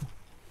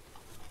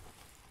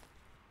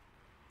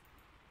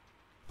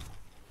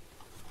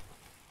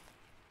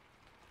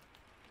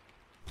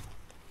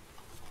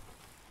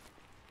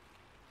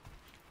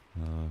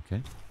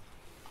 Okay.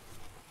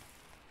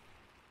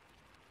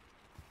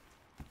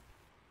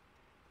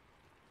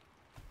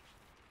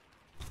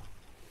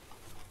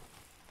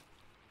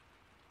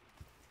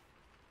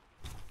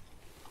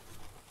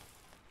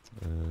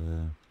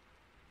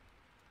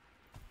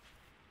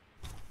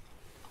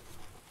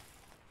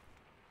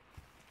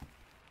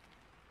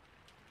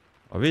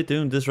 Are we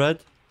doing this right?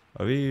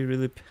 Are we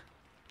really...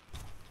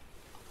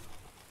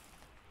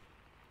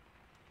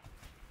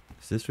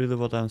 Is this really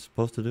what I'm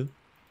supposed to do?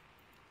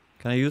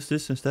 Can I use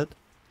this instead?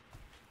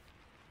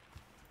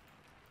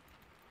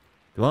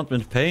 You want me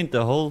to paint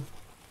the whole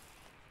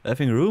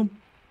effing room?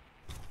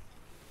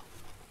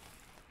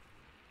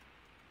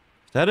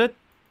 Is that it?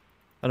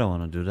 I don't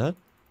want to do that.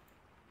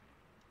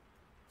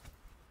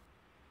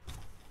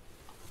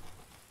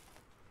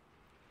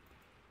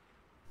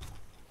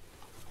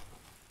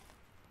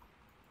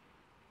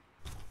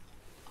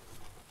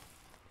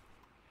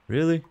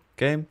 Really?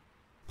 Game?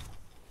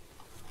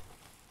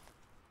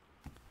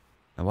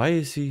 And why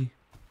is he...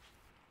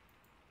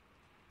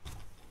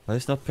 Why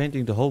is not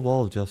painting the whole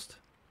wall just...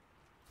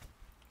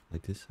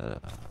 like this?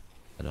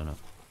 I don't know.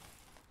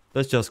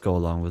 Let's just go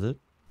along with it.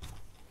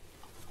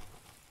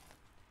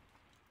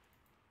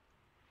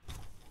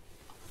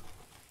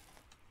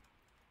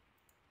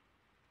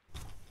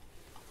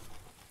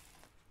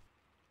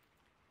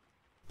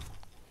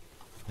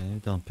 Okay,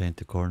 don't paint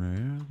the corner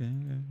here. Okay,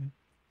 okay, okay.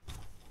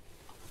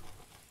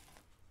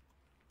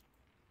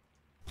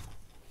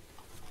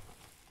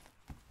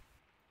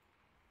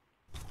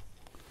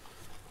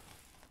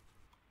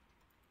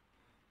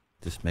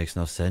 This makes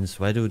no sense.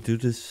 Why do we do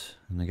this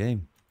in the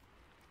game?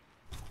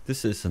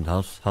 This isn't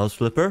house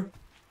flipper.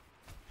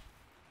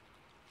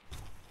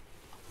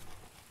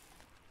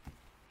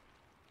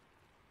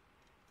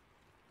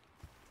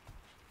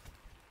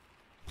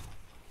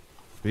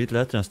 Read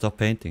letter and stop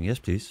painting. Yes,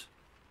 please.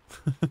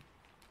 I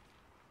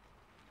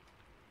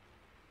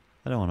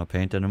don't want to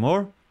paint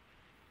anymore.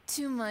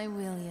 To my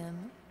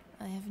William,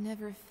 I have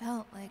never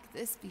felt like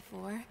this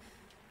before.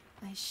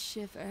 I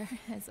shiver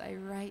as I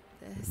write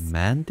this.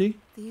 Mandy?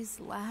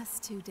 These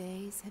last 2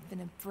 days have been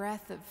a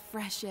breath of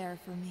fresh air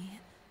for me.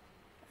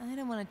 I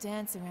don't want to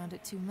dance around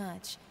it too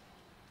much.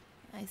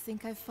 I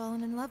think I've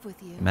fallen in love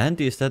with you.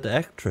 Mandy is that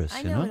actress, I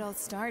you know know? it all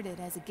started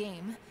as a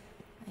game.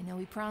 I know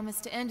we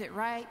promised to end it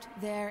right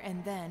there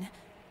and then.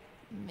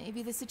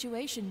 Maybe the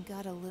situation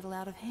got a little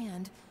out of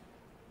hand.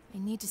 I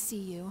need to see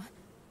you.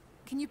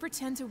 Can you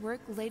pretend to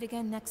work late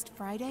again next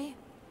Friday?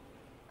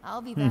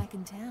 I'll be back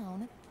in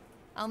town.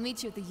 I'll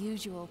meet you at the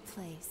usual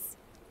place.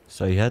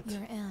 So you had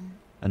Your M.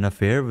 an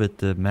affair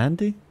with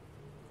Mandy?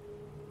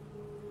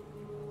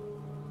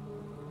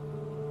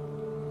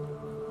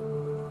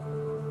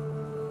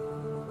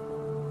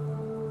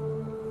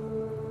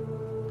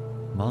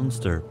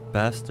 Monster,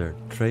 bastard,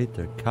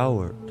 traitor,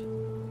 coward.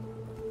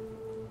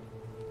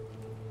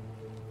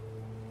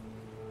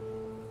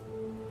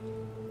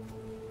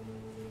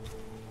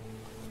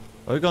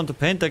 Are we going to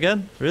paint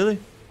again? Really?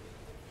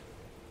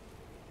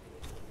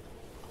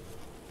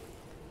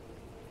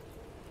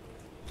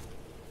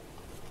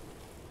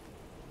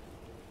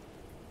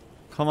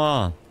 Come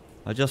on,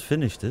 I just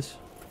finished this.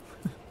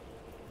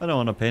 I don't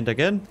want to paint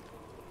again.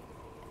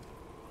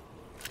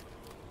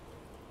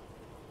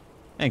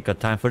 Ain't got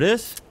time for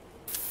this.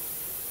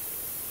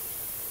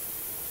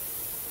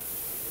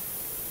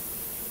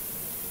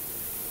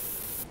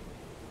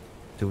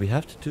 Do we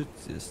have to do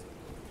this?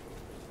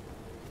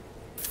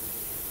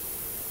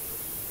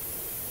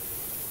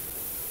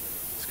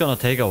 It's gonna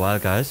take a while,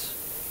 guys.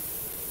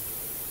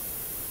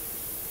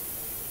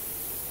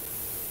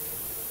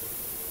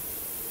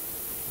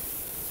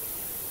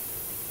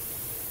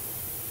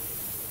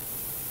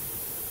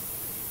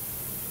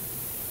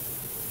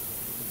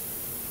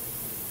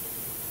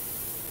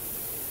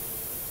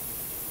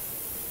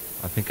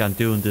 I think I'm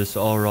doing this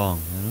all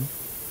wrong, you know?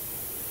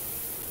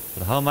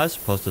 But how am I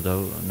supposed to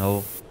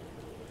know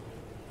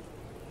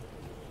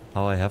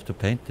how I have to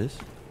paint this?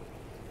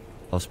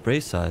 Oh,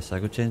 spray size. I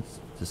could change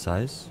the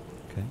size.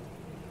 Okay.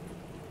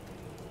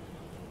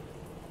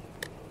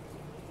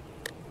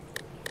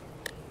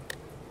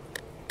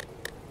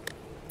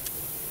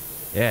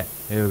 Yeah,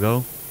 here we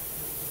go.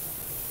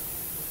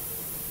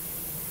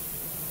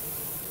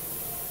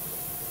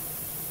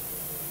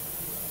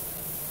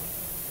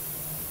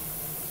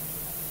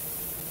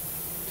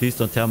 Please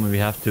don't tell me we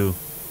have to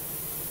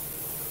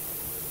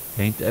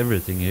paint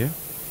everything here.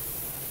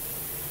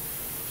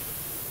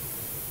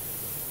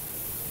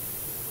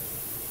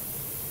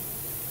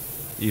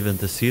 Even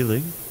the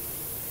ceiling.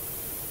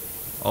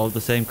 All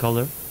the same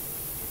color.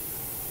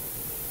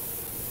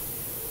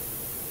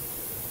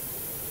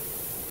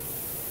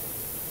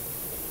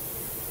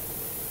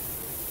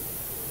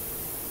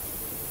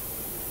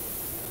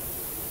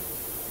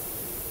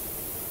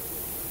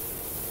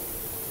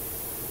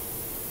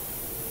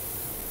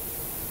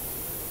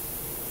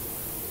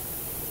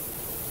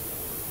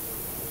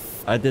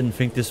 I didn't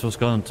think this was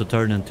going to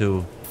turn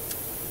into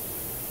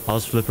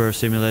House Flipper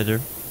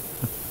Simulator.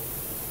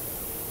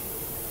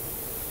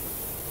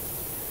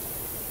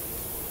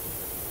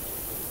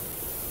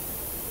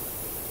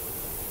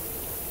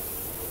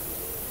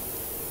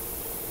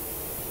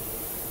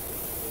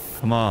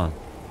 Come on,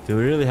 do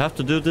we really have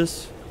to do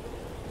this?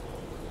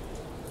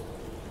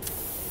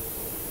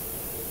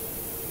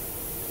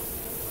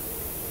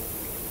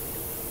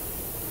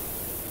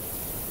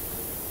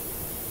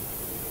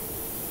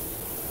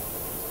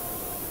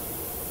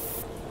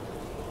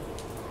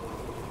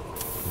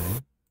 Okay.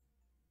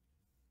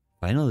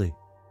 Finally.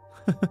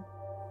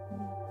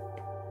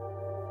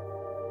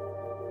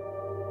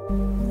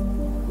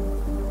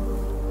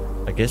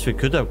 I guess we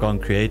could have gone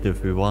creative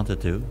if we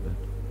wanted to. But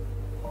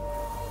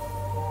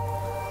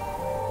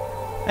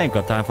ain't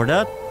got time for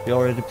that. We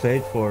already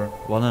played for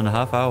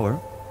 1.5 hours.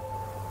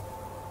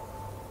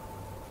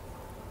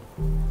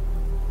 Nora,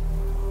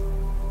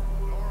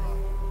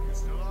 you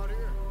still out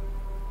here?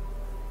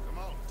 Come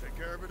on, take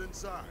care of it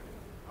inside.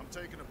 I'm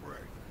taking a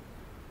break.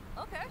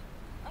 Okay,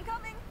 I'm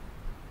coming.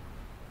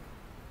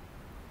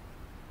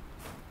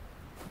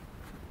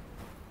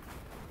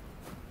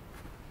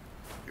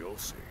 You'll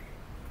see.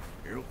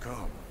 He'll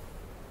come.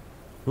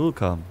 Who'll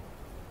come?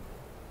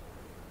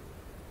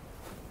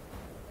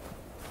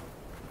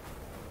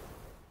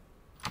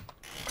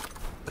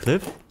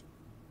 Cliff?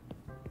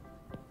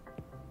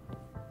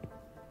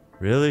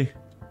 Really?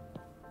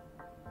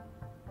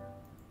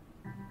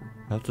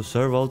 Have to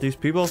serve all these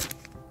people?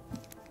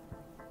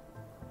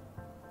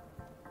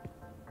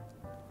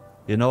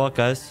 You know what,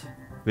 guys?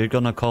 We're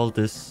gonna call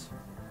this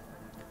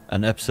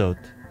an episode.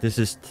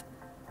 This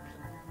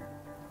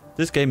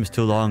game is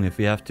too long if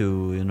we have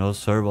to, you know,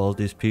 serve all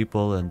these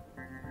people, and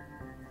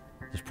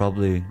there's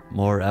probably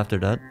more after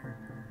that.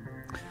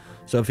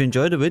 So if you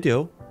enjoyed the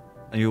video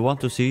and you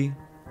want to see,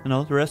 you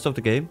know, the rest of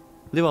the game,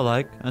 leave a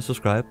like and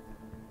subscribe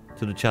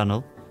to the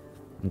channel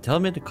and tell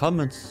me in the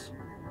comments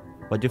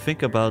what you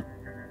think about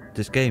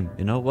this game.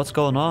 You know, what's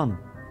going on?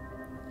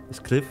 Is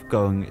Cliff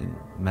going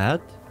mad?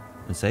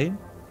 Insane?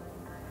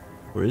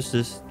 Or is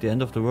this the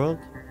end of the world?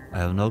 I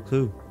have no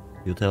clue.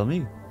 You tell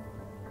me.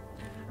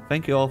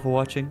 Thank you all for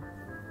watching.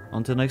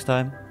 Until next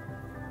time.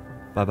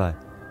 Bye bye.